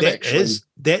Zealand have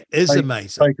that is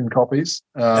amazing. Taken copies.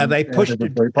 Are they pushed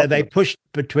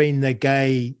between the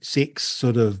gay sex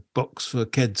sort of books for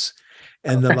kids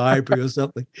in the library or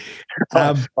something?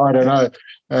 I don't know.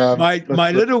 My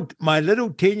little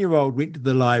 10-year-old went to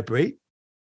the library,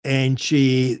 and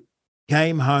she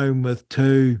came home with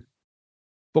 2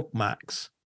 bookmarks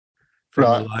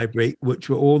from the library, which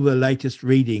were all the latest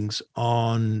readings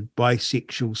on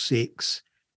bisexual sex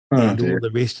and all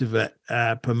the rest of it,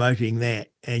 promoting that.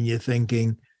 And you're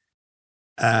thinking,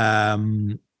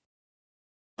 oh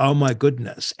my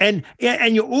goodness. And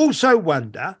you also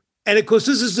wonder, and of course,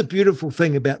 this is the beautiful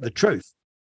thing about the truth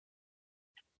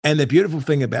and the beautiful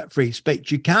thing about free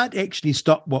speech. You can't actually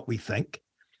stop what we think.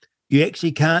 You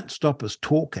actually can't stop us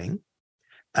talking.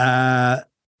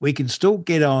 We can still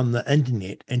get on the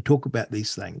internet and talk about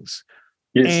these things.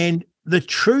 Yes. And the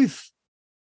truth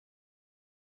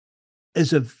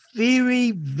is a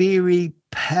very, very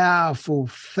powerful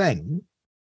thing,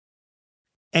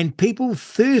 and people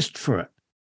thirst for it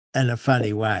in a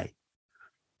funny way.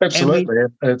 Absolutely.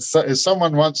 As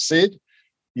someone once said,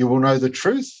 you will know the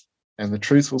truth, and the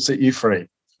truth will set you free.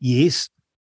 Yes.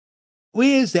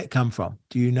 Where does that come from?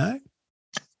 Do you know?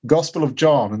 Gospel of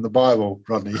John in the Bible,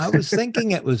 Rodney. I was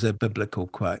thinking it was a biblical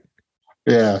quote.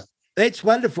 Yeah. That's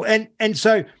wonderful. And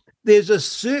so there's a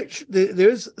search, there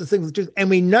is a thing of truth, and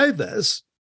we know this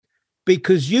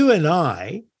because you and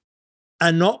I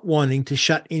are not wanting to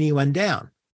shut anyone down.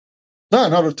 No,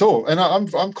 not at all. And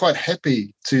I'm quite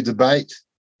happy to debate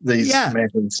these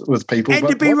matters with people. And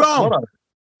to be wrong.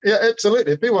 Yeah,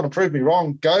 absolutely. If people want to prove me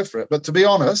wrong, go for it. But to be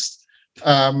honest,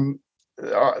 no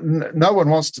one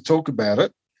wants to talk about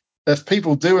it. If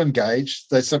people do engage,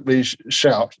 they simply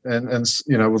shout and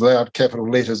with loud capital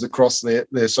letters across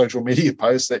their social media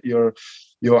posts that you're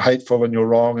hateful and you're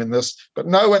wrong in this. But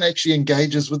no one actually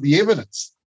engages with the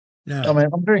evidence. No. I mean,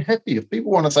 I'm very happy. If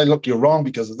people want to say, look, you're wrong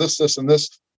because of this, this, and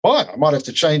this, fine, I might have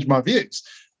to change my views.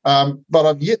 But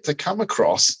I've yet to come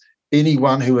across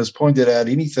anyone who has pointed out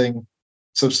anything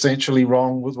substantially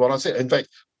wrong with what I said. In fact,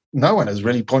 no one has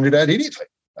really pointed out anything.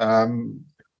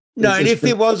 No, and if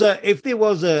there was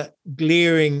a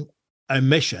glaring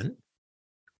omission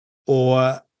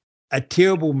or a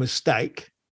terrible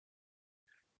mistake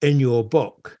in your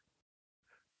book,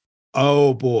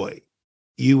 oh boy,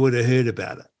 you would have heard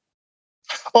about it.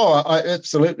 Oh,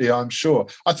 absolutely, I'm sure.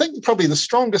 I think probably the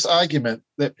strongest argument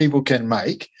that people can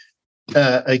make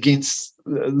against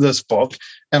this book,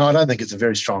 and I don't think it's a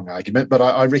very strong argument, but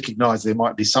I recognise there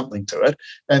might be something to it,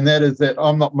 and that is that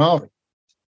I'm not Maori.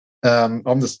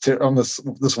 I'm this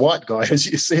white guy, as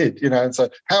you said, and so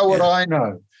how would I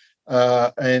know?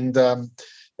 And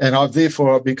I've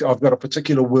got a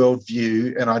particular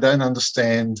worldview, and I don't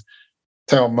understand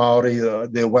Te Ao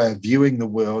Māori, their way of viewing the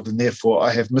world, and therefore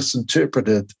I have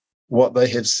misinterpreted what they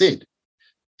have said.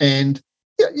 And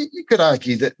you could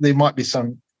argue that there might be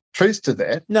some truth to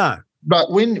that. No,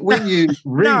 but when you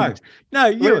read,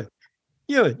 you.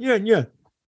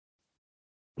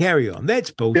 Carry on.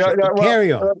 That's bullshit.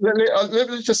 Carry on.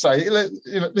 Let's just say,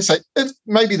 let's say if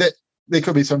maybe that there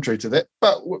could be some truth to that.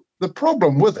 But the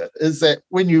problem with it is that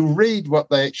when you read what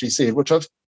they actually said, which I've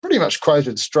pretty much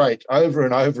quoted straight over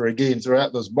and over again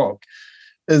throughout this book,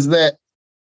 is that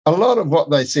a lot of what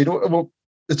they said, well,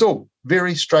 it's all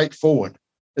very straightforward.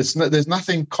 There's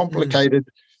nothing complicated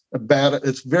about it.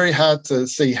 It's very hard to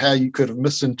see how you could have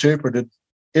misinterpreted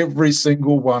every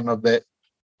single one of that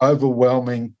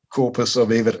overwhelming corpus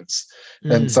of evidence.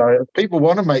 And so if people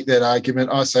want to make that argument,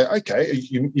 I say, okay,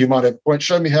 you might have a point.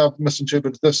 Show me how I've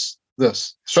misinterpreted this.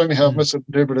 Show me how I've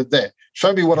misinterpreted that.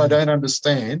 Show me what I don't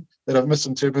understand that I've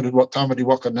misinterpreted what Tamari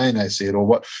Wakanene said, or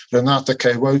what Renata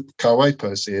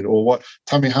Kawepo said, or what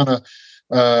Tamihana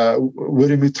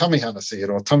Wirimu Tamihana said,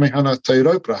 or Tamihana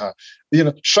Teiropraha.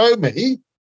 Show me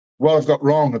what I've got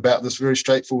wrong about this very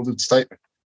straightforward statement.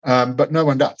 But no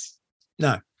one does.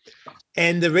 No.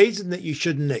 And the reason that you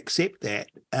shouldn't accept that,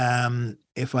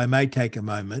 if I may take a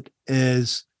moment,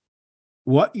 is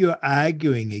what you're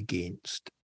arguing against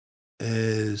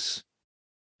is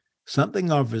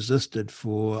something I've resisted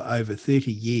for over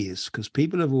 30 years, because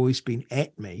people have always been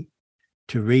at me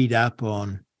to read up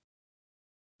on,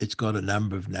 it's got a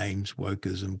number of names,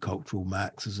 wokeism, cultural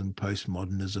Marxism,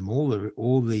 postmodernism,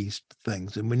 all these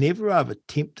things. And whenever I've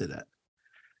attempted it,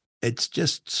 it's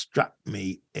just struck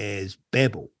me as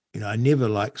babble. I never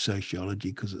liked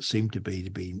sociology because it seemed to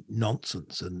be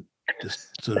nonsense and just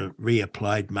sort of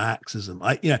reapplied Marxism.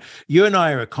 You and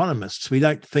I are economists. We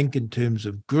don't think in terms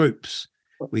of groups.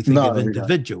 We think of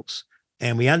individuals,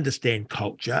 and we understand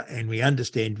culture and we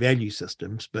understand value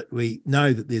systems, but we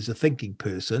know that there's a thinking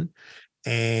person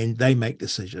and they make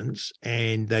decisions,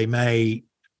 and they may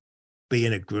be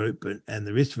in a group and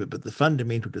the rest of it, but the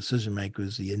fundamental decision maker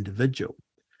is the individual.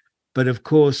 But of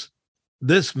course,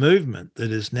 this movement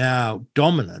that is now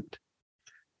dominant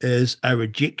is a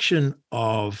rejection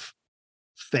of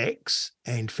facts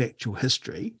and factual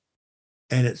history,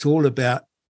 and it's all about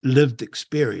lived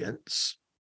experience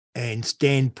and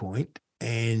standpoint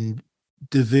and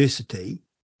diversity,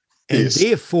 and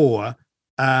therefore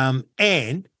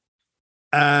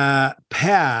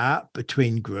power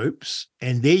between groups.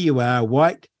 And there you are,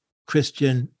 white,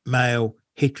 Christian, male,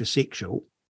 heterosexual.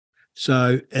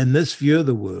 So in this view of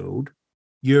the world,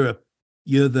 you're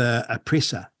the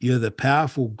oppressor, you're the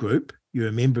powerful group, you're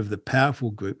a member of the powerful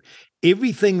group.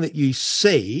 Everything that you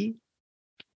see,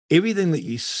 everything that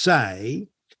you say,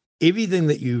 everything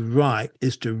that you write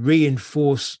is to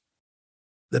reinforce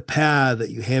the power that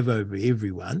you have over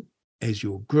everyone as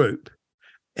your group.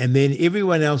 And then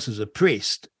everyone else is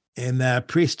oppressed, and they're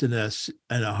oppressed in a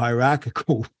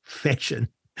hierarchical fashion.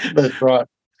 That's right.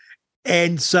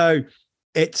 And so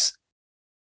it's,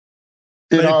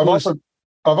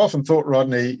 I've often thought,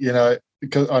 Rodney,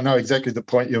 because I know exactly the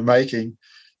point you're making,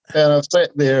 and I've sat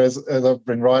there as I've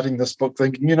been writing this book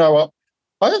thinking, you know what,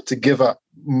 I had to give up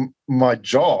my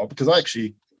job, because I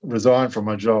actually resigned from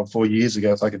my job 4 years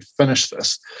ago so I could finish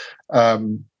this. I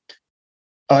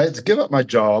had to give up my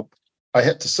job. I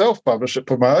had to self-publish it,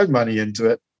 put my own money into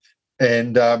it,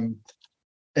 and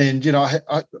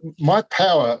my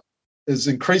power is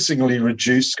increasingly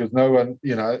reduced because no one,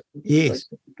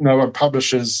 no one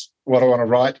publishes what I want to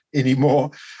write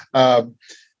anymore. And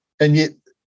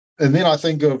then I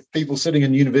think of people sitting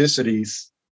in universities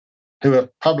who are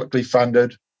publicly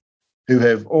funded, who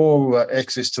have all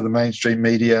access to the mainstream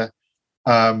media,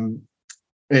 and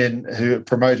who are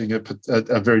promoting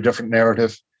a very different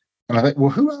narrative. And I think, well,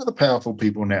 who are the powerful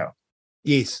people now?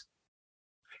 Yes.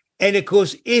 And of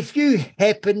course, if you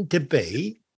happen to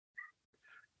be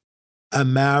a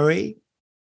Maori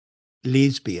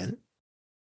lesbian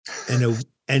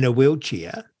in a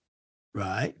wheelchair,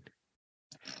 right,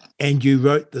 and you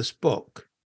wrote this book,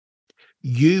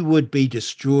 you would be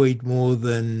destroyed more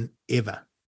than ever,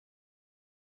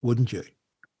 wouldn't you?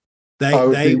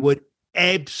 They would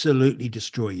absolutely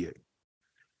destroy you.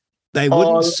 They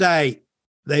wouldn't say,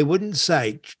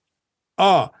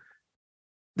 oh,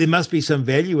 there must be some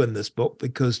value in this book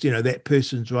because, that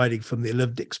person's writing from their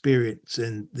lived experience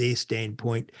and their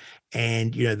standpoint,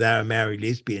 and, they're a Maori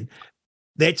lesbian.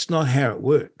 That's not how it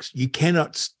works. You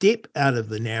cannot step out of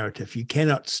the narrative. You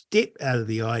cannot step out of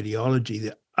the ideology.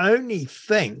 The only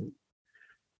thing,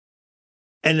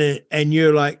 and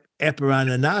you're like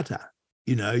Aparana Nata,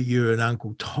 you're an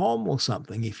Uncle Tom or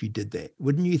something if you did that,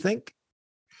 wouldn't you think?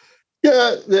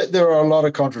 Yeah, there are a lot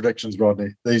of contradictions,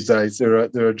 Rodney, these days. There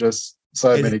are just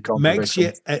so many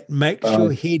contradictions. It makes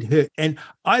your head hurt. And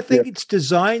I think it's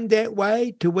designed that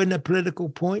way to win a political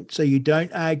point. So you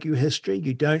don't argue history,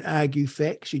 you don't argue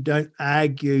facts, you don't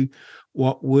argue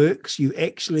what works. You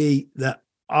actually, the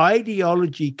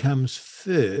ideology comes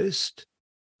first,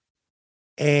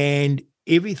 and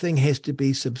everything has to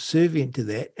be subservient to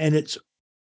that. And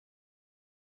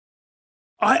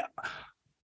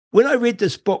when I read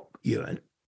this book, Ewan,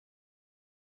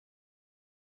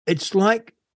 it's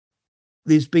like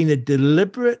there's been a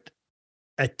deliberate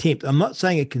attempt. I'm not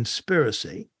saying a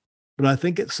conspiracy, but I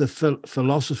think it's the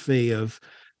philosophy of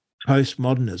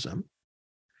postmodernism,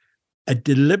 a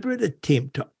deliberate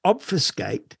attempt to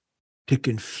obfuscate, to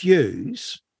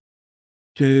confuse,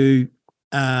 to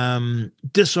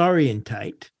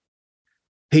disorientate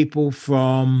people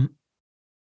from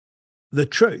the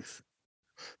truth.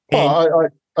 Well,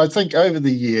 I think over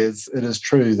the years it is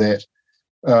true that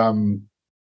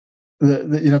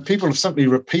people have simply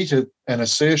repeated an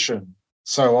assertion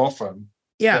so often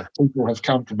that people have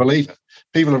come to believe it.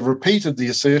 People have repeated the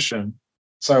assertion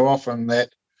so often that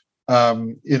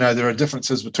there are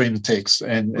differences between the texts.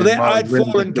 I'd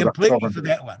fallen completely for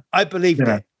that one. I believe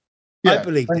that. I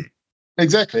believe that.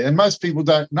 Exactly. And most people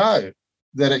don't know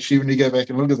that actually when you go back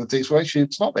and look at the text, well, actually,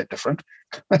 it's not that different.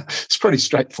 It's pretty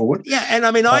straightforward. Yeah, and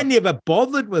I mean, I never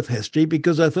bothered with history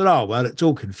because I thought, oh, well, it's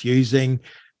all confusing.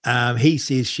 He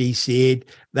says, she said,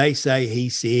 they say, he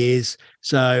says,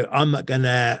 so I'm not going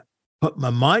to put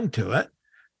my mind to it.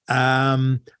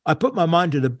 I put my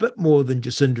mind to it a bit more than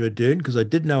Jacinda Ardern because I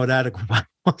did know what Article 1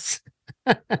 was.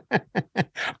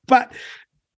 But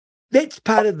that's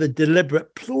part of the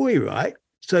deliberate ploy, right?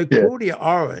 So Claudia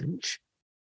Orange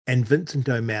and Vincent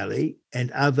O'Malley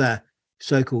and other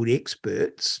so-called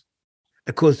experts,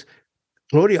 of course,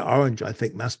 Claudia Orange, I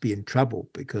think, must be in trouble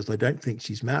because I don't think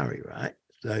she's Maori, right?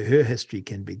 So her history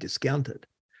can be discounted.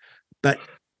 But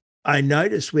I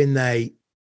notice when they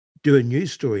do a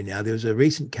news story now, there was a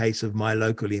recent case of my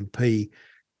local MP,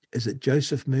 is it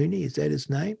Joseph Mooney? Is that his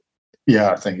name?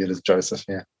 Yeah, I think it is Joseph,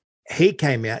 yeah. He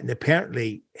came out and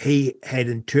apparently he had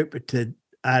interpreted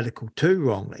Article 2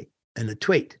 wrongly in a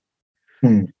tweet.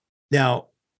 Now,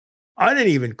 I don't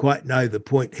even quite know the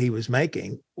point he was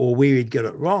making or where he'd got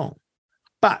it wrong,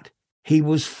 but he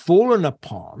was fallen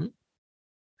upon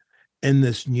in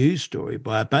this news story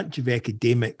by a bunch of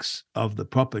academics of the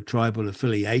proper tribal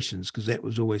affiliations, because that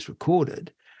was always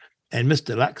recorded. And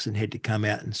Mr. Luxon had to come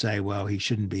out and say, well, he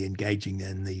shouldn't be engaging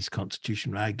in these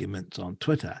constitutional arguments on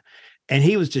Twitter. And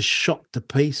he was just shot to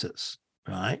pieces,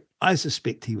 right? I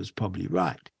suspect he was probably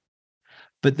right.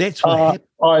 But that's what happened.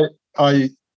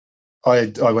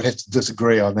 I would have to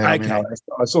disagree on that. Okay. I mean,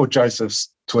 I saw Joseph's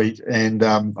tweet, and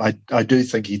I do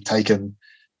think he'd taken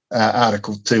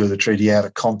Article 2 of the treaty out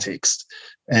of context,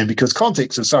 and because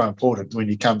context is so important when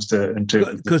it comes to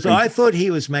interpret. Because I thought he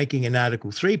was making an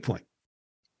Article 3 point.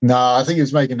 No, I think he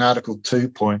was making an Article 2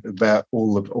 point about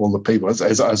all the people,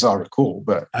 as I recall.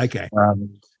 But okay.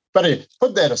 But anyway,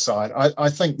 put that aside. I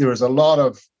think there is a lot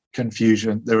of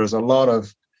confusion. There is a lot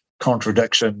of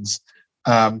contradictions.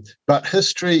 But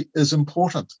history is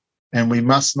important, and we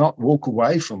must not walk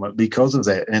away from it because of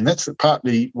that. And that's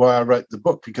partly why I wrote the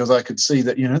book, because I could see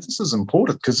that, this is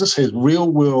important because this has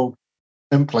real-world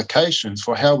implications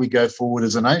for how we go forward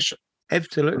as a nation.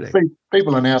 Absolutely.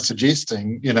 People are now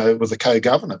suggesting, with the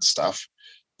co-governance stuff,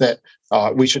 that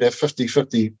we should have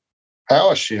 50-50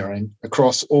 power sharing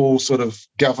across all sort of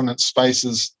governance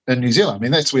spaces in New Zealand. I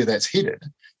mean, that's where that's headed.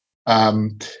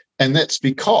 And that's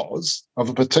because of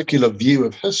a particular view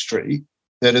of history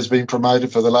that has been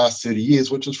promoted for the last 30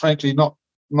 years, which is frankly not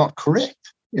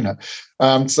correct.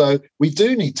 So we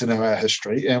do need to know our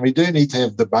history, and we do need to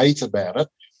have debate about it,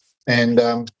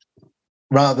 and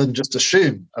rather than just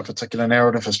assume a particular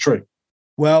narrative is true.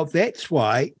 Well, that's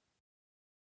why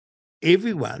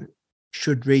everyone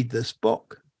should read this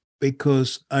book,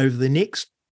 because over the next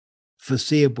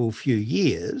foreseeable few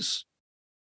years,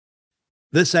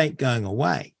 this ain't going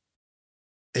away.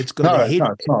 It's got to head.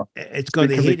 No, it's not. It's got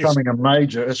to head. Becoming a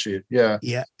major issue. Yeah.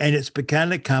 Yeah, and it's going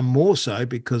to come more so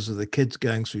because of the kids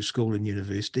going through school and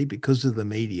university, because of the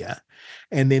media,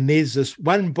 and then there's this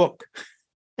one book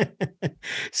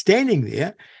standing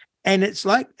there, and it's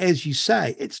like, as you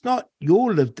say, it's not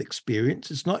your lived experience,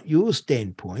 it's not your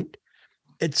standpoint.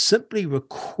 It's simply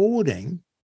recording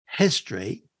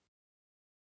history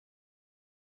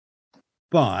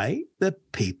by the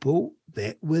people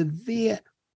that were there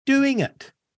doing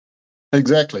it.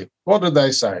 Exactly. What did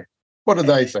they say? What did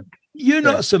they think? You're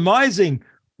not surmising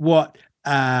what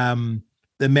the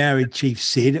Maori chief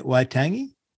said at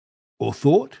Waitangi or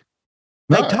thought.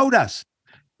 They told us.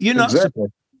 You're not. Exactly.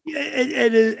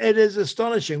 It is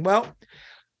astonishing. Well,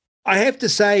 I have to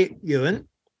say, Ewan,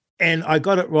 And I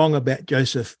got it wrong about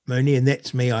Joseph Mooney, and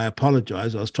that's me. I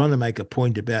apologise. I was trying to make a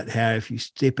point about how if you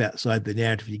step outside the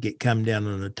narrative, you get come down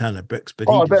on a ton of bricks. But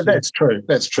that's true.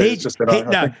 That's true. It's just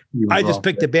that I just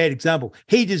picked a bad example.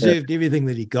 He deserved everything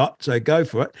that he got, so go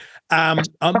for it. I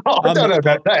don't know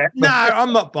about that. No,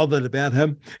 I'm not bothered about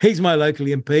him. He's my local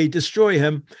MP. Destroy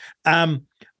him.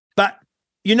 But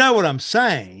you know what I'm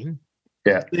saying?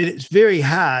 Yeah. That it's very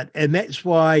hard, and that's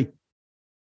why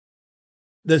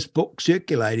this book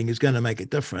circulating is going to make a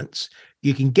difference.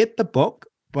 You can get the book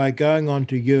by going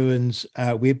onto Ewen's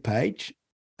webpage.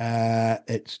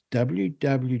 It's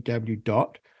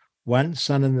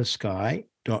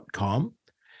www.onesuninthesky.com.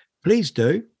 Please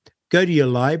do go to your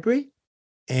library,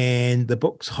 and the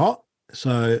book's hot,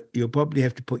 so you'll probably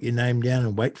have to put your name down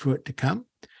and wait for it to come.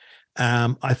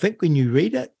 I think when you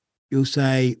read it, you'll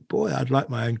say, boy, I'd like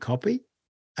my own copy.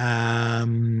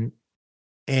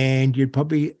 And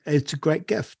it's a great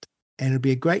gift, and it'll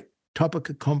be a great topic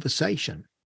of conversation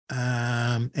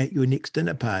at your next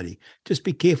dinner party. Just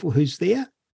be careful who's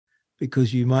there,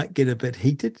 because you might get a bit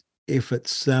heated if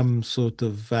it's some sort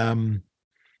of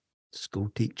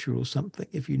school teacher or something,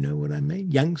 if you know what I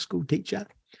mean, young school teacher.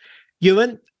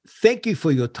 Ewen, thank you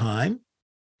for your time.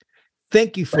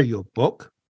 Thank you for your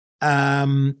book.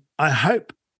 I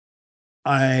hope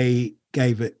I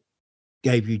gave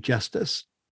you justice.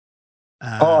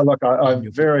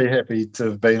 I'm very happy to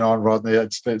have been on, Rodney.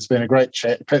 It's been a great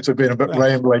chat. Perhaps we've been a bit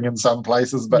rambling in some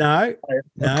places, but I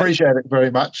appreciate it very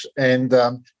much. And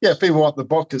if people want the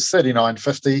book, it's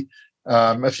 $39.50.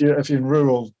 If you're in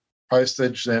rural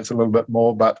postage, then it's a little bit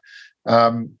more. But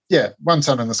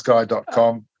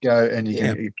onesuninthesky.com. Go and you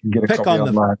can get a copy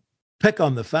online. Pick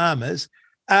on the farmers.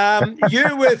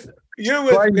 You with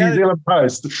New Zealand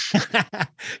Post.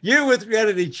 You with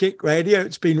Reality Check Radio.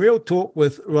 It's been Real Talk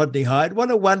with Rodney Hyde.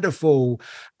 What a wonderful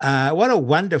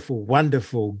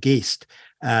guest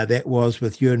that was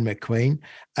with Ewen McQueen.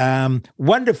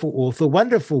 Wonderful author,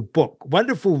 wonderful book,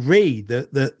 wonderful read.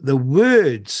 The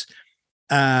words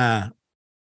are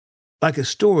like a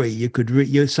story. You could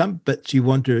read. Some bits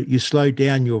you slow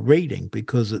down your reading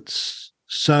because it's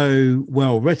so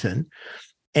well written,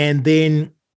 and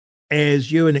then,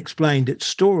 as Ewen explained, it's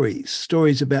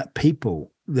stories about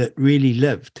people that really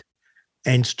lived,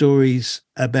 and stories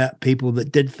about people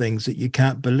that did things that you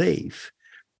can't believe,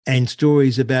 and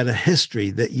stories about a history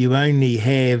that you only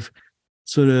have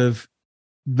sort of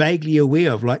vaguely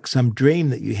aware of, like some dream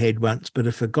that you had once but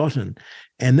have forgotten.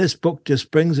 And this book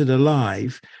just brings it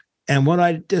alive. And what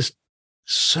I just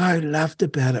so loved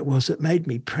about it was it made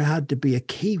me proud to be a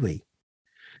Kiwi,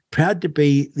 proud to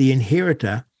be the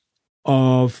inheritor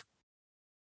of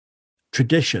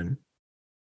tradition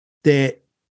that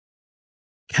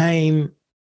came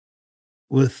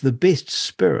with the best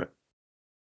spirit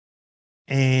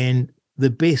and the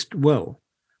best will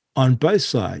on both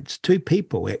sides, two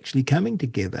people actually coming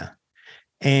together.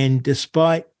 And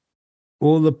despite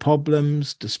all the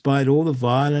problems, despite all the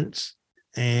violence,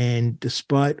 and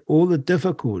despite all the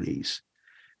difficulties,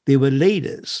 there were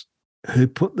leaders who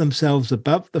put themselves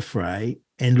above the fray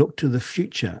and looked to the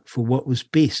future for what was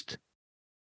best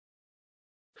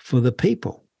for the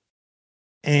people.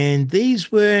 And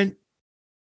these weren't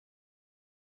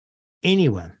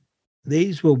anyone.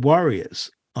 These were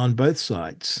warriors on both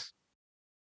sides,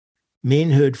 men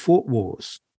who had fought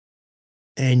wars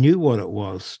and knew what it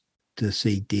was to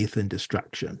see death and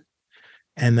destruction.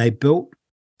 And they built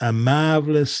a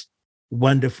marvelous,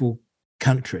 wonderful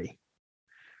country.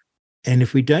 And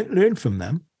if we don't learn from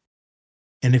them,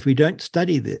 and if we don't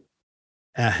study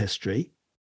our history,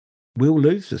 we'll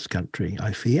lose this country,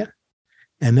 I fear.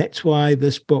 And that's why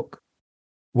this book,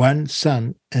 One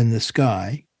Sun in the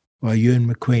Sky, by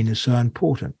Ewen McQueen, is so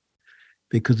important,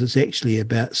 because it's actually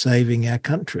about saving our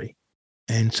country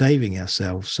and saving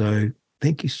ourselves. So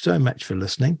thank you so much for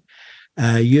listening.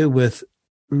 You're with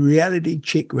Reality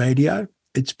Check Radio.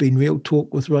 It's been Real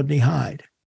Talk with Rodney Hyde.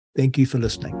 Thank you for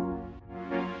listening.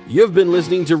 You've been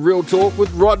listening to Real Talk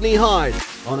with Rodney Hyde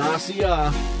on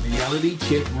RCR Reality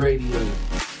Check Radio.